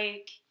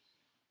 like,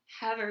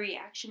 have a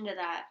reaction to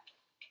that,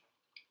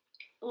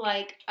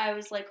 like, I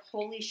was like,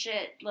 holy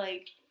shit,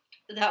 like,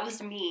 that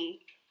was me.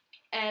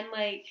 And,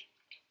 like,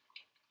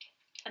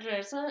 I don't know,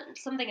 it's not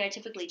something I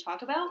typically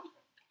talk about.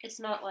 It's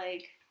not,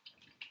 like,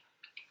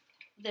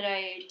 that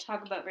I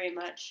talk about very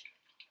much.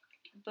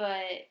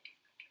 But,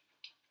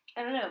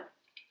 I don't know.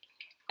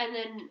 And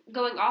then,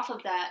 going off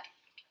of that,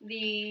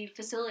 the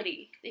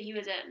facility that he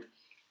was in,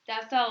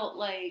 that felt,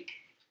 like,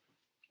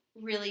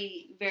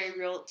 really very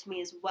real to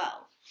me as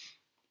well.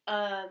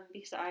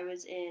 Because I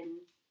was in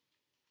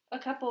a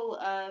couple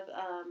of,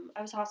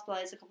 I was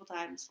hospitalized a couple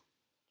times.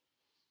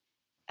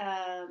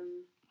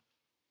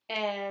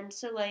 And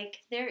so, like,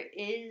 there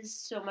is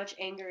so much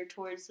anger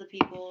towards the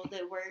people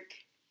that work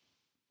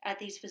at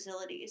these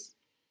facilities.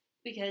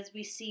 Because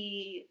we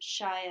see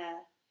Shia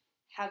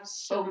have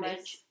so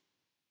much...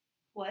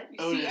 What?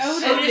 Otis.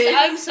 Otis.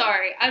 I'm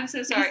sorry. I'm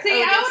so sorry. You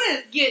say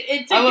Otis. Get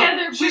it I love-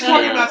 together. she's Bridget.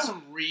 talking about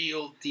some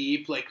real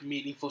deep, like,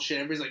 meaningful shit.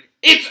 Everybody's like,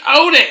 it's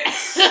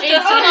Otis!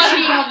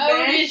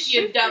 It's Otis, Otis,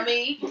 you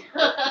dummy.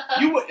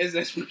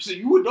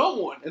 You would know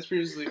one. That's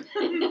previously.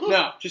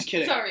 No, just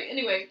kidding. Sorry.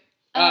 Anyway,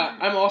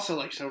 I'm also,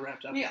 like, so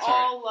wrapped up. We Sorry.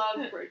 all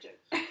love Bridget.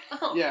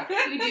 Yeah.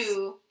 we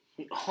do.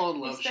 We all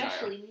love Shia.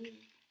 Especially me.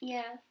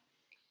 Yeah.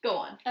 Go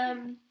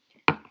on.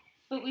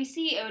 But we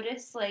see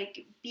Otis,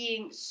 like,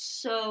 being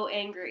so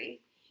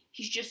angry.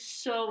 He's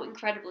just so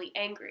incredibly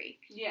angry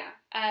Yeah.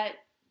 at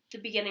the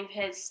beginning of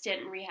his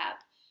stint in rehab.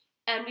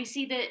 And we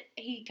see that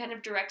he kind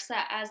of directs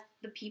that as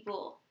the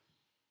people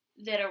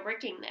that are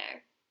working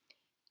there.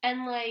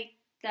 And, like,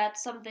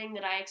 that's something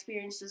that I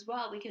experienced as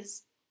well,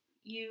 because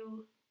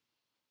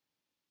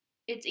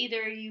it's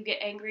either you get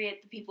angry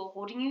at the people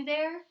holding you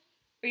there,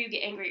 or you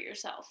get angry at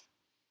yourself.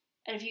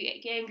 And if you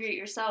get angry at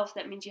yourself,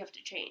 that means you have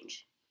to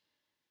change.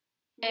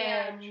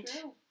 And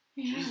true.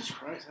 Jesus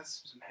Christ,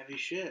 that's some heavy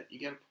shit. You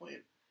got a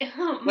point.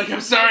 like Like,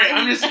 I'm sorry,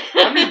 I'm just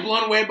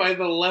blown away by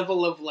the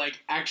level of,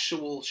 like,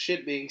 actual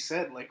shit being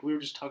said. Like, we were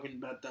just talking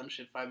about dumb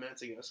shit 5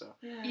 minutes ago, so.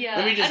 Yeah,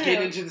 Let me I just don't get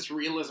know. into this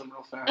realism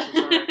real fast. I'm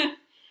sorry.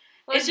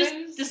 It's just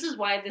this is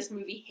why this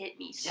movie hit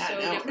me Yeah, so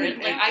no, different.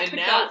 and- Like and- I and could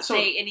now- not so-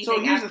 say anything. So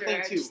here's the after. thing,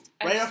 I too. just-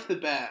 I Right just- off the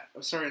bat,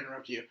 I'm sorry to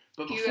interrupt you,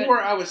 but You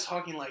before I was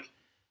talking like,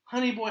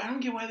 honey boy, I don't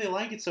get why they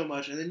like it so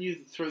much, and then you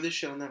throw this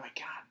shit on there, I'm like,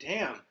 god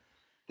damn.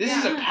 This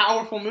is a Yeah.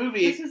 powerful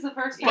movie. This is the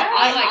first But time.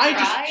 Yeah,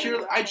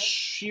 I cry.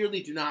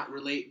 sheerly do not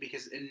relate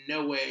because in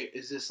no way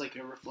is this like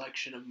a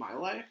reflection of my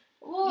life.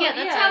 Well, Yeah,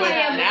 that's how But I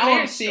am with now I'm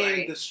Marriage seeing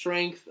Story. the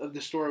strength of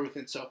the story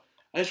within. So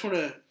I just want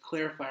to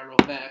clarify real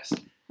fast.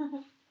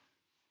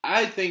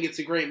 I think it's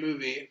a great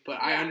movie,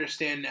 but I Yeah.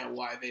 understand now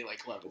why they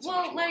like love it so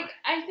Well, much like more.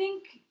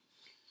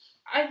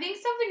 I think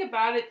something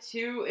about it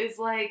too is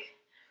like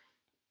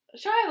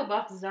Shia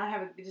LaBeouf does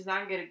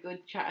not get a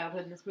good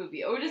childhood in this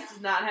movie. Otis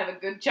does not have a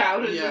good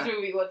childhood in Yeah. this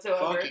movie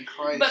whatsoever. Fucking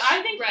Christ. But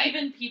I think Right.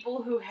 even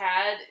people who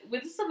had,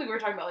 this is something we were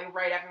talking about like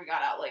right after we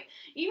got out, like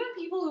even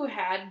people who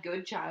had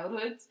good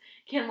childhoods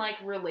can like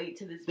relate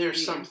to this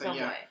There's movie in something, some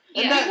yeah. way.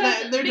 and Yeah,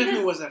 there definitely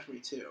because- was that for me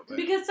too. But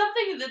Because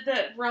something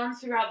that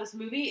runs throughout this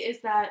movie is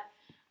that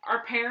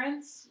our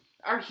parents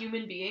are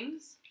human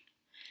beings.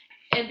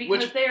 And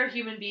because Which- they are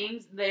human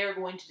beings, they are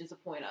going to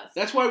disappoint us.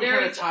 that's why we there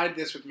kind of is- tied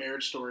this with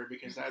Marriage Story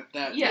because that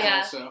Yeah.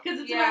 also. Because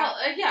it's Yeah. about,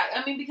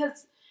 I mean,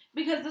 because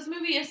this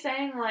movie is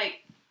saying,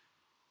 like,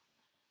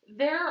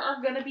 there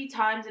are going to be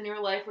times in your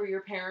life where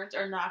your parents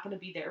are not going to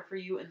be there for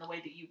you in the way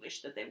that you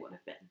wish that they would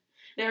have been.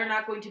 They're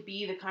not going to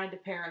be the kind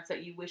of parents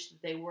that you wish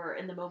that they were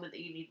in the moment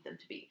that you needed them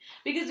to be.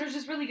 Because there's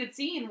this really good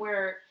scene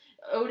where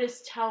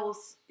Otis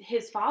tells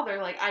his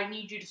father, like, I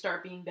need you to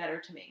start being better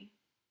to me.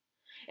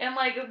 And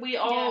like we've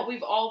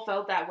all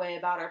felt that way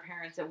about our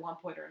parents at one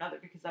point or another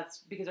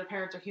because our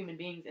parents are human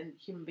beings and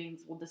human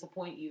beings will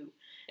disappoint you.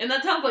 And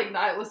that sounds like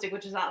nihilistic,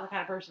 which is not the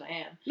kind of person I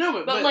am.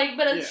 No, But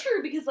it's yeah.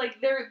 true because like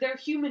they're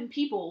human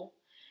people,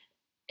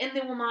 and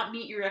they will not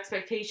meet your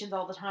expectations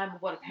all the time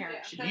of what a parent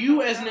Yeah. should do.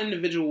 You as an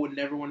individual would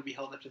never want to be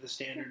held up to the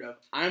standard of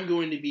I'm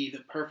going to be the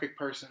perfect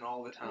person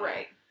all the time.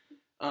 Right.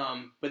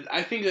 But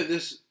I think that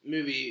this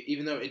movie,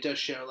 even though it does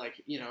show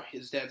like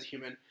his dad's a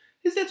human,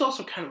 his dad's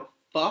also kind of a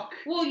fuck.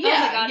 Well, my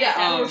yeah, God,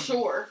 yeah, um, for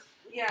sure.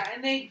 Yeah,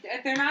 and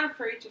they're not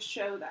afraid to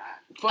show that.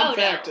 Fun Oh,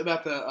 fact no.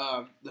 about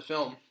the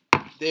film: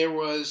 there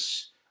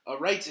was a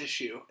rights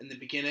issue in the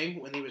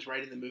beginning when he was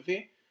writing the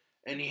movie,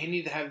 and he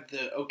needed to have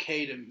the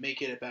okay to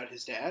make it about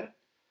his dad.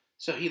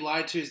 So he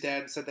lied to his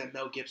dad and said that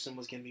Mel Gibson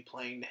was going to be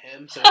playing to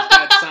him. So his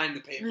dad signed the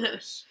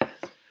papers.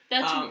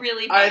 That's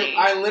really funny.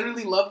 I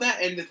literally love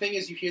that. And the thing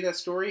is, you hear that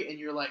story and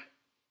you're like,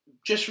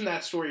 just from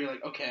that story, you're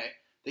like, okay,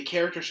 the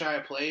character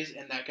Shia plays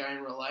and that guy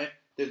in real life,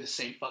 they're the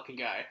same fucking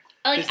guy.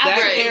 like Because that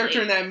absolutely.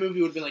 character in that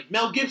movie would have been like,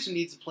 Mel Gibson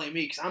needs to play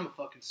me because I'm a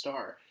fucking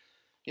star.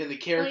 Yeah, the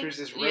character's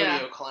this rodeo yeah.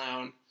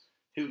 clown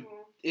who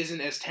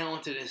isn't as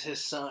talented as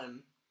his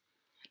son.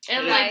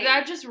 And Yeah. like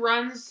that just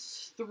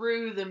runs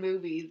through the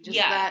movie.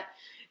 Yeah.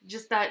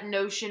 Just that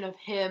notion of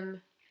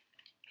him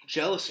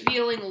Jealousy.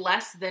 feeling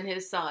less than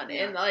his son.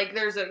 Yeah. And like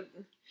there's a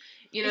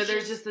It's there's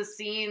just- just this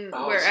scene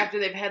Oh, where it's after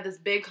they've had this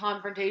big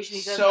confrontation,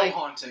 he says so like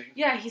haunting.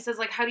 yeah, he says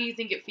like, how do you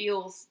think it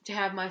feels to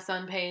have my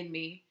son paying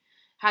me?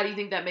 How do you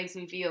think that makes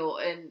me feel?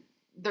 And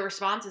the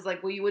response is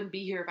like, well, you wouldn't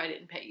be here if I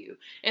didn't pay you.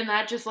 And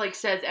that just like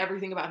says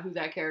everything about who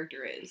that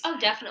character is. Oh, No,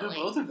 definitely.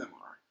 both of them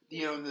are. The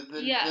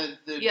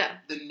Yeah.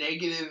 the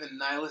negative and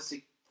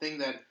nihilistic thing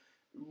that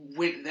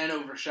went then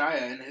over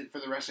Shia and for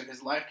the rest of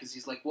his life because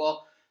he's like,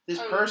 well, this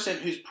Oh, person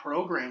who's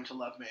programmed to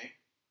love me.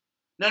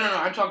 No,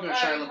 I'm talking about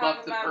Oh, Shia you're LaBeouf,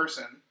 talking the about-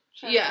 person.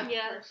 Yeah.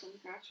 Yeah. Person.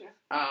 Gotcha.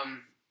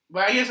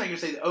 But I guess I could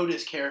say the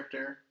Otis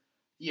character.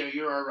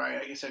 You're all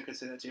right. I guess I could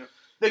say that too.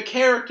 The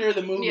character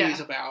the movie is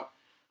about.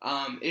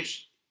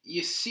 If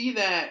you see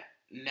that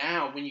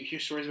now when you hear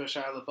stories about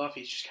Shia LaBeouf,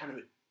 he's just kind of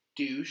a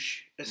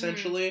douche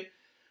essentially.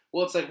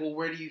 Well, it's like, well,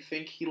 where do you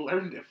think he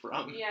learned it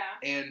from? Yeah.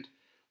 And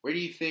where do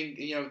you think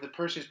the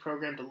person who's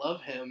programmed to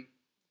love him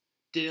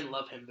didn't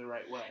love him the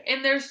right way?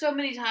 And there's so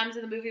many times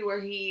in the movie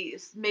where he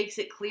makes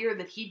it clear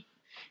that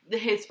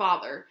his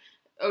father,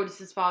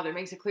 Otis's father,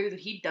 makes it clear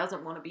that he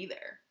doesn't want to be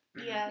there.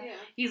 Yeah. Yeah.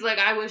 He's like,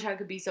 I wish I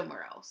could be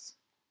somewhere else,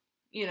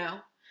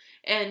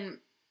 and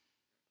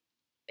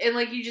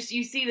like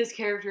you see this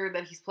character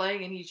that he's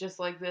playing, and he's just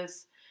like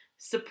this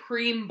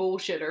supreme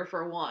bullshitter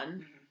for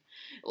one.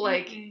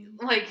 Like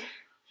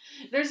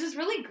there's this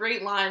really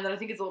great line that I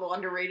think is a little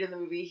underrated in the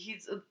movie.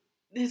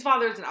 His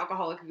father is an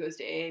alcoholic who goes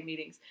to AA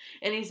meetings,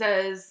 and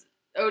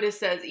Otis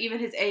says, even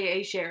his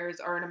AA shares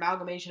are an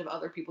amalgamation of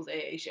other people's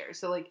AA shares.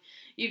 So, like,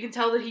 you can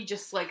tell that he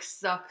just, like,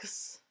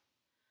 sucks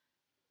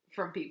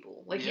from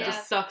people. Like, he Yeah.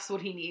 just sucks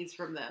what he needs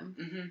from them.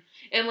 Mm-hmm.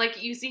 And,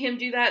 like, you see him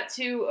do that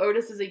to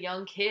Otis as a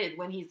young kid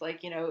when he's,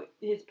 like,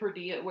 his per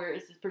diem, where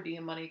is his per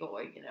diem money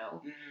going,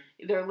 Mm-hmm.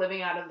 They're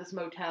living out of this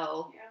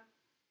motel. Yeah.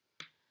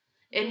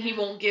 And he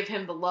won't give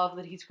him the love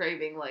that he's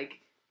craving. Like,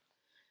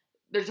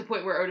 there's a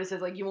point where Otis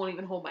says, like, you won't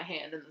even hold my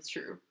hand, and that's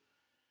true.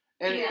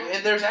 And Yeah.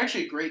 and there's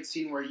actually a great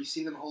scene where you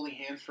see them holding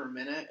hands for a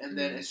minute, and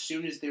then Mhm. as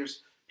soon as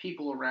there's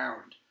people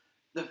around,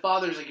 the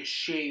father's like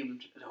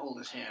ashamed to hold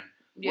his hand.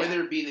 Yeah.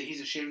 Whether it be that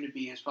he's ashamed to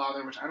be his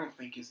father, which I don't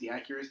think is the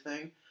accurate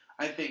thing,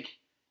 I think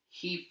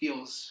he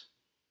feels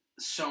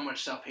so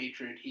much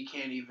self-hatred he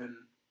can't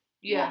even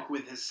Yeah. walk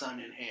with his son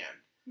in hand.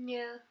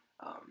 Yeah.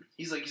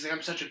 He's like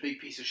I'm such a big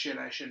piece of shit.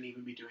 I shouldn't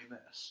even be doing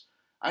this.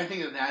 I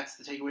think that's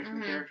the takeaway from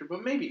Mhm. the character,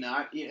 but maybe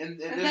not. Yeah, and And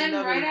there's then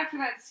another. right after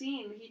that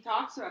scene, he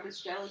talks about his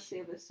jealousy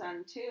of his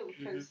son too,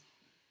 because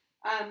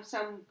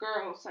some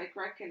girls like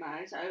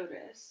recognize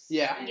Otis.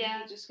 Yeah. And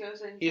Yeah. he just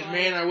goes in. He's,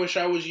 man, I wish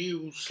I was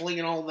you,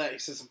 slinging all that. He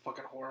says some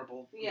fucking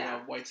horrible, Yeah.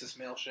 white cis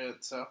male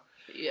shit. So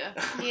Yeah.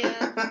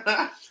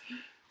 Yeah.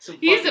 Some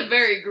He's a fucking-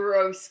 very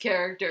gross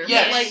character.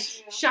 Yes. But,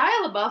 like, Yeah.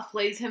 Shia LaBeouf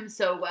plays him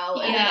so well.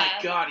 Oh And, Yeah.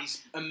 my god,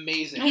 he's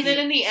amazing. and then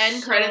in the end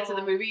So credits of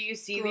the movie, you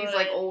see these,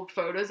 like, good. old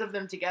photos of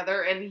them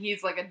together, and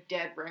he's, like, a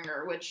dead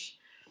ringer, which...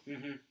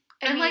 Mhm.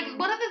 And, like, mean-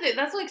 one of the things...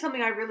 That's, like,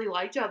 something I really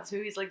liked about this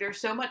movie is, like, there's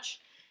so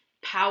much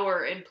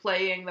power in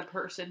playing the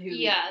person who...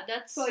 Yeah,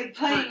 that's So like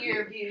playing hurt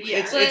your you. abuser.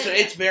 Yeah.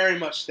 It's very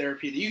much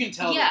therapeutic. You can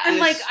tell. Yeah, that and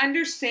this, like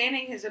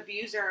understanding his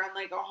abuser on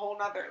like a whole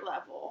nother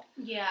level.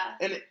 yeah.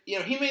 and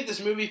he made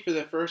this movie for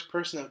the first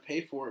person that would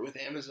pay for it with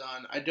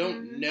Amazon. I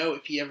don't Mhm. know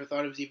if he ever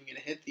thought it was even going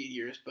to hit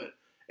theaters, but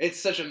it's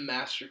such a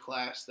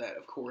masterclass that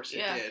of course it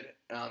Yeah. did.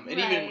 And even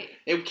Right.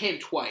 it came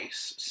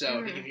twice, so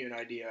to Mhm. give you an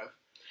idea of.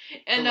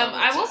 And the level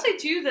I it's will at. say,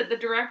 too, that the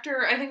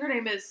director, I think her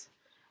name is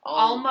Oh,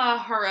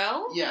 Alma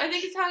Harrell, Yeah. I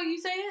think is how you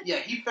say it. Yeah,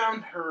 he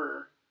found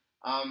her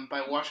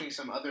by watching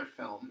some other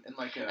film and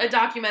like A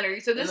documentary.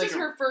 So this like is a-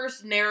 her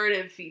first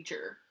narrative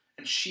feature.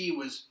 and she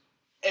was.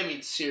 I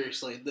mean,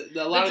 seriously, a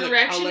The lot of the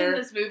direction color, in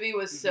this movie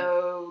was Mhm.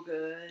 so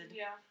good.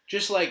 Yeah.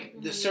 just like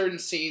the Mhm. certain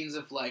scenes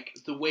of like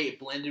the way it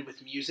blended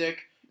with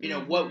music. You know,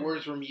 what Mhm.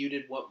 words were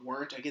muted, what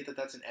weren't. I get that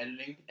that's an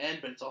editing end,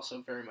 but it's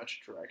also very much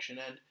a direction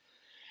end.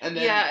 And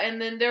then, Yeah,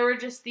 and then there were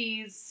just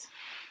these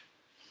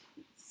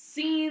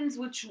scenes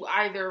which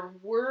either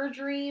were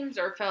dreams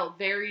or felt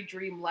very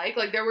dreamlike.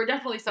 Like there were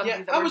definitely some yeah,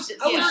 things that I were was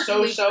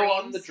certainly so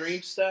on the dreams.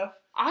 dream stuff.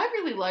 I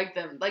really liked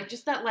them. Like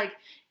just that like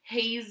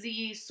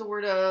hazy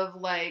sort of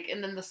like,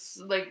 and then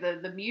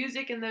the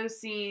music in those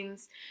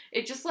scenes.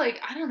 A just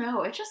like I don't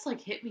know. It just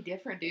like hit me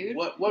different, dude.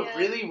 What Yeah.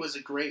 really was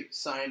a great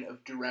sign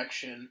of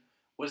direction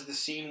was the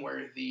scene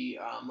where the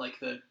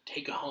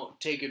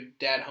take a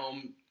dad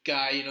home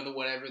guy, you know,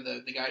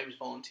 the guy who's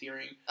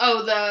volunteering.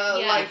 Oh, the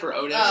Yeah. like For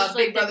Otis. It's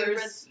Big like the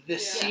Brothers. The Yeah.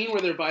 scene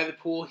where they're by the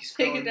pool, he's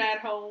Take going, a dad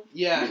home.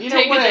 Yeah, you know,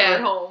 Take whatever. a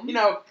dad home. You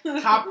know,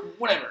 cop,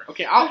 whatever.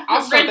 Okay,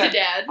 I'll start Rent a that.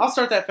 dad. I'll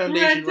start that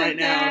foundation Rent a right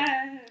now.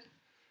 dad.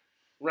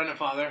 Rent a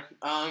father.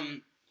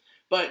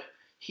 But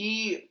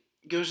he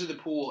goes to the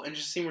pool and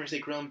just seeing where he's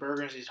like grilling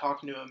burgers, he's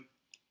talking to him,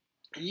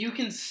 and you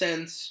can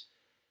sense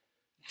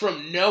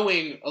from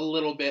knowing a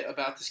little bit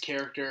about this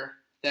character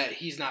that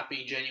he's not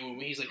being genuine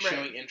when he's like Right.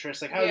 showing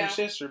interest, like how's Yeah. your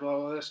sister, blah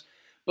blah blah. This.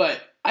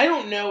 But I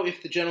don't know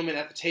if the gentleman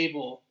at the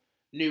table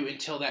knew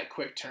until that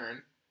quick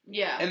turn.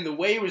 Yeah. And the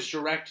way it was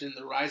directed and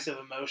the rise of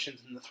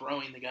emotions and the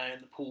throwing the guy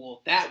in the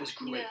pool, that was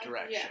great Yeah.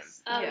 direction.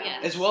 Yes. Oh, Yeah. yeah.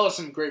 As well as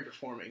some great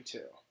performing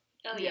too.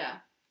 Oh, yeah.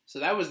 So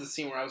that was the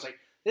scene where I was like,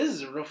 this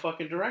is a real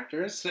fucking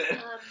director, isn't it?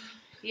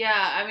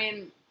 Yeah, I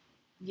mean,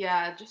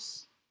 yeah,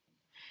 just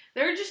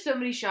there are just so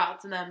many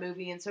shots in that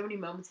movie and so many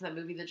moments in that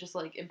movie that just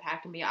like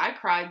impacted me. I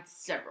cried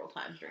several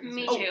times during this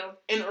Me movie. too.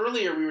 And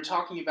earlier we were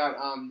talking about,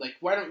 like,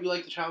 why don't you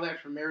like the child actor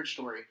from Marriage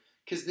Story?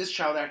 Because this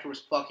child actor was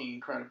fucking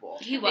incredible.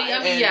 He was. I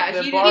mean, And yeah,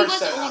 the he bar was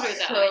set older high.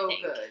 though. I So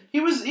think. good. He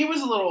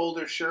was a little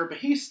older, sure, but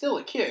he's still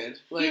a kid.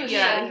 Like, was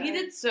Yeah, so he good.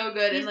 did so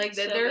good, He and like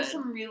did so there's good.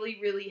 some really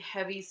really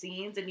heavy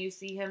scenes, and you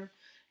see him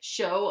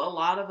show a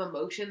lot of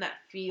emotion that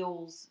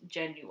feels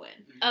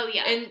genuine. Oh,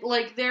 yeah. And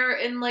like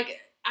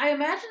I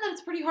imagine that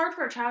it's pretty hard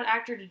for a child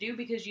actor to do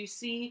because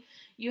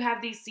you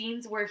have these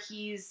scenes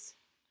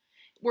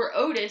where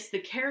Otis, the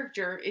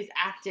character, is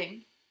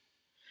acting,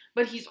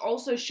 but he's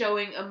also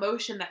showing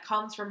emotion that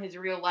comes from his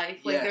real life.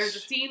 Like Yes. there's a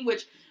scene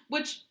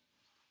which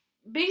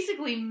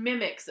basically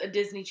mimics a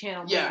Disney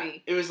Channel yeah,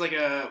 movie. it was like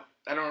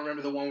I don't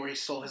remember the one where he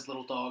stole his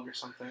little dog or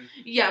something.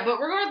 Yeah, but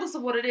regardless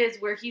of what it is,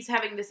 where he's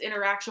having this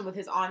interaction with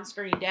his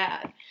on-screen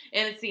dad,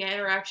 and it's the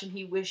interaction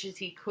he wishes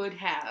he could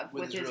have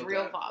with his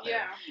real dad. father.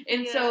 Yeah.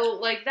 And Yeah. so,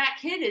 like, that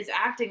kid is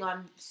acting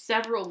on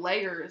several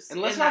layers. And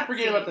let's in not that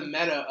forget scene. about the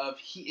meta of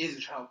he is a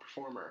child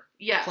performer.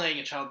 Yeah. Playing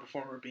a child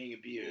performer being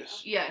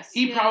abused. Yes.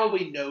 He Yeah.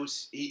 probably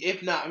knows,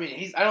 if not, I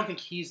mean, I don't think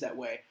he's that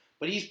way,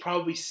 but he's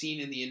probably seen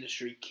in the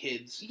industry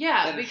kids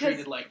Yeah, that are because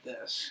treated like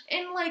this.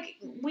 and like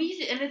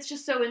and it's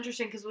just so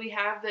interesting because we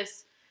have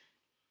this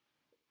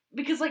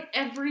because like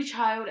every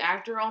child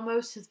actor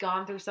almost has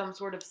gone through some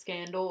sort of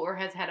scandal or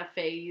has had a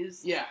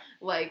phase, Yeah.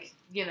 like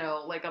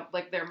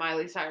like their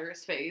Miley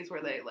Cyrus phase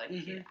where they like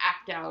Mhm.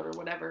 act out or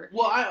whatever.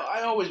 Well,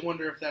 I always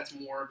wonder if that's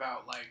more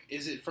about, like,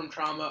 is it from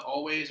trauma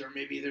always, or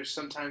maybe there's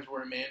sometimes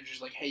where a manager's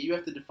like, hey, you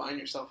have to define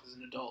yourself as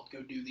an adult.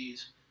 Go do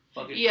these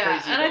fucking Yeah,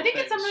 crazy and I adult think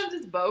things. sometimes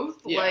it's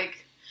both. Yeah.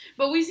 Like,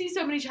 but we see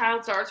so many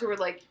child stars who are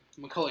like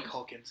Macaulay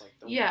Culkin's like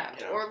the Yeah,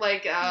 you know, or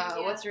like Yeah.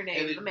 what's her and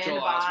name, then Amanda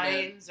Joel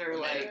Osment. Bynes, or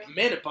like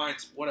Amanda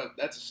Bynes.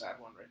 That's a sad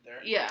one right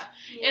there. yeah.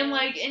 And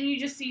like, and you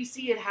just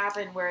see it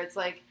happen where it's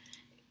like,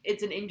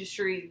 it's an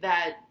industry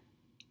that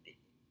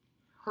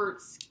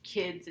hurts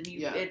kids, and you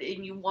Yeah.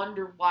 and you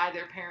wonder why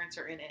their parents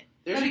are in it.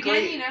 There's but a again,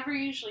 great. you never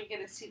usually get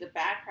to see the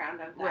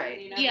background of that.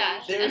 Right. You never Yeah,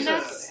 usually and get to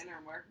that's- see the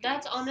inner workings.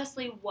 That's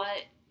honestly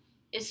what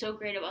is so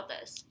great about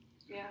this.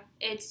 Yeah.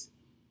 It's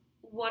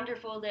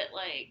wonderful that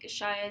like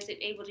Shia is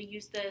able to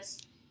use this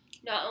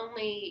not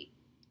only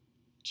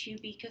to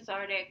be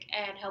cathartic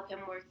and help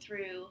him work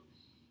through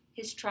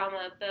his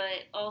trauma,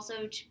 but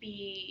also to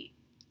be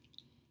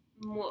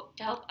more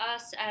to help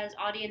us as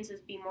audiences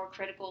be more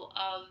critical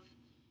of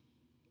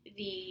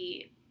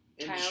the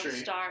Industry.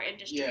 child star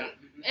industry. Yeah.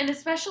 And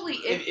especially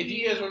If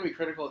you guys want to be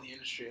critical of the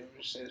industry, let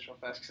me just say this real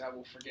fast because I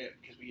will forget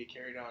because we get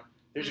carried on.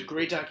 There's a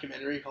great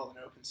documentary called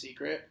An Open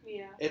Secret.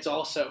 Yeah. It's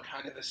also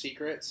kind of a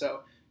secret,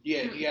 so yeah,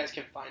 if you guys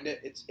can find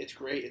it, it's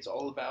great. It's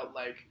all about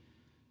like,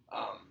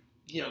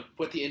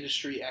 what the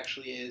industry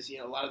actually is.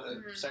 A lot of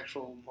the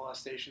sexual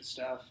molestation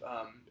stuff.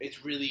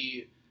 It's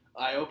really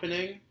eye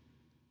opening.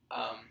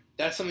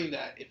 That's something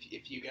that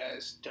if you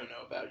guys don't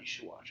know about, you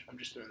should watch. I'm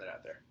just throwing that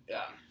out there.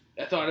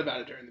 I thought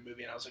about it during the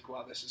movie, and I was like,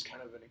 wow, this is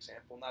kind of an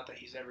example. Not that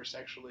he's ever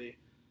sexually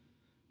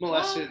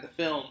molested in the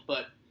film,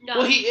 but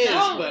he is,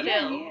 but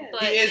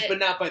he is, but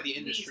not by the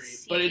industry.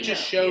 But it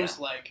just shows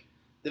like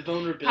the how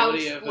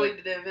vulnerability of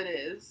exploitative it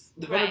is.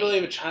 the vulnerability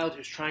of a child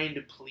who's trying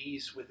to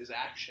please with his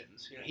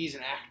actions. He's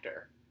an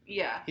actor.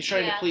 Yeah. He's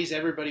trying to please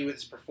everybody with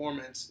his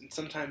performance, and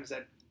sometimes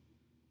that,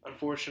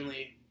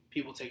 unfortunately,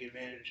 people take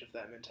advantage of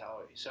that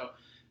mentality. So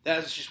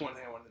that's just one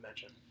thing I wanted to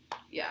mention.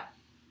 Yeah.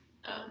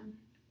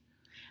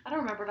 I don't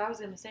remember what I was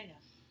going to say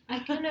now. I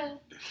kind of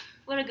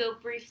want to go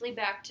briefly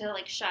back to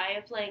like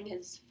Shia playing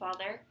his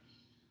father.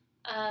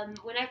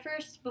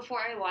 Before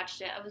I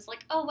watched it, I was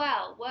like, oh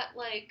wow, what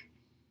like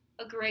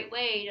a great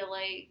way to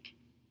like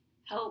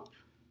help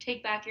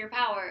take back your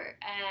power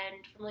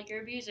and from like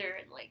your abuser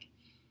and like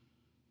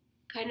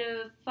kind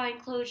of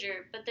find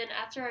closure. But then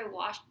after I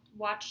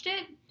watched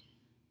it,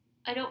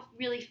 I don't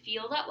really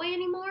feel that way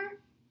anymore.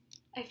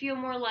 I feel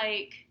more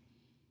like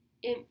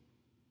it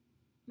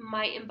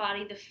might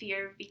embody the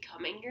fear of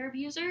becoming your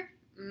abuser.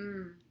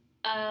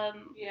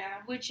 Yeah.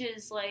 Which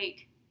is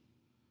like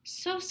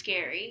so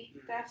scary.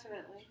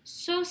 Definitely.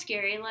 So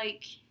scary.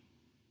 Like,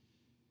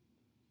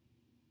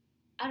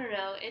 I don't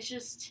know. It's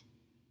just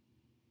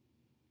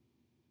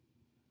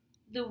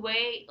the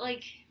way,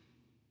 like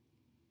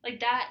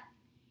that.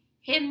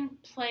 Him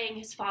playing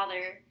his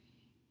father.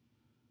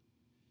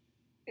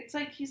 It's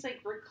like he's like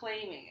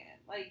reclaiming it.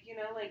 Like,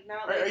 like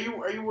not Are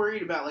like. you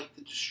worried about like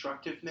the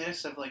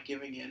destructiveness of like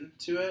giving in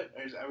to it?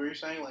 Or is that what you're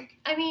saying? Like,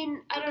 I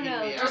mean, I don't know.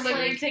 Repeat me Or Just like,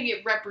 after. you saying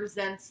it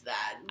represents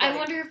that. I like-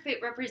 wonder if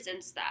it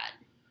represents that.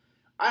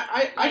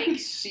 I Like- can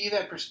see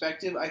that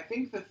perspective. I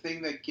think the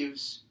thing that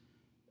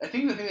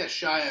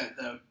Shia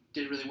though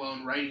did really well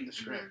in writing the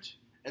script,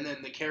 and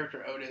then the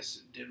character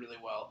Otis did really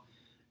well,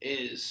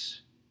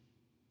 is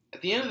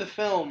at the end of the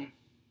film,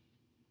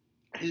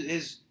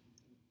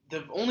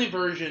 the only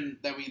version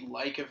that we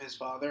like of his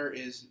father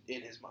is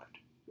in his mind.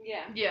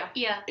 Yeah. Yeah.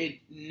 Yeah. It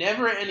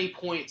never at any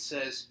point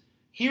says,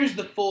 here's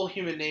the full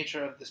human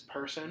nature of this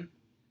person,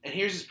 and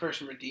here's this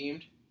person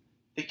redeemed.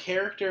 The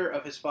character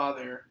of his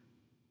father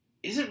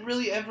isn't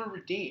really ever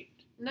redeemed.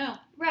 No.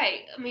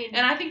 Right. I mean,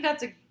 And I think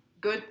that's a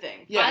good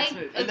thing. for Yeah, this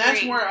movie. and that's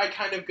agree. where I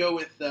kind of go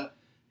with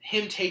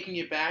him taking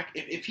it back.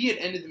 If he had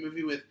ended the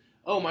movie with,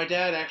 oh, my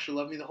dad actually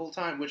loved me the whole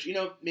time, which,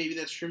 maybe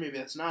that's true, maybe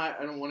that's not.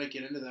 I don't want to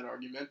get into that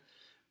argument.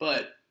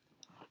 But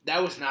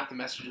that was not the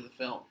message of the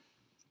film.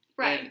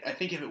 right. And I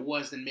think if it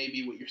was, then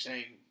maybe what you're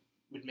saying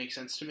would make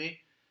sense to me.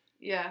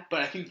 Yeah.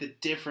 But I think the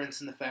difference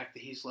in the fact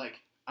that he's like,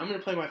 I'm going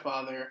to play my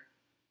father,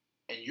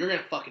 and you're going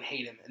to fucking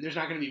hate him. And there's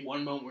not going to be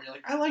one moment where you're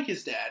like, I like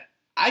his dad.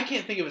 I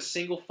can't think of a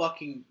single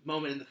fucking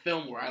moment in the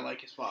film where I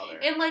like his father.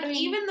 And like I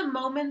mean- even the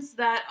moments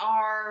that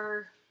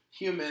are,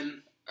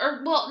 Human.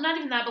 or well, not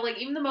even that, but like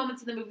even the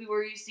moments in the movie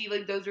where you see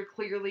like those are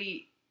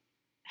clearly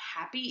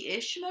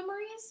happy-ish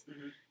memories,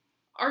 Mhm.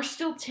 are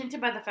still tinted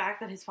by the fact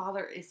that his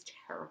father is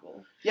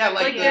terrible. Yeah,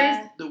 like, Like,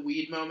 there's- the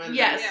weed moment.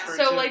 Yes. Yeah.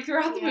 So like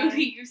throughout the Yeah.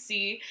 movie, you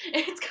see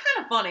it's kind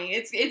of funny.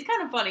 It's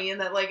kind of funny in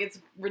that like it's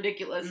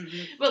ridiculous,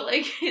 Mhm. but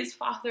like his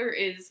father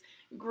is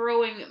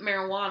growing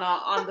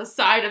marijuana on the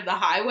side of the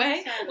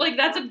highway. Side of Like the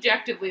that's highway.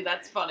 objectively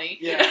that's funny.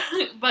 Yeah.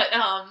 But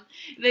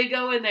they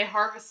go and they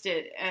harvest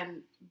it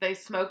and they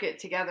smoke it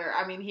together.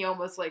 I mean, he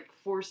almost like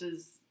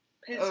forces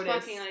His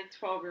Otis fucking like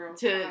 12-year-old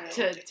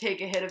to take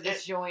a hit of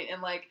this joint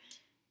and like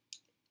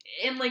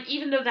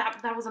even though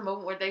that was a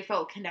moment where they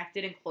felt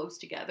connected and close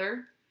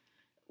together,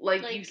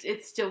 like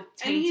it's still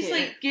tainted. And he's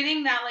like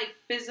getting that like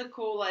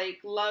physical like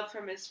love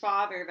from his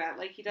father that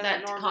like he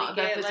doesn't normally that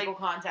get. physical Like,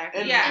 contact.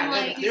 And- yeah, and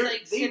like he's they're-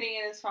 like sitting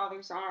in his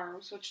father's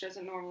arms, which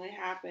doesn't normally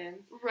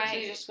happen. So Right.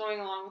 he's just going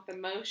along with the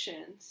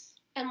motions.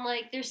 And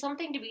like there's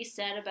something to be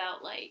said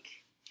about like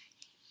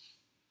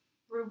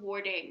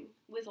rewarding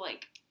with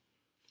like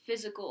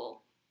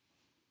physical,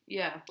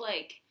 yeah.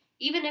 like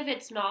even if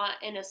it's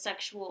not in a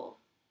sexual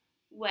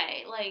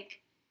way,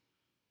 like,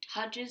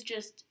 touch is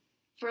just,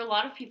 for a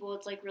lot of people,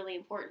 it's, like, really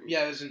important.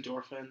 Yeah, there's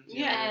endorphins.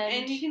 Yeah, And-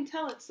 and you can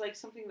tell it's, like,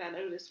 something that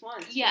Otis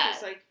wants. Yeah.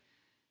 Because, like,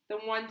 the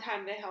one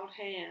time they held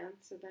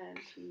hands, so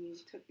then he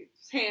took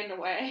his hand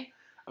away.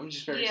 I'm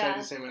just very Yeah.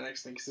 excited to say my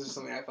next thing because this is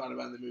something I thought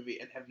about in the movie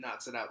and have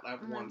not said out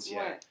loud once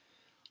yet.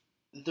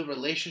 What? The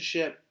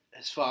relationship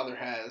his father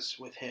has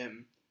with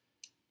him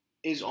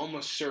is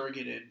almost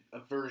surrogated a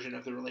version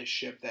of the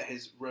relationship that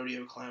his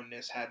rodeo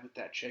clownness had with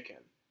that chicken.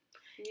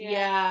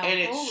 Yeah. And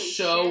it's holy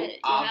so shit, yeah.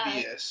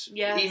 obvious.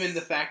 Yes. Even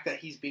the fact that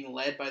he's being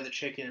led by the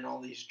chicken in all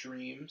these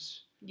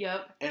dreams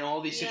Yep. and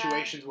all these Yeah.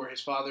 situations where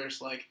his father's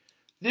like,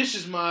 this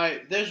was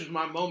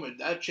my moment.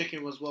 That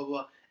chicken was blah,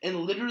 blah. And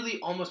literally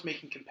almost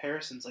making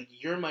comparisons like,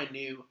 you're my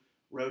new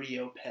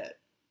rodeo pet.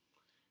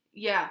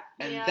 Yeah.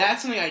 And Yeah.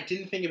 that's something I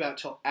didn't think about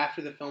till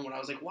after the film when I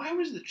was like, why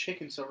was the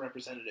chicken so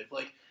representative?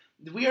 Like,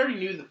 we already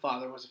knew the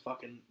father was a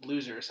fucking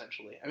loser,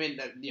 essentially. I mean,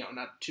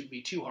 not to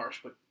be too harsh,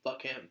 but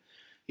fuck him.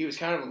 He was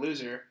kind of a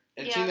loser.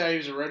 And Yeah. seeing that he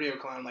was a rodeo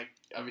clown, like,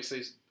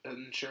 obviously,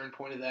 Sharon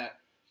pointed that.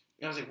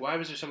 And I was like, why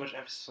was there so much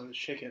emphasis on this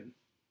chicken?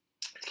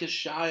 It's because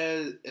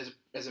Shia,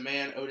 as a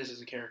man, Otis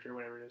as a character,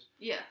 whatever it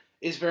Yeah.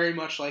 is very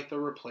much like the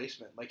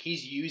replacement. Like,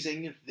 he's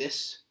using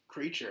this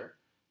creature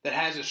that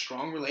has a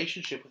strong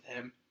relationship with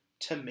him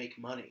to make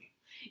money.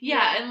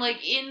 Yeah, and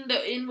like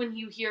in when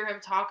you hear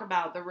him talk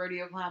about the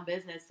rodeo clown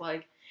business,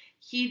 like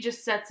he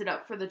just sets it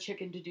up for the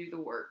chicken to do the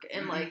work,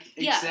 and like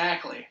Yeah.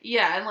 Exactly.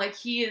 yeah, and like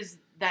he is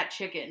that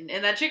chicken,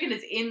 and that chicken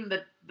is in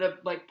the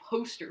like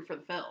poster for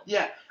the film.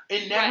 Yeah,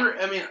 it never.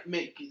 I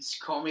mean,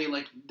 call me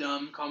like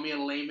dumb, call me a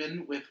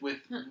layman with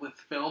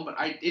film, but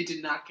it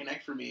did not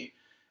connect for me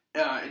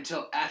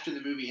until after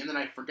the movie, and then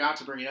I forgot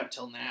to bring it up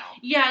till now.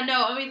 Yeah,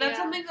 no, I mean that's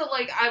Yeah. something that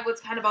like I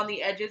was kind of on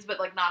the edges, but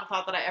like not a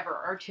thought that I ever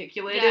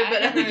articulated. Yeah,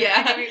 but I never, yeah,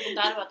 I never even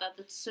thought about that.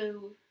 That's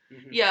so...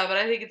 Mhm. yeah, but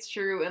I think it's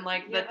true, and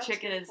like Yeah, that that's a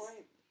chicken good is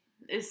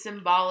point.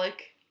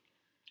 symbolic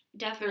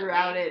Definitely.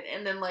 throughout it,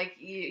 and then like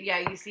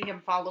you see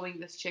him following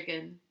this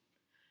chicken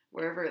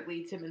wherever it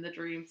leads him in the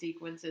dream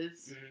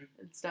sequences Mhm.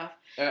 and stuff.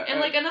 And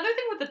like another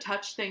thing with the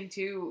touch thing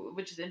too,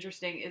 which is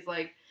interesting, is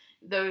like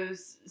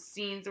those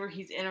scenes where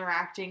he's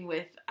interacting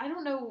with I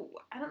don't know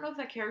if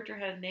that character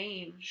had a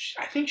name.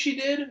 I think she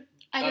did.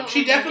 I don't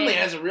She remember definitely it.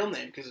 has a real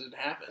name because it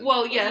happened.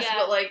 Well, yes, Yeah.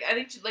 but like I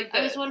think she, like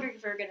I was wondering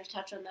if we were going to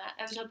touch on that.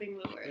 I was hoping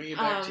we Let me were. get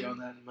back to you on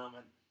that in a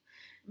moment.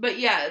 but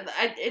yeah,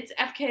 it's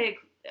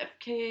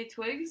FKA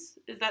Twigs.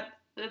 Is that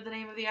the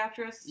name of the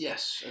actress?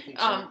 Yes, I think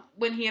so.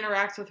 When he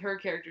interacts with her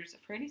characters,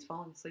 Franny's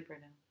falling asleep right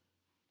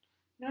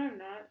now. No, I'm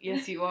not.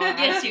 Yes, you are. Yes,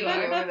 I you see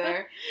are. over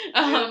there.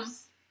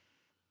 Oops.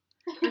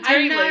 It's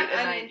very I'm late not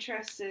at night.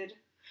 uninterested.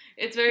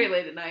 It's very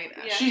late at night.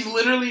 Yeah. She's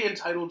literally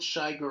entitled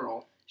Shy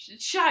Girl.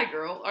 Shy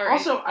girl. All right.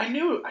 Also, I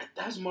knew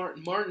that was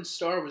Martin. Martin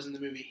Starr was in the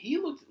movie. He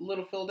looked a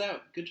little filled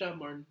out. Good job,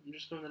 Martin. I'm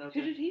just throwing that out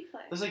Who there. did he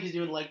play? Looks like he's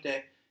doing leg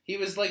day. He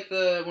was like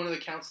one of the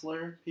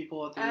counselor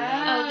people at the end.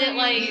 Oh, that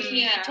like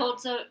he Yeah.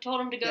 told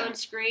him to go Yeah. and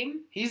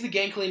scream? He's the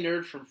gangly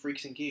nerd from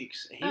Freaks and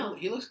Geeks. Oh.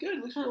 He looks good.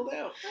 He looks filled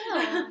out.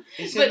 Oh.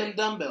 He's But- in them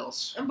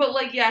dumbbells. But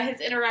like, yeah,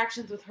 his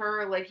interactions with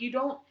her, like, you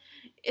don't.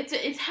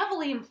 It's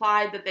heavily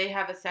implied that they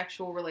have a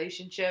sexual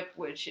relationship,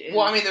 which is.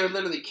 Well, I mean, they're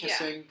literally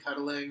kissing,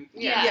 cuddling.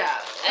 Yeah.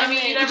 Yeah, I mean,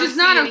 you Which never Which is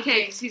see not anything-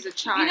 okay because he's a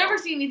child. You never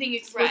see anything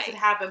explicit Right.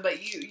 happen,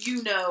 but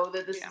you know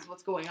that this Yeah. is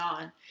what's going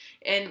on,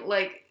 and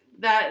like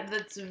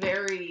that's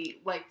very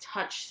like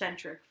touch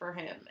centric for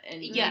him,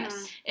 and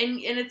Yes. and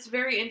it's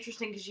very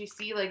interesting because you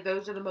see like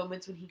those are the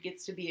moments when he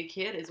gets to be a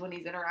kid, is when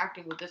he's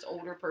interacting with this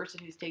older person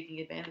who's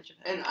taking advantage of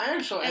him. And I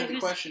actually And had the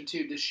who's- question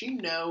too. Does she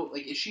know?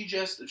 Like, is she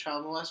just a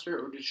child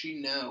molester, or does she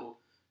know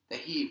that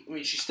he? I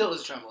mean, she still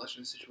is a child molester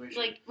in this situation.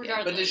 Like,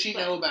 regardless. But does she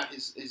know about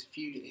his his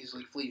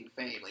like fleeting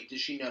fame? Like,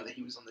 does she know that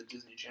he was on the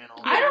Disney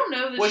Channel? I don't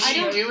know that Was she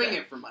she knows doing that.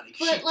 it for money?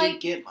 'Cause But, she like,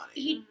 did get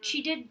money.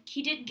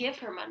 He did give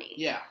her money.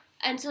 Yeah.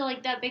 And so,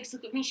 like, that makes... I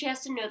mean, she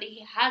has to know that he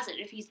has it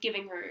if he's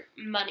giving her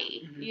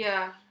money. Mhm.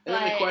 Yeah, And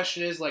then the But-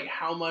 question is, like,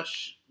 how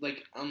much,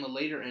 like, on the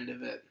later end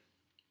of it,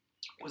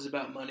 was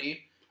about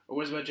money, or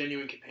was about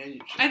genuine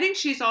companionship? I think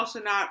she's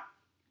also not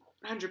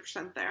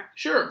 100% there.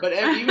 Sure, but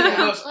even the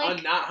most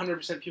Like- not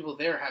 100% people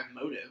there have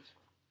motive.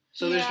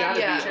 So there's Yeah. got to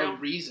Yeah. be a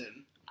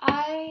reason.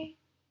 I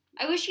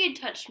wish he had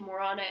touched more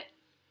on it.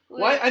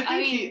 Why? I think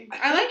mean,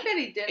 I like that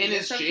he did. in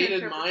It's his up to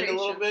jaded mind a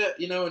little interpretation. bit,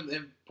 you know,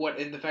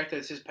 and the fact that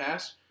it's his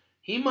past,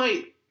 he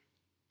might,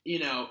 you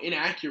know,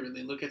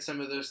 inaccurately look at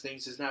some of those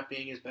things as not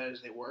being as bad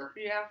as they were.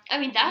 Yeah. I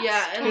mean, that's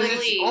Yeah, and, Because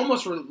totally... it's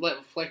almost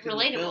reflected in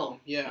relatable. the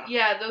film. Yeah.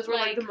 yeah. Those were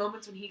like Like- the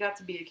moments when he got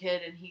to be a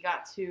kid and he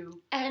got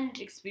to and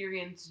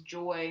experience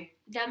joy.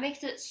 that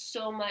makes it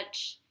so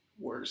much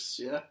Worse,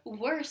 yeah.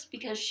 worse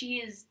because she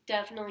is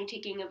definitely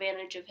taking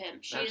advantage of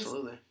him. She is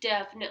Absolutely.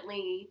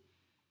 definitely...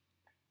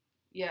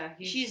 Yeah,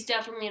 She's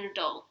definitely an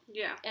adult,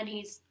 Yeah. and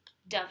he's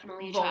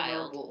definitely a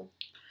child. vulnerable.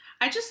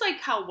 I just like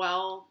how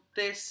well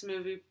this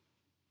movie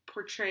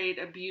portrayed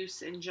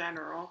abuse in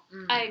general.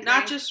 Mm. I agree.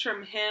 Not just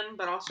from him,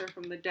 but also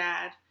from the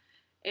dad.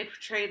 It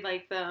portrayed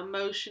like the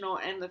emotional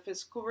and the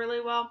physical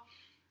really well.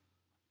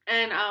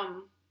 And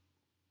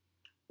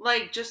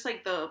like, just,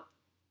 like, the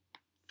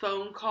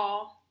phone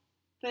call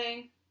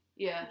thing.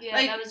 Yeah. Yeah,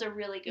 Like, that was a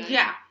really good.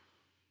 Yeah.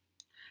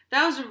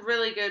 That was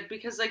really good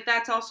because, like,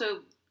 that's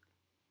also,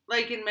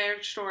 like, in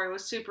Marriage Story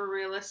was super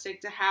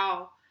realistic to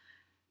how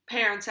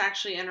parents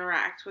actually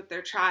interact with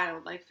their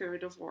child, like, through a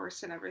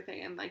divorce and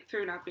everything, and, like,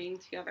 through not being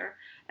together.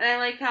 And I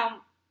like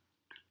how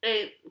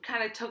it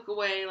kind of took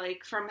away,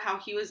 like, from how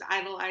he was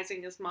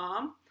idolizing his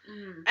mom.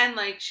 Mm. And,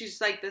 like, she's,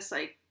 like, this,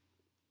 like,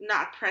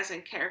 not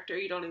present character.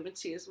 You don't even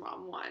see his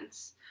mom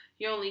once.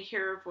 You only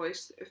hear her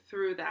voice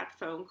through that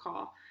phone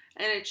call.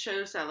 And it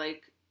shows that,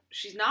 like,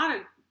 she's not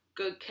a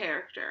good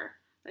character.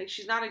 Like,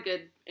 she's not a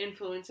good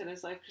influence in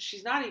his life because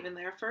she's not even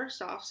there,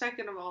 first off.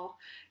 Second of all,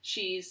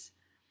 she's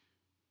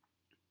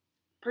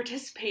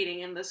participating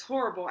in this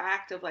horrible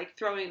act of, like,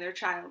 throwing their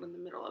child in the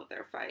middle of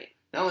their fight.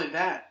 Not only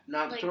that,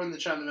 not Like- throwing the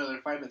child in the middle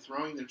of their fight, but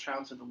throwing their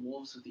child to the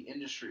wolves of the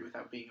industry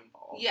without being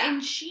involved. Yeah.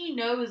 And she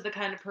knows the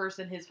kind of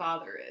person his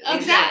father is. Oh,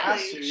 Exactly.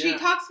 Has to, She yeah.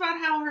 talks about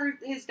how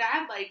his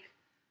dad, like,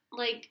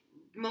 Like,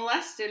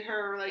 molested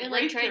her, like, and,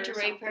 like, raped tried her to or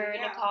rape her something,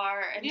 in yeah. a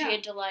car, and Yeah. she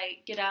had to,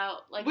 like, get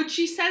out. Like, Which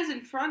she says in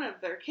front of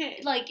their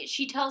kid. like,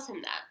 she tells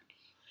him that.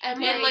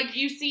 And, And like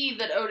you see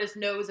that Otis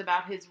knows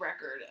about his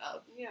record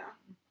of Yeah.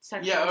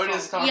 sexual Yeah, Otis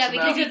assault. talks Yeah,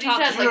 because about he Because he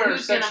talks says like about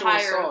who's gonna sexual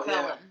hire assault, a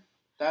yeah. felon.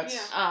 that's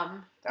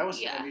Yeah. that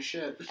was Yeah. heavy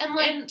shit. And,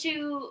 like, And-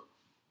 to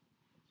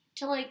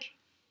like,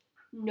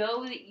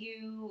 know that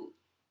you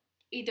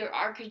either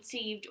are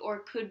conceived or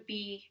could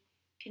be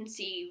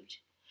conceived.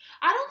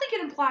 I don't think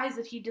it implies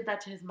that he did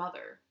that to his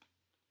mother.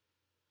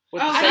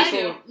 With Oh, the I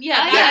sexual, do. Yeah,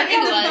 I I, think think it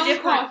it was was. a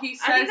different. He I think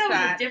says that was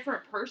that. a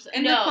different person.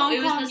 In No, the phone it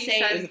was call, the he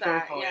same. says In the phone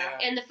that, call, yeah.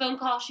 In the phone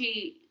call,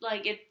 she,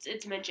 like,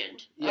 it's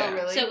mentioned. yeah. Oh,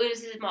 really? So it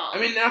was his mom. I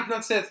mean, not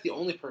to say that's the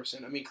only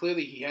person. I mean,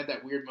 clearly he had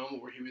that weird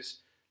moment where he was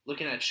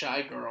looking at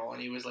Shy Girl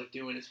and he was like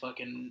doing his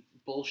fucking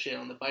bullshit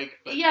on the bike.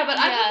 But Yeah, but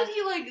I Yeah. thought that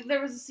he like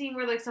there was a scene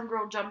where like some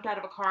girl jumped out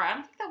of a car. I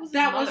don't think that was his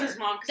That mother. was his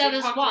mom because That they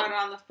was talked mom. about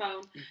it on the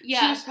phone. She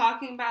yeah. was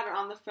talking about it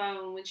on the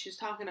phone when she was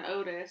talking to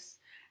Otis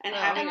and Oh.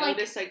 having And, like-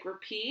 Otis, like,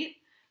 repeat.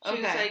 She was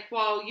Okay. like,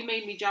 well, you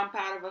made me jump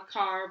out of a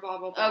car, blah,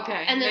 blah, blah.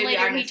 Okay. And then Maybe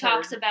later I he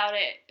talks misheard. about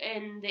it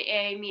in the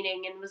AA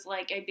meeting and was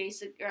like,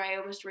 I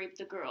almost raped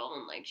the girl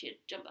and, like, she had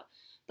to jump up.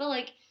 But,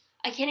 like,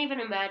 I can't even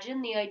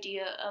imagine the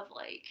idea of,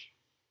 like,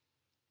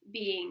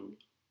 being,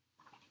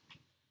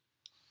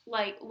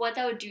 like, what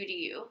that would do to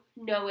you,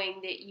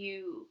 knowing that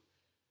you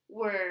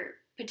were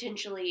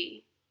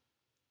potentially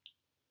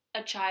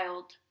a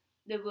child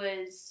that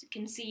was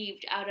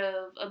conceived out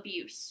of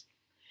abuse.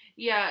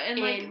 Yeah, and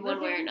like in the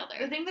one way or thing- another.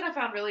 The thing that I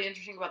found really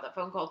interesting about that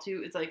phone call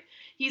too is like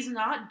he's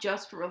not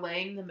just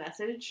relaying the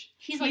message;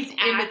 He's, like,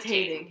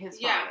 imitating acting.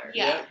 his Yeah. father.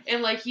 Yeah.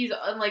 And like he's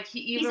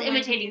he He's even when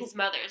imitating he's- his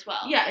mother as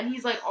well. Yeah, and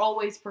he's like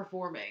always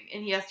performing,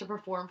 and he has to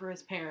perform for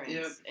his parents,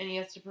 Yep. and he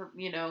has to,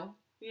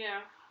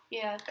 Yeah.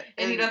 Yeah.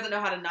 and he doesn't know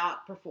how to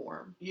not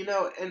perform. You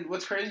know, and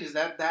what's crazy is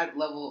that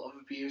level of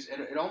abuse,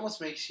 it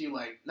almost makes you,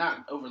 like,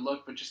 not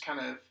overlook, but just kind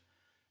of,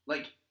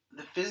 like,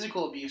 the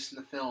physical abuse in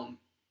the film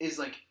is,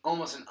 like,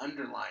 almost an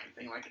underlying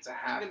thing. Like, it's a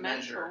half The mental.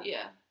 measure.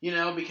 Yeah, You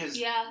know, because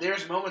Yeah.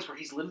 there's moments where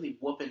he's literally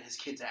whooping his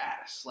kid's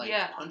ass, like,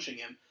 Yeah. punching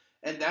him.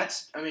 And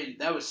that's, I mean,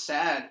 that was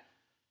sad,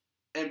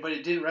 but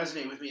it didn't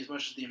resonate with me as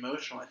much as the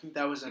emotional. I think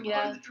that was on part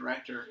Yeah. of the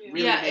director. Yeah.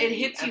 Really yeah, made it me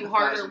hits you empathize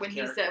harder with when the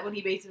he character. said when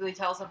he basically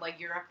tells him like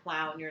you're a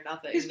clown, you're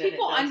nothing. Because than it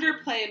people does when-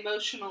 underplay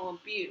emotional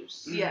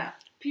abuse. Yeah,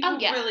 People Oh,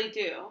 yeah. really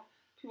do.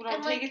 People don't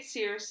And, take like- it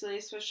seriously,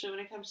 especially when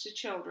it comes to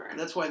children. And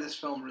that's why this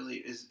film really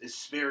is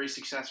very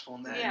successful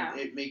in that Yeah.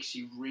 it makes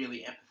you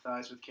really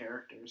empathize with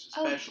characters,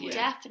 Oh, especially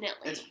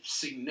definitely. and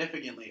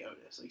significantly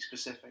Otis, like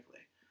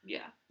specifically.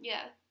 yeah.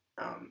 Yeah.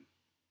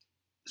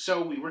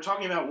 So we were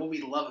talking about what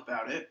we love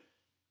about it.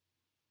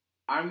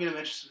 I'm gonna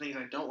mention some things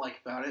I don't like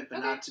about it, but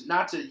Okay.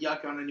 not to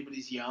yuck on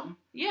anybody's yum.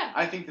 Yeah.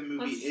 I think the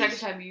movie That's the is. second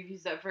time you've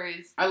used that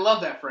phrase. I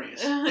love that phrase.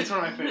 It's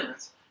one of my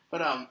favorites.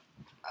 But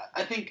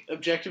I think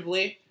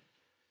objectively,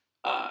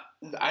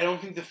 I don't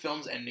think the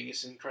film's ending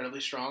is incredibly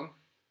strong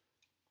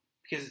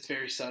because it's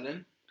very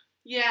sudden.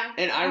 Yeah.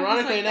 And I was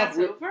ironically like, enough,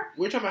 that's over?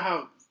 we're talking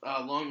about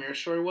how long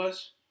Marriage Story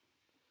was.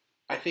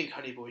 I think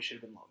Honey Boy should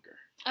have been longer.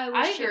 I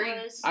I wish agree.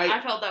 it was. I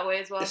felt that way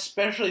as well.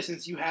 Especially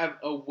since you have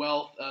a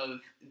wealth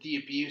of the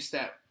abuse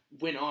that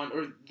went on,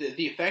 or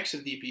the effects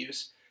of the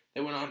abuse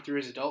that went on through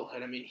his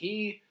adulthood. I mean,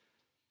 he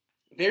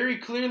very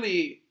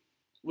clearly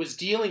was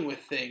dealing with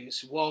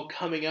things while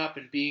coming up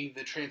and being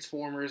the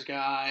Transformers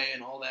guy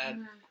and all that.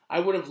 Mhm. I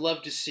would have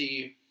loved to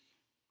see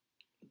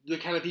the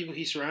kind of people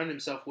he surrounded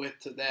himself with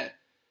that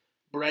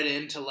bred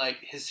into like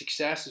his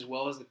success as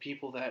well as the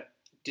people that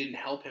didn't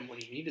help him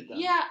when he needed them.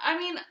 Yeah, I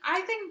mean,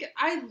 I think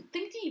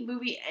the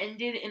movie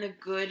ended in a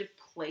good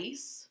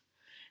place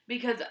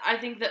because I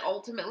think that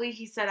ultimately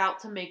he set out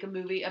to make a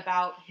movie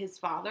about his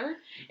father,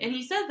 and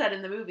he says that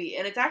in the movie,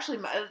 and it's actually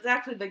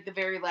like the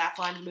very last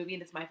line of the movie,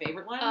 and it's my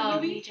favorite line of the Oh,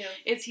 movie. me too.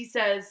 Is he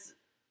says,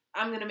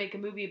 "I'm gonna make a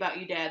movie about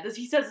you, Dad."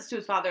 He says this to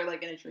his father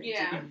like in a dream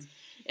Yeah. sequence,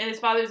 And his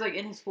father's, like,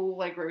 in his full,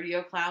 like,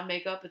 rodeo clown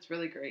makeup. It's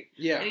really great.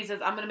 Yeah. And he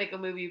says, I'm going to make a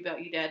movie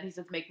about you, Dad. And he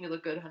says, make me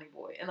look good, honey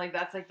boy. And, like,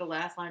 that's, like, the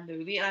last line of the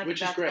movie. And I think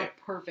Which is that's great. a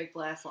perfect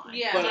last line.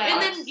 Yeah. But And I-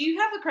 then you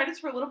have the credits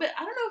for a little bit.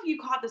 I don't know if you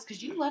caught this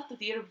because you left the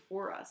theater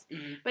before us.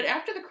 Mhm. But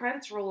after the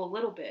credits roll a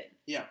little bit,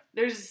 Yeah.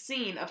 there's a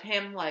scene of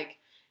him, like,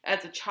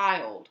 as a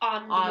child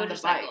On the on the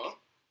motorcycle. bike.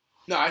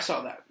 No, I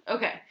saw that.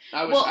 Okay.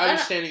 I was Well, I was and-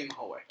 standing in the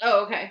hallway.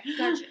 Oh, okay.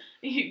 Gotcha.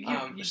 You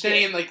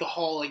Standing did. in like the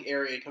hall like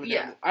area coming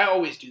Yeah. down. I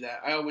always do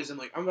that. I always am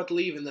like I'm about to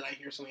leave and then I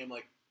hear something. I'm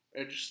like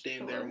I just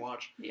stand there and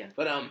watch. Yeah.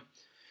 But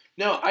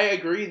no, I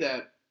agree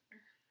that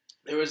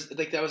there was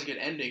like that was a good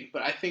ending.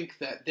 But I think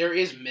that there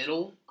is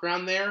middle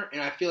ground there,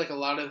 and I feel like a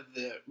lot of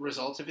the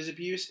results of his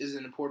abuse is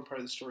an important part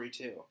of the story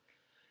too.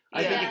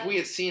 I think Yeah. if we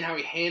had seen how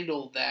he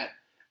handled that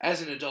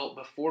as an adult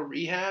before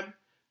rehab,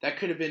 that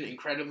could have been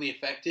incredibly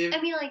effective. I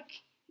mean,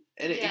 like,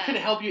 And it Yeah. could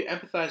help you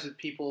empathize with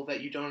people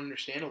that you don't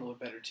understand a little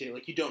better too.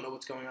 Like you don't know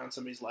what's going on in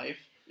somebody's life.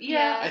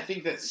 Yeah. I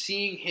think that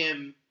seeing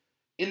him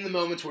in the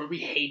moments where we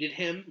hated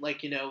him,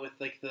 like with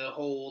like the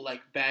whole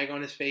like bag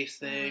on his face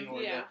thing,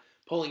 or yeah. the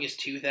pulling his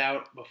tooth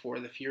out before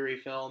the Fury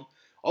film,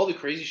 all the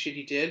crazy shit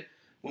he did.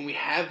 When we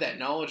have that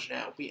knowledge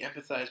now, we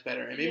empathize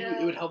better, and maybe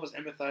Yeah. it would help us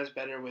empathize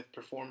better with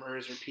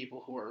performers or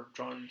people who are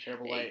drawn in a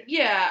terrible light.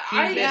 Yeah.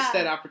 He missed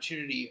that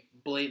opportunity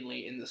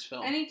blatantly in this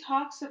film. And he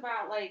talks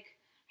about like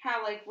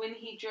how like when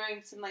he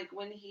drinks and like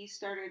when he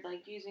started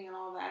like using and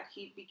all that,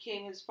 he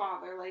became his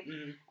father. Like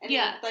Mhm. and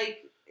Yeah. he,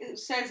 like it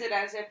says it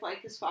as if like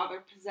his father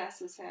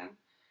possesses him.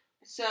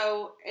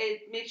 So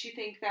it makes you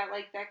think that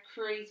like that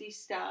crazy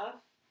stuff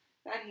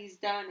that he's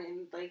done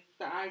in like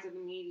the eyes of the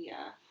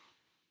media.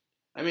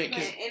 I mean,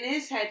 because Like, in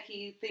his head,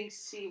 he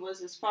thinks he was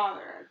his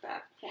father at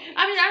that point.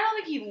 I mean, I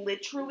don't think he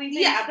literally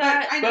thinks yeah,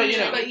 that. but I know, But, you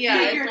know, But yeah,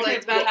 it's figuratively, like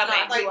it's about it's how not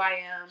like like who I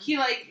am. he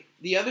like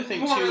the other thing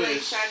more too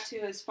relates is that to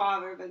his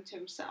father than to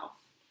himself.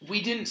 we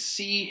didn't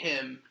see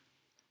him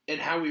and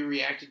how he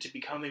reacted to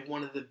becoming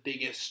one of the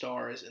biggest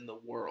stars in the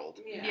world.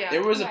 Yeah.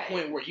 There was Right. a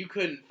point where you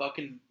couldn't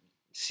fucking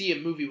see a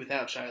movie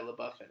without Shia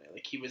LaBeouf in it.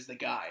 Like, he was the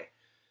guy.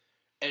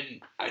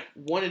 And I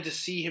wanted to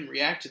see him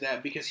react to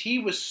that because he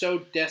was so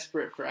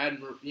desperate for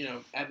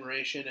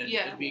admiration and,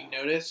 Yeah. and being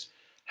noticed.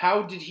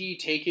 How did he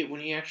take it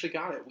when he actually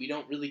got it? We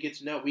don't really get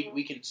to know.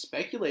 We can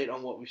speculate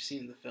on what we've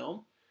seen in the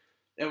film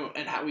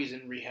and how he's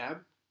in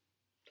rehab.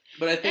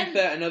 But I think And-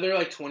 that another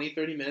like 20,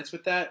 30 minutes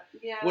with that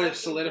Yeah, would have that'd be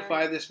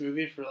solidified this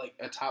movie for like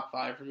a top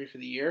 5 for me for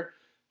the year.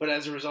 But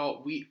as a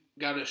result, we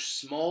got a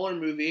smaller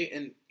movie,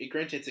 and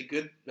granted, it's a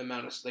good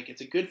amount of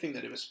it's a good thing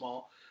that it was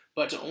small.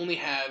 But to only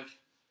have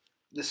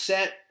the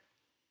set,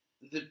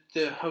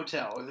 the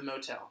hotel or the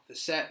motel, the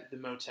set, the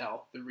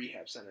motel, the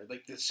rehab center,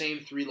 like the same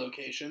 3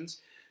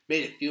 locations,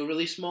 made it feel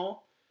really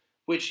small.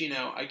 Which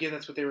I get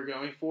that's what they were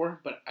going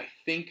for, but I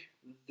think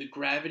the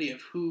gravity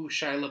of who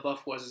Shia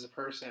LaBeouf was as a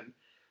person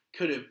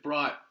could have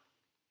brought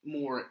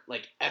more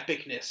like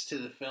epicness to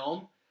the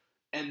film,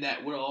 and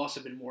that would have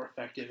also been more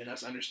effective in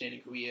us understanding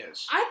who he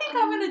is. I think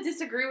I'm going to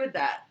disagree with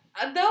that.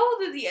 Though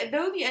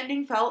the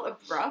ending felt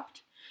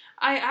abrupt,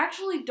 I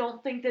actually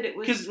don't think that it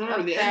was Because remember,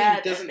 a the bad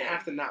ending doesn't ending.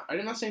 have to not.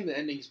 I'm not saying the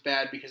ending's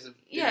bad because of the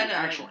Yeah, no,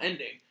 actual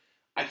ending.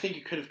 I think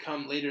it could have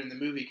come later in the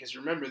movie. Because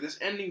remember, this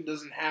ending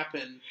doesn't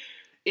happen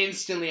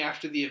instantly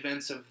after the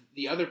events of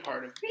the other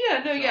part of. Yeah,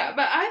 no, the yeah, film.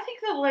 but I think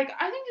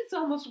it's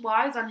almost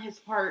wise on his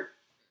part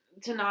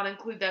to not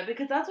include that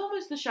because that's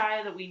almost the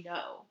Shia that we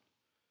know,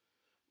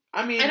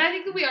 I mean, and I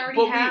think that we already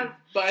but have.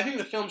 but I think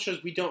the film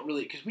shows we don't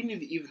really because we knew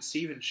the even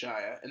Steven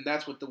Shia, and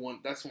that's the one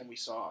we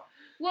saw.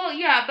 Well,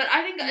 yeah, but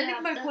I think Yeah,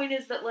 my that- point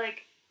is that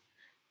like.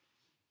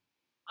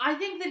 I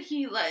think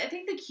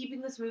that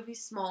keeping this movie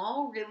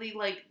small really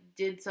like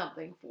did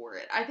something for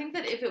it. I think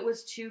that if it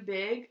was too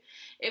big,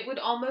 it would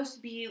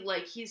almost be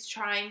like he's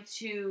trying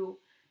to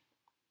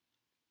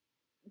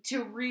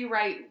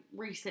rewrite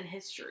recent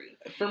history.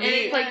 For And me,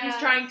 it's like he's Yeah.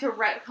 trying to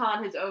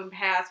retcon his own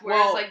past,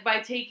 whereas Well- like by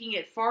taking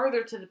it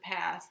farther to the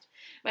past,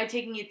 by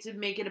taking it to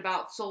make it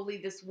about solely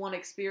this one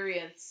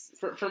experience,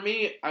 for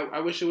me, I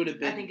wish it would have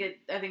been.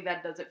 I think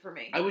that does it for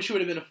me. I wish it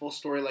would have been a full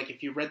story. Like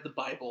if you read the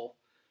Bible,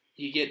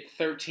 you get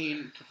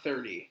 13 to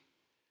 30,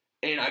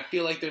 and I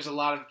feel like there's a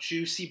lot of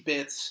juicy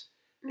bits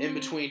in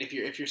between. If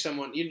you're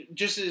someone,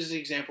 just as an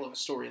example of a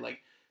story,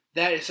 like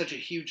that is such a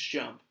huge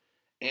jump,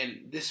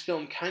 and this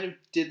film kind of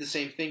did the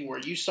same thing where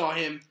you saw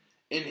him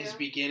in his Yeah.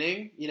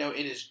 beginning, in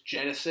his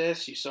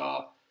genesis, you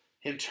saw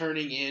him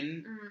turning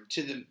in Mhm.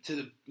 to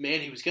the man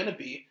he was gonna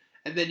be,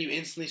 and then you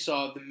instantly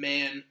saw the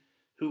man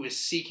who was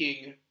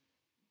seeking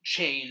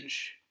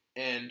change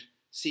and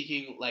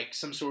seeking like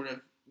some sort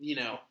of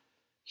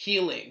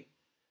healing.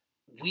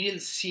 We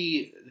didn't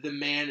see the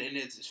man in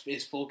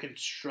his full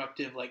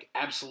constructive like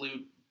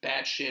absolute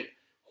batshit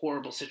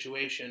horrible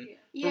situation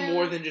Yeah. for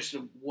more than just a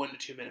 1 to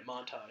 2 minute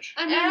montage.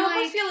 I And mean, I almost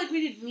like, feel like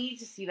we didn't need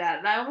to see that,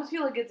 and I almost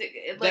feel like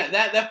it's like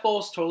that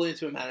falls totally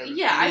into a matter of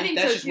yeah, I opinion. think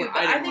That's so just too. what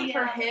But I didn't think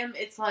like. for him,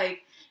 it's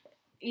like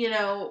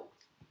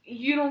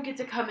you don't get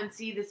to come and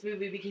see this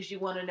movie because you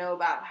want to know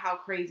about how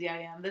crazy I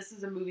am. This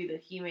is a movie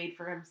that he made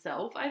for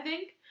himself, I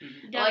think.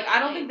 Mhm. Like, I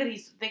don't think that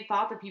he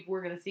thought that people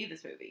were going to see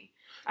this movie.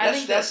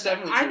 That's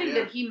definitely I true, think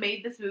yeah. that he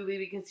made this movie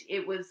because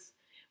it was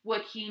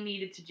what he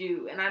needed to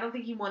do, and I don't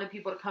think he wanted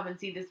people to come and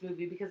see this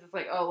movie because it's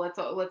like, oh, let's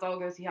all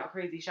go see how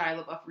crazy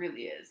Shia LaBeouf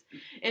really is.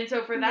 And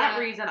so for that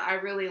reason, I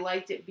really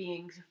liked it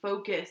being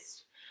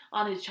focused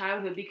on his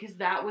childhood because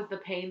that was the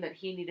pain that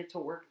he needed to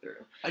work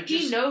through.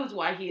 He knows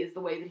why he is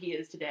the way that he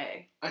is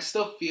today. I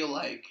still feel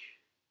like,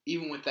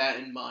 even with that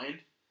in mind,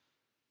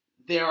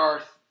 there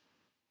are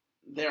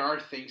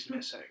things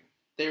missing.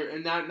 There,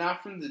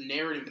 not from the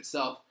narrative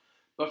itself,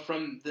 but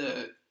from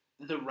the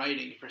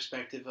writing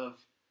perspective of.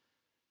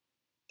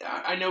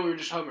 I know we were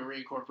just talking about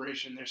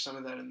reincorporation. There's some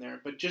of that in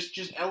there, but just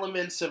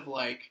elements of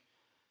like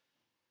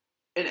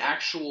an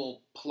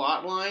actual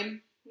plot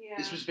line. Yeah.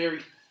 This was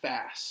very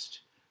fast.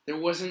 There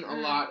wasn't a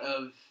lot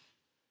of,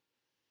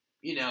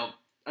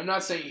 I'm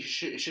not saying it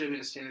should have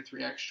been a standard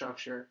 3-act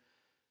structure,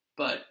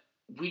 but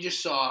we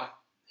just saw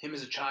him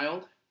as a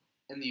child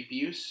and the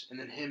abuse, and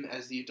then him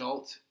as the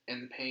adult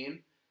and the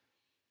pain.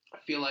 I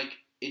feel like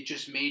it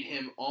just made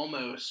him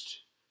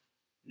almost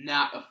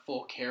not a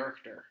full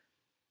character.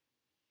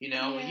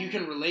 You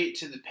can relate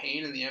to the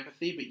pain and the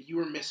empathy, but you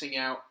were missing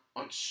out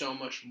on so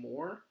much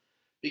more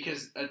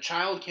because a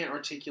child can't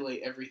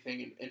articulate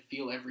everything and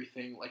feel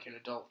everything like an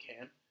adult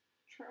can.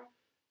 True.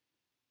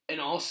 And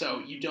also,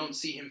 you don't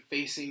see him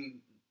facing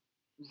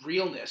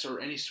realness or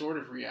any sort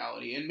of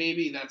reality. And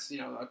maybe that's,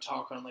 a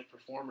talk on, like,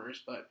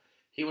 performers, but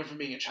he went from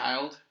being a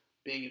child,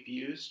 being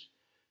abused,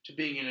 to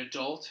being an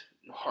adult,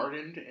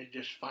 hardened, and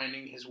just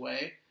finding his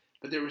way.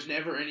 But there was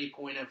never any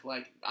point of,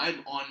 like, I'm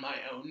on my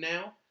own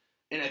now.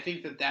 And I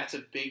think that that's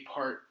a big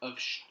part of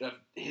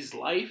his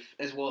life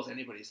as well as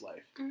anybody's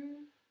life.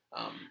 Mm-hmm.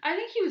 I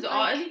think he was.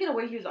 I think in a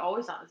way he was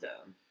always on his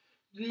own.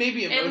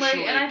 Maybe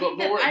emotionally,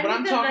 but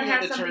I'm talking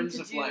in the terms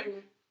of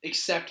like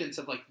acceptance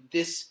of like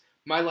this.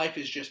 My life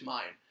is just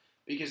mine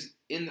because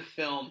in the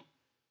film,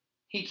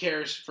 he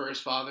cares for his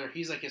father.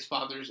 He's like his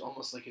father's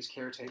almost like his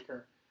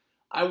caretaker.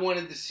 I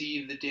wanted to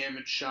see the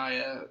damaged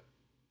Shia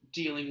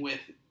dealing with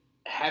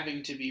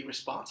having to be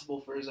responsible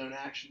for his own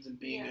actions and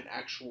being an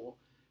actual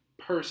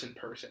person.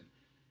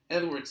 In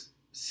other words,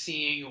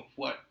 seeing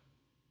what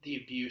the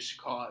abuse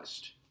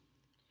caused.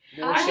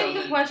 I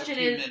think the question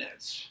is,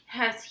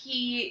 has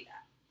he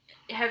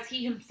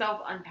himself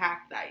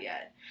unpacked that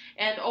yet?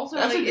 And also,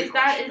 that's like, is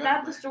that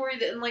definitely. The story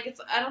that, and like,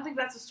 I don't think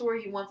that's the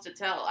story he wants to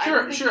tell. Sure. No,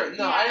 I understand.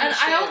 And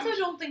I also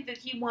don't think that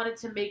he wanted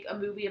to make a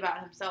movie about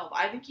himself.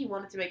 I think he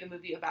wanted to make a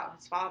movie about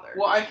his father.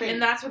 Well, I think,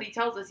 and that's what he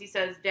tells us. He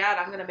says, "Dad,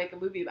 I'm going to make a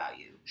movie about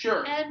you."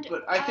 Sure,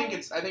 but I think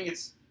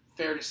it's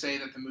fair to say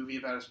that the movie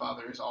about his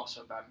father is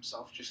also about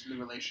himself, just in the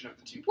relation of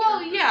the two. Well,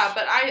 characters. yeah,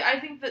 but I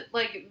think that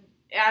like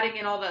adding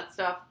in all that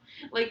stuff,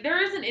 like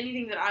there isn't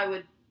anything that I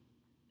would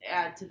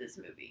add to this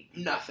movie.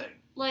 Nothing.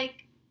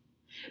 Like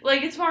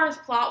as far as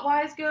plot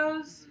wise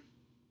goes,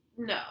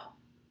 no.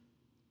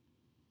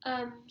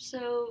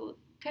 So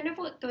kind of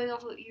going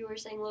off what you were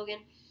saying, Logan,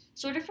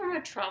 sort of from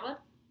a trauma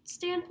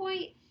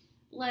standpoint,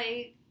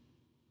 like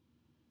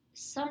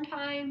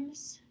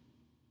sometimes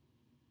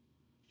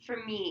for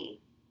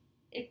me,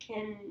 it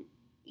can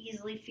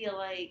easily feel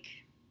like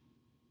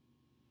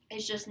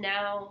it's just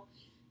now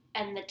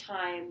and the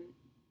time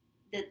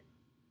that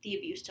the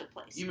abuse took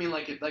place. You mean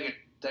like a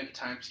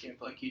time skip?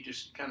 Like you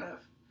just kind of.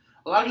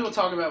 A lot of people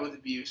talk about with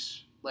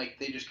abuse, like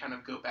they just kind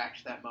of go back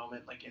to that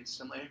moment like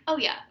instantly. Oh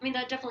yeah, I mean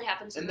that definitely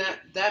happens. And to me.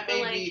 that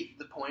may be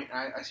the point.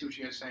 I see what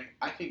you guys are saying.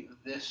 I think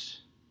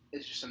this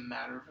is just a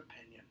matter of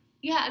opinion.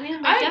 Yeah, I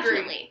mean I definitely.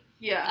 agree.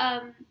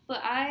 Yeah.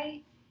 But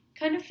I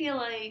kind of feel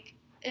like,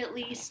 at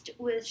least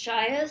with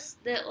Shia's,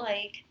 that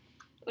like,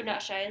 well,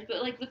 not Shia's,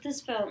 but like with this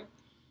film,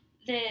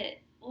 that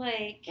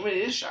like. I mean,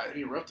 it is Shia.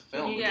 He wrote the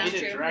film. Yeah, he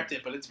didn't direct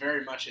it, but it's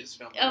very much his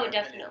film. Oh,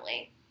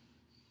 definitely.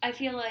 I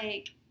feel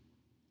like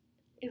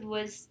it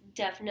was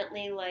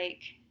definitely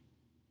like,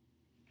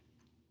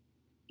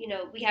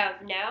 we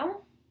have now,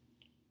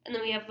 and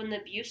then we have when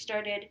the abuse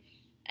started,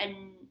 and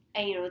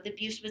the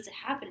abuse was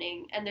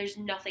happening, and there's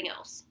nothing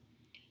else.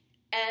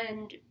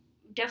 And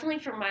definitely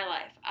for my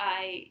life,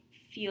 I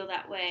feel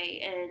that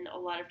way, and a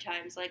lot of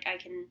times, like, I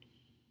can,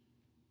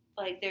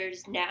 like,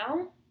 there's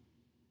now,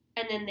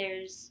 and then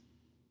there's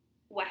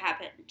what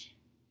happened,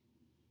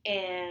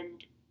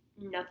 and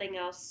nothing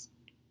else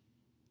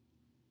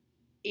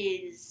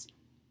is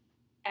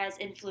as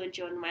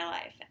influential in my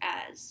life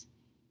as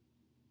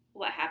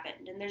what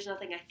happened, and there's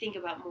nothing I think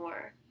about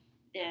more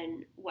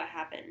than what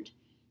happened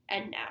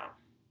and now.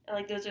 And,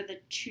 like, those are the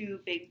two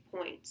big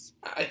points.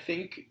 I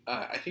think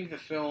the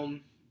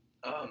film,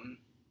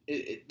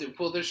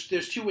 well, there's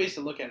two ways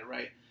to look at it,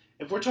 right?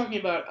 If we're talking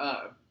about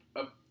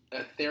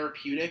a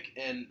therapeutic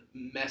and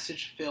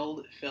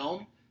message-filled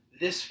film,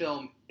 this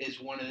film is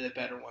one of the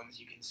better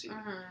ones you can see.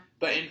 Mm-hmm.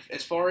 But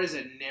as far as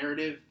a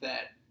narrative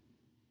that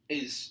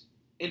is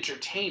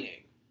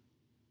entertaining,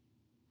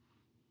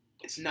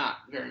 it's not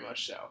very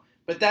much so.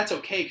 But that's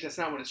okay because that's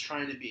not what it's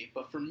trying to be.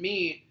 But for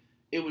me,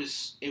 it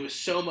was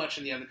so much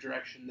in the other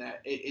direction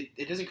that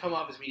it doesn't come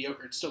off as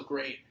mediocre. It's still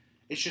great.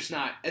 It's just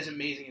not as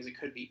amazing as it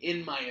could be,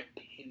 in my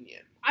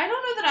opinion. I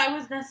don't know that I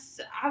was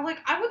necessarily,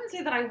 I wouldn't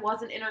say that I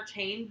wasn't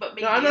entertained, but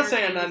maybe No, I'm not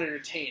saying I'm not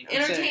entertained.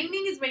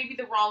 Entertaining is maybe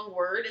the wrong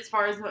word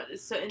insofar as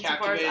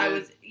I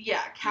was,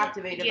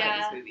 captivated by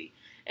this movie.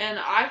 And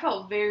I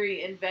felt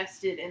very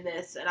invested in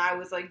this, and I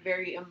was, like,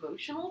 very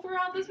emotional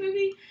throughout this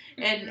movie.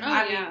 And,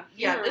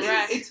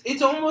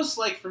 It's almost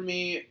like, for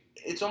me,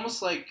 it's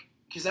almost like,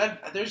 because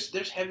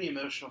there's heavy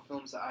emotional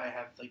films that I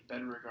have, like,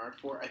 better regard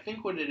for. I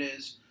think what it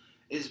is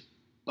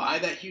by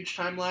that huge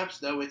time lapse,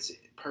 though it's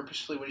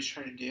purposefully what he's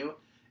trying to do,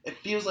 it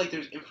feels like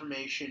there's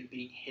information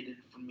being hidden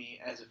from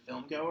me as a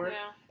film goer.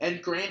 Yeah. And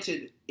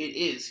granted, it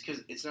is,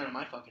 because it's none of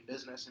my fucking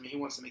business. I mean, he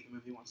wants to make the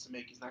movie he wants to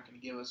make. He's not going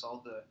to give us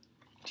all the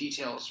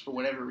details for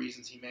whatever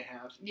reasons he may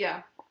have.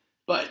 Yeah.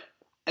 But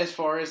as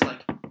far as,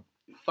 like,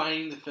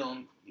 finding the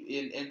film,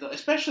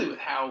 especially with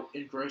how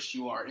engrossed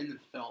you are in the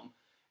film,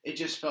 it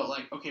just felt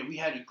like, okay, we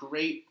had a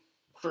great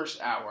first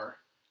hour,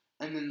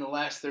 and then the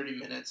last 30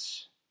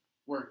 minutes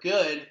were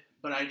good,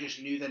 but I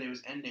just knew that it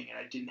was ending, and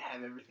I didn't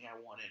have everything I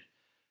wanted.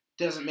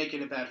 Doesn't make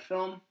it a bad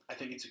film. I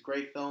think it's a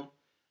great film.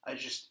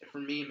 For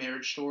me,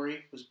 Marriage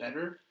Story was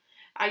better.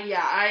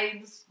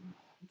 I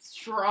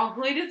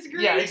strongly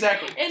disagree. Yeah,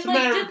 exactly. And, it's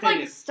like, just,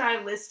 like,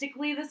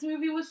 stylistically, this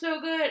movie was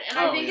so good. And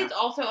I think it's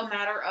also a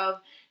matter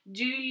of,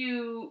 do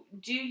you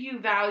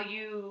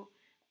value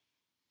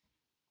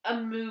a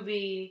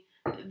movie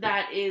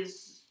that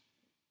is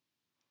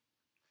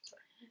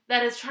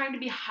trying to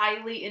be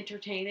highly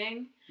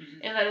entertaining,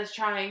 and that is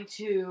trying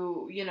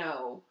to,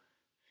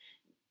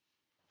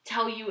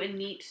 tell you a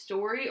neat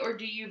story, or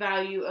do you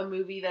value a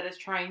movie that is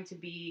trying to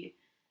be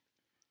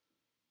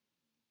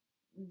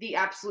the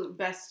absolute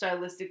best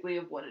stylistically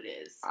of what it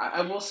is?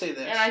 I will say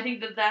this. And I think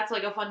that that's,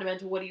 like, a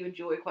fundamental what do you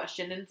enjoy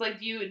question. And it's like,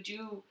 do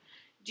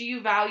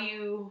you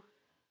value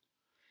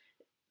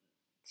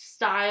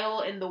style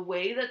in the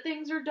way that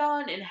things are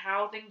done and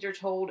how things are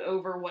told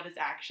over what is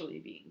actually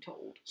being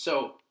told?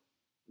 So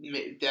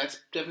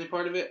that's definitely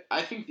part of it.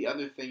 I think the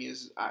other thing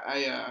is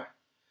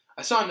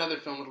I saw another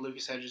film with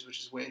Lucas Hedges, which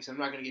is Wings. I'm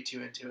not going to get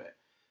too into it,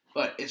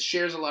 but it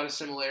shares a lot of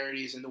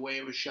similarities in the way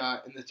it was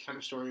shot and the kind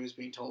of story it was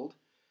being told.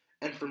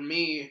 And for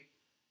me,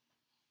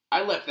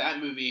 I left that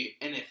movie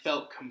and it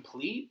felt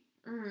complete.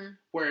 Mm-hmm.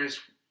 Whereas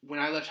when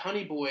I left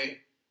Honey Boy,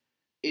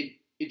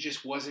 it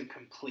just wasn't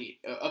complete.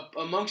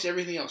 Amongst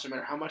everything else, no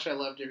matter how much I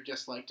loved it or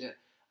disliked it,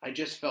 I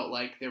just felt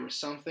like there was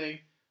something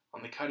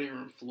on the cutting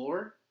room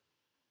floor.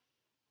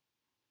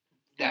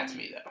 That's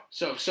me, though.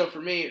 So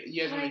for me,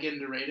 you guys want to get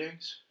into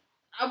ratings?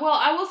 Well,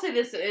 I will say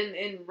this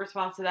in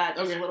response to that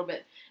just Okay. a little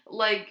bit.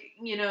 Like,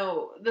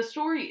 the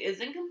story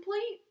isn't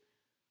complete,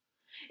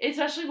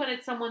 especially when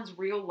it's someone's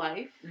real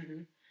life.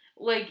 Mm-hmm.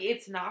 Like,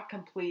 it's not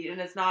complete, and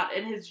it's not,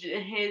 and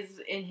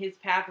his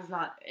path is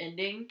not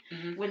ending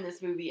when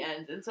this movie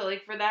ends. And so,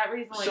 like, for that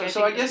reason, like,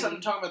 I guess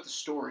I'm talking about the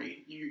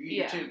story.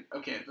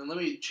 Okay, then let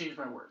me change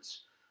my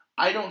words.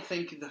 I don't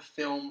think the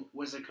film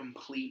was a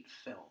complete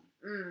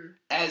film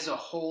as a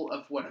whole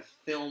of what a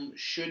film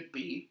should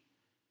be.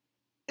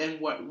 And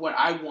what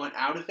I want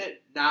out of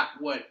it, not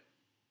what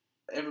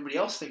everybody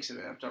else thinks of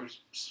it. I'm talking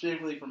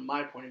specifically from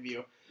my point of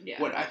view.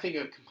 Yeah. What I think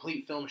a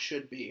complete film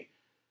should be.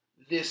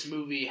 This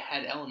movie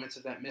had elements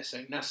of that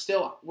missing. Now,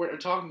 still, we're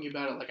talking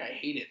about it like I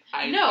hate it.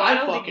 I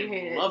don't fucking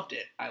think you hate loved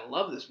it. I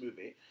love this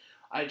movie.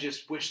 I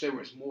just wish there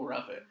was more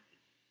of it.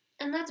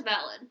 And that's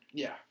valid.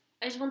 Yeah.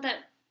 I just wanted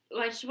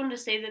to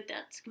say that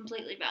that's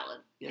completely valid.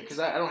 Yeah, because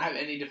I don't have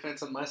any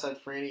defense on my side.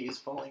 Franny is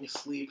falling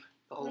asleep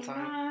the whole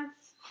time.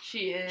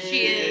 She is.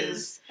 She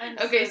is.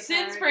 Okay,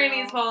 since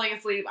Franny is falling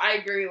asleep, I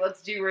agree.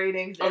 Let's do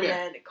ratings and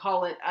then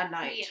call it a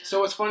night. Yeah. So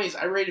what's funny is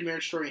I rated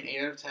Marriage Story an 8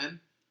 out of 10.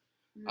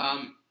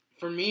 Mm-hmm.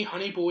 For me,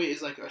 Honey Boy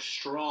is like a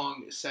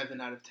strong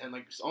 7 out of 10.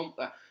 Like,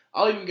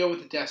 I'll even go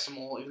with the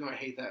decimal, even though I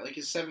hate that. Like,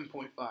 it's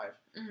 7.5.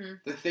 Mm-hmm.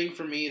 The thing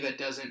for me that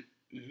doesn't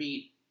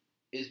meet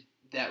is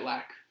that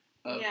lack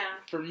of,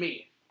 for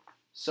me.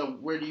 So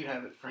where do you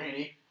have it,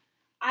 Franny?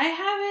 I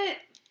have it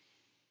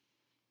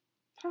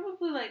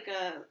probably like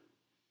a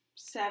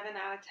 7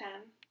 out of 10.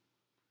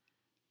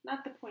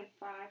 Not the 0.5,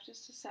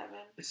 just a 7.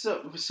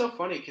 It was so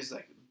funny because,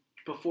 like,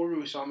 before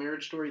we saw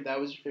Marriage Story, that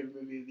was your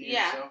favorite movie of the year.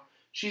 Yeah. So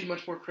she's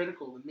much more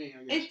critical than me,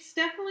 I guess. It's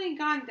definitely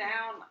gone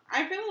down.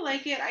 I really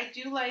like it. I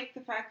do like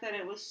the fact that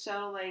it was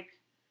so, like,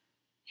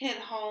 hit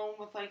home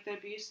with, like, the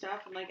abuse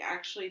stuff and, like,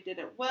 actually did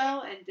it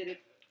well and did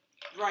it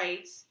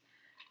right.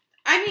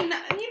 I mean,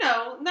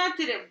 not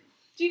did it...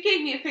 You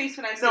gave me a face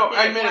when I said No, did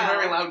I it made well. a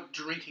very loud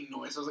drinking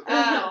noise. I was like,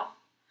 Oh.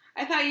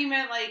 I thought you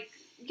meant, like...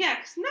 Yeah,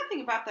 because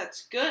nothing about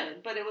that's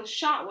good, but it was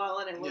shot well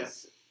and it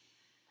was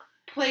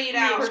played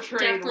out. Portrayed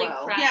Definitely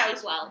well. crafted Yeah, it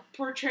was well.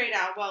 portrayed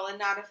out well and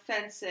not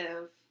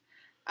offensive.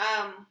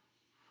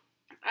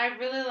 I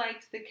really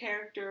liked the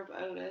character of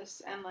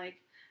Otis, and, like,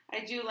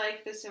 I do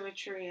like the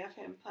symmetry of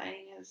him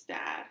playing his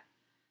dad.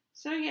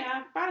 So,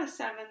 yeah, about a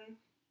 7.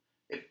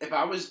 If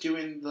I was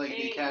doing, like,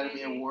 the 8,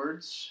 Academy maybe.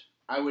 Awards,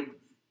 I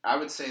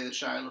would say that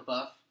Shia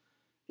LaBeouf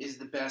is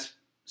the best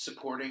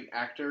supporting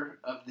actor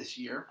of this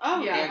year.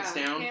 Oh Yeah. Hands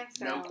down, hands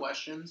no down.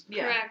 questions.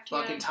 Yeah. Correct.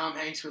 Fucking Yeah. Tom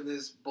Hanks with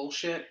his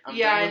bullshit. I'm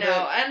Yeah, I done with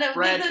know. it. And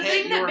Brad the Pitt,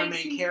 thing you that were a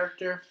makes main me,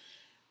 character.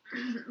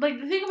 like,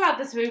 the thing about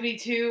this movie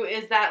too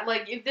is that,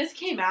 like, if this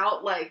came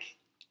out like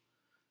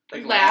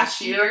Like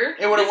last year,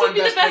 it would have this would won be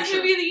Best the best Picture.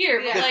 movie of the year.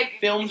 Yeah. But The like,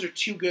 films are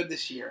too good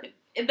this year.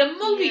 the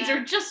movies Yeah.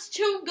 are just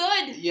too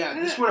good. Yeah,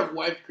 this would have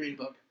wiped Green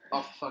Book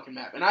off the fucking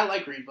map. And I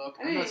like Green Book.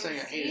 I I'm didn't not saying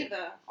I even hate see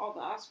it. all the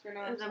Oscar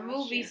noms. The last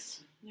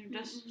movies,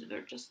 Mm-hmm.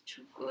 they're just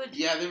too good.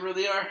 Yeah, they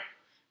really are.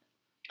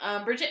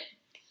 Bridget.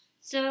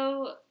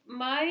 So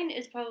mine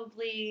is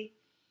probably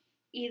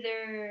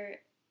either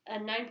a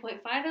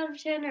 9.5 out of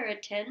 10 or a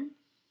 10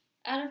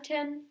 out of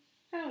 10. year.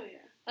 Hell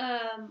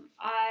yeah.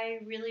 I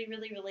really,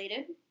 really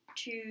related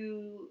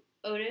to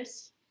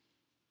Otis.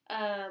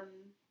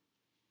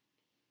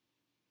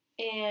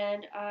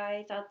 And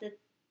I thought that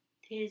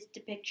his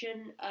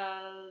depiction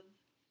of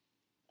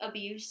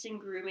abuse and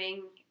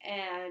grooming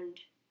and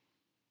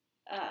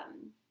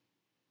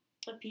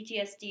of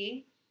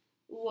PTSD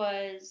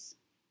was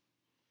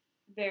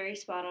very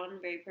spot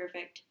on, very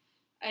perfect.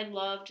 I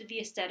loved the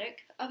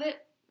aesthetic of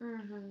it.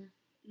 Mm-hmm.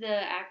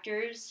 The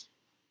actors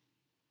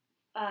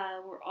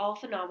were all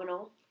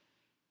phenomenal.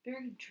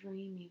 Very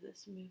dreamy,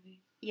 this movie.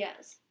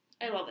 Yes,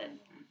 I love it.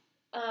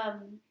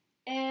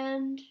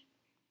 And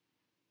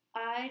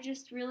I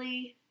just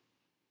really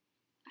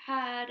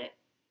had,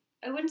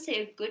 I wouldn't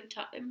say a good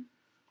time,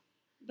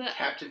 but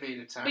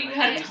Captivated time. But you I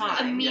had think is time.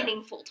 the a name, yeah.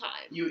 meaningful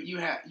time. You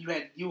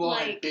all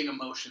had Like- big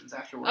emotions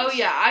afterwards. Oh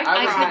yeah,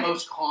 I was cried. the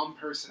most calm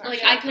person.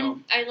 Like after I that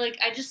couldn't, film.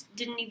 I just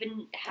didn't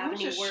even have I was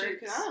any just words.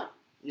 shaken up.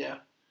 Yeah.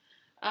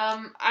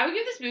 I would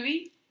give this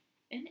movie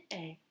an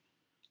A.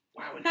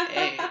 Wow, an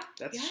A.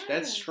 That's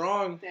Yes.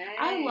 strong. Dang.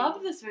 I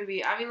loved this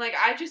movie. I mean, like,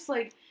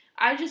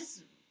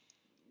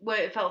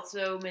 what felt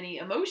so many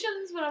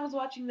emotions when I was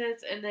watching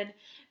this, and then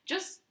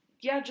just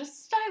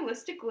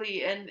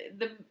stylistically, and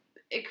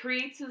it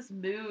creates this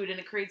mood and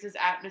it creates this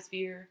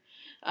atmosphere,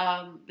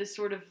 this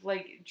sort of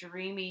like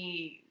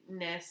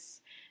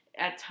dreaminess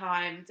at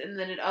times, and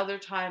then at other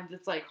times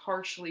it's like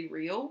harshly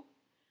real.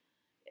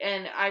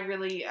 And I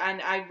really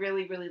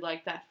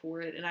like that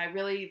for it, and I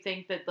really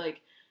think that,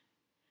 like,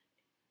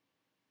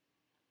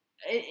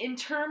 in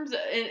terms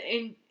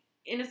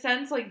in a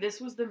sense, like, this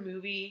was the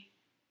movie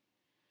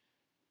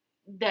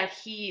that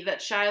Shia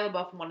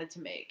LaBeouf wanted to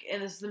make,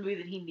 and this is the movie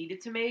that he needed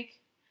to make,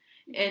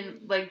 and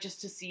like, just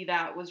to see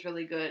that was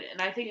really good.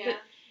 And I think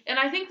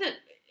that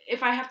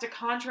if I have to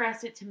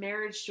contrast it to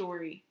Marriage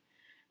Story,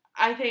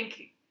 I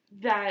think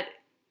that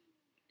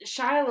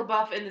Shia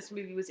LaBeouf in this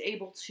movie was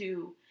able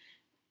to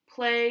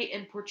play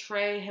and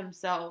portray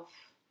himself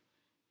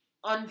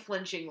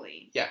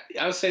unflinchingly. Yeah,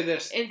 I would say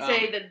this. And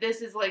say that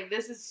this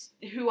is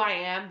who I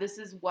am, this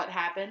is what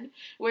happened.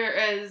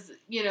 Whereas,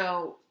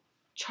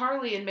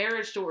 Charlie in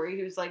Marriage Story,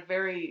 who's like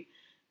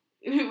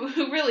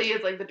who really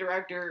is like the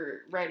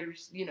director,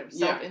 writer's,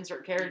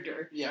 self-insert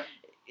character. Yeah.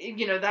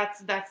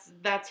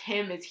 That's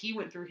him as he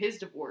went through his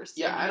divorce.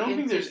 Yeah, and I don't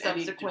think into there's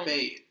any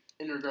debate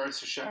in regards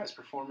to Shia's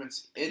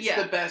performance. It's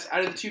the best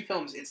out of the two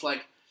films. It's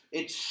like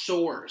it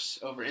soars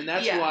over, and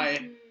that's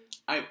why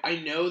I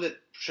know that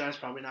Shia's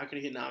probably not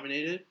going to get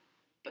nominated.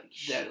 But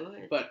he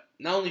should. But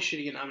not only should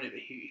he get nominated,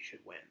 but he should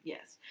win.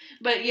 Yes,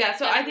 but yeah.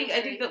 So I think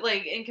Definitely. that,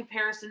 like, in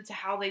comparison to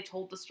how they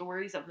told the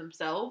stories of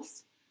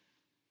themselves,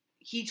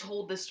 he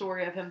told the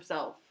story of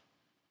himself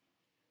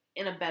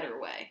in a better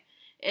way,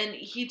 and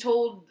he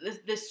told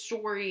this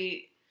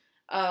story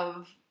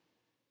of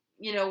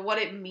what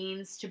it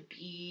means to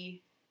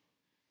be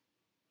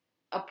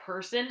a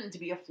person and to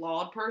be a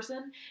flawed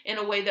person in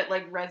a way that,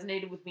 like,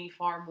 resonated with me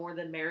far more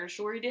than Marriage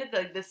Story did.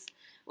 Like, this,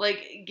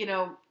 like,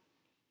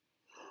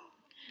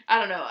 I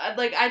don't know.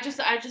 I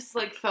just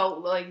like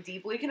felt like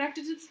deeply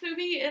connected to this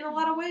movie in a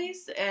lot of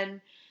ways,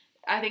 and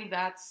I think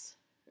that's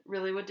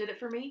really what did it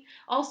for me.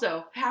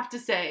 Also, have to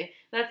say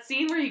that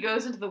scene where he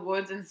goes into the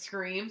woods and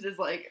screams is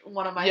like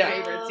one of my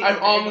favorite scenes. I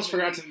almost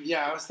forgot to.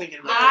 Yeah, I was thinking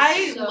about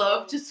I that.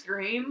 love to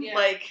scream. Yeah.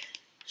 Like,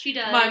 She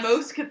does. my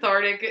most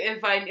cathartic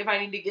if I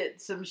need to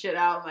get some shit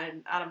out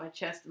of my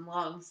chest and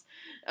lungs.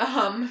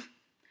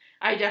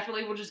 I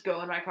definitely will just go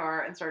in my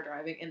car and start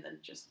driving and then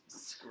just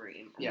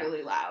scream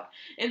really loud.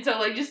 And so,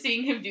 like, just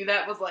seeing him do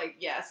that was like,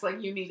 yes,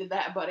 like, you needed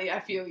that, buddy. I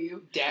feel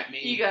you. Dat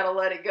me. You gotta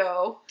let it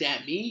go.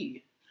 Dat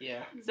me.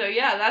 Yeah. So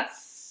yeah,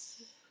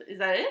 is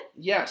that it?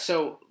 Yeah.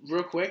 So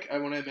real quick, I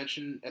want to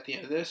mention at the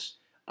end of this,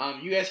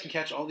 you guys can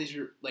catch all these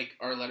like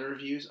our letter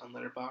reviews on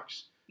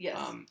Letterboxd. Yes.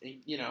 And,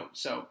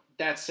 so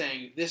that's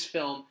saying this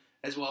film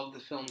as well as the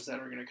films that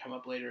are going to come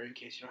up later in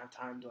case you don't have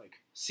time to like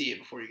see it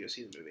before you go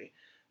see the movie.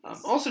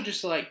 Also,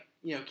 just to, like,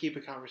 keep a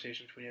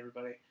conversation between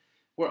everybody.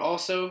 We're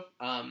also,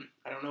 I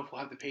don't know if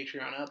we'll have the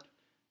Patreon up,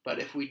 but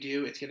if we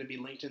do, it's going to be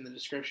linked in the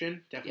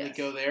description. Definitely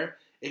go there.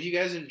 If you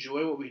guys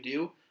enjoy what we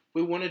do,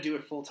 we want to do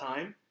it full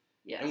time.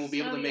 Yes. And we'll be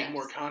able to make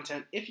more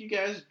content if you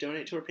guys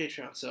donate to our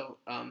Patreon. So,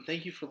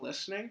 thank you for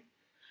listening.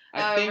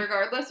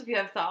 Regardless, if you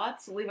have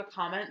thoughts, leave a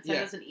comment, send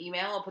us an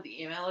email. I'll put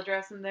the email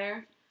address in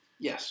there.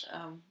 Yes.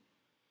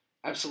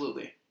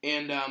 Absolutely.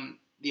 And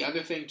the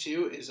other thing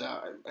too is I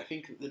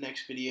think the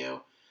next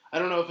video, I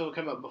don't know if it'll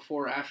come up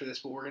before or after this,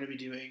 but we're going to be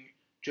doing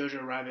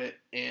Jojo Rabbit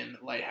and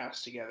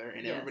Lighthouse together,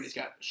 and Yes. everybody's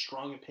got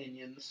strong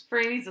opinions.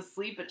 Franny's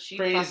asleep, but she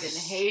Franny's-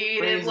 fucking hated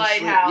Franny's asleep.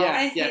 Lighthouse.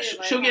 I Yeah, hated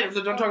she'll get it.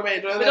 Lighthouse. Don't talk about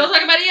it. We don't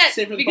talk about it yet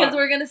Save it for the because pod.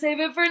 we're gonna save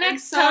it for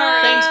next sorry.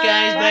 time. Thanks,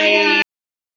 guys. Bye, Bye. guys.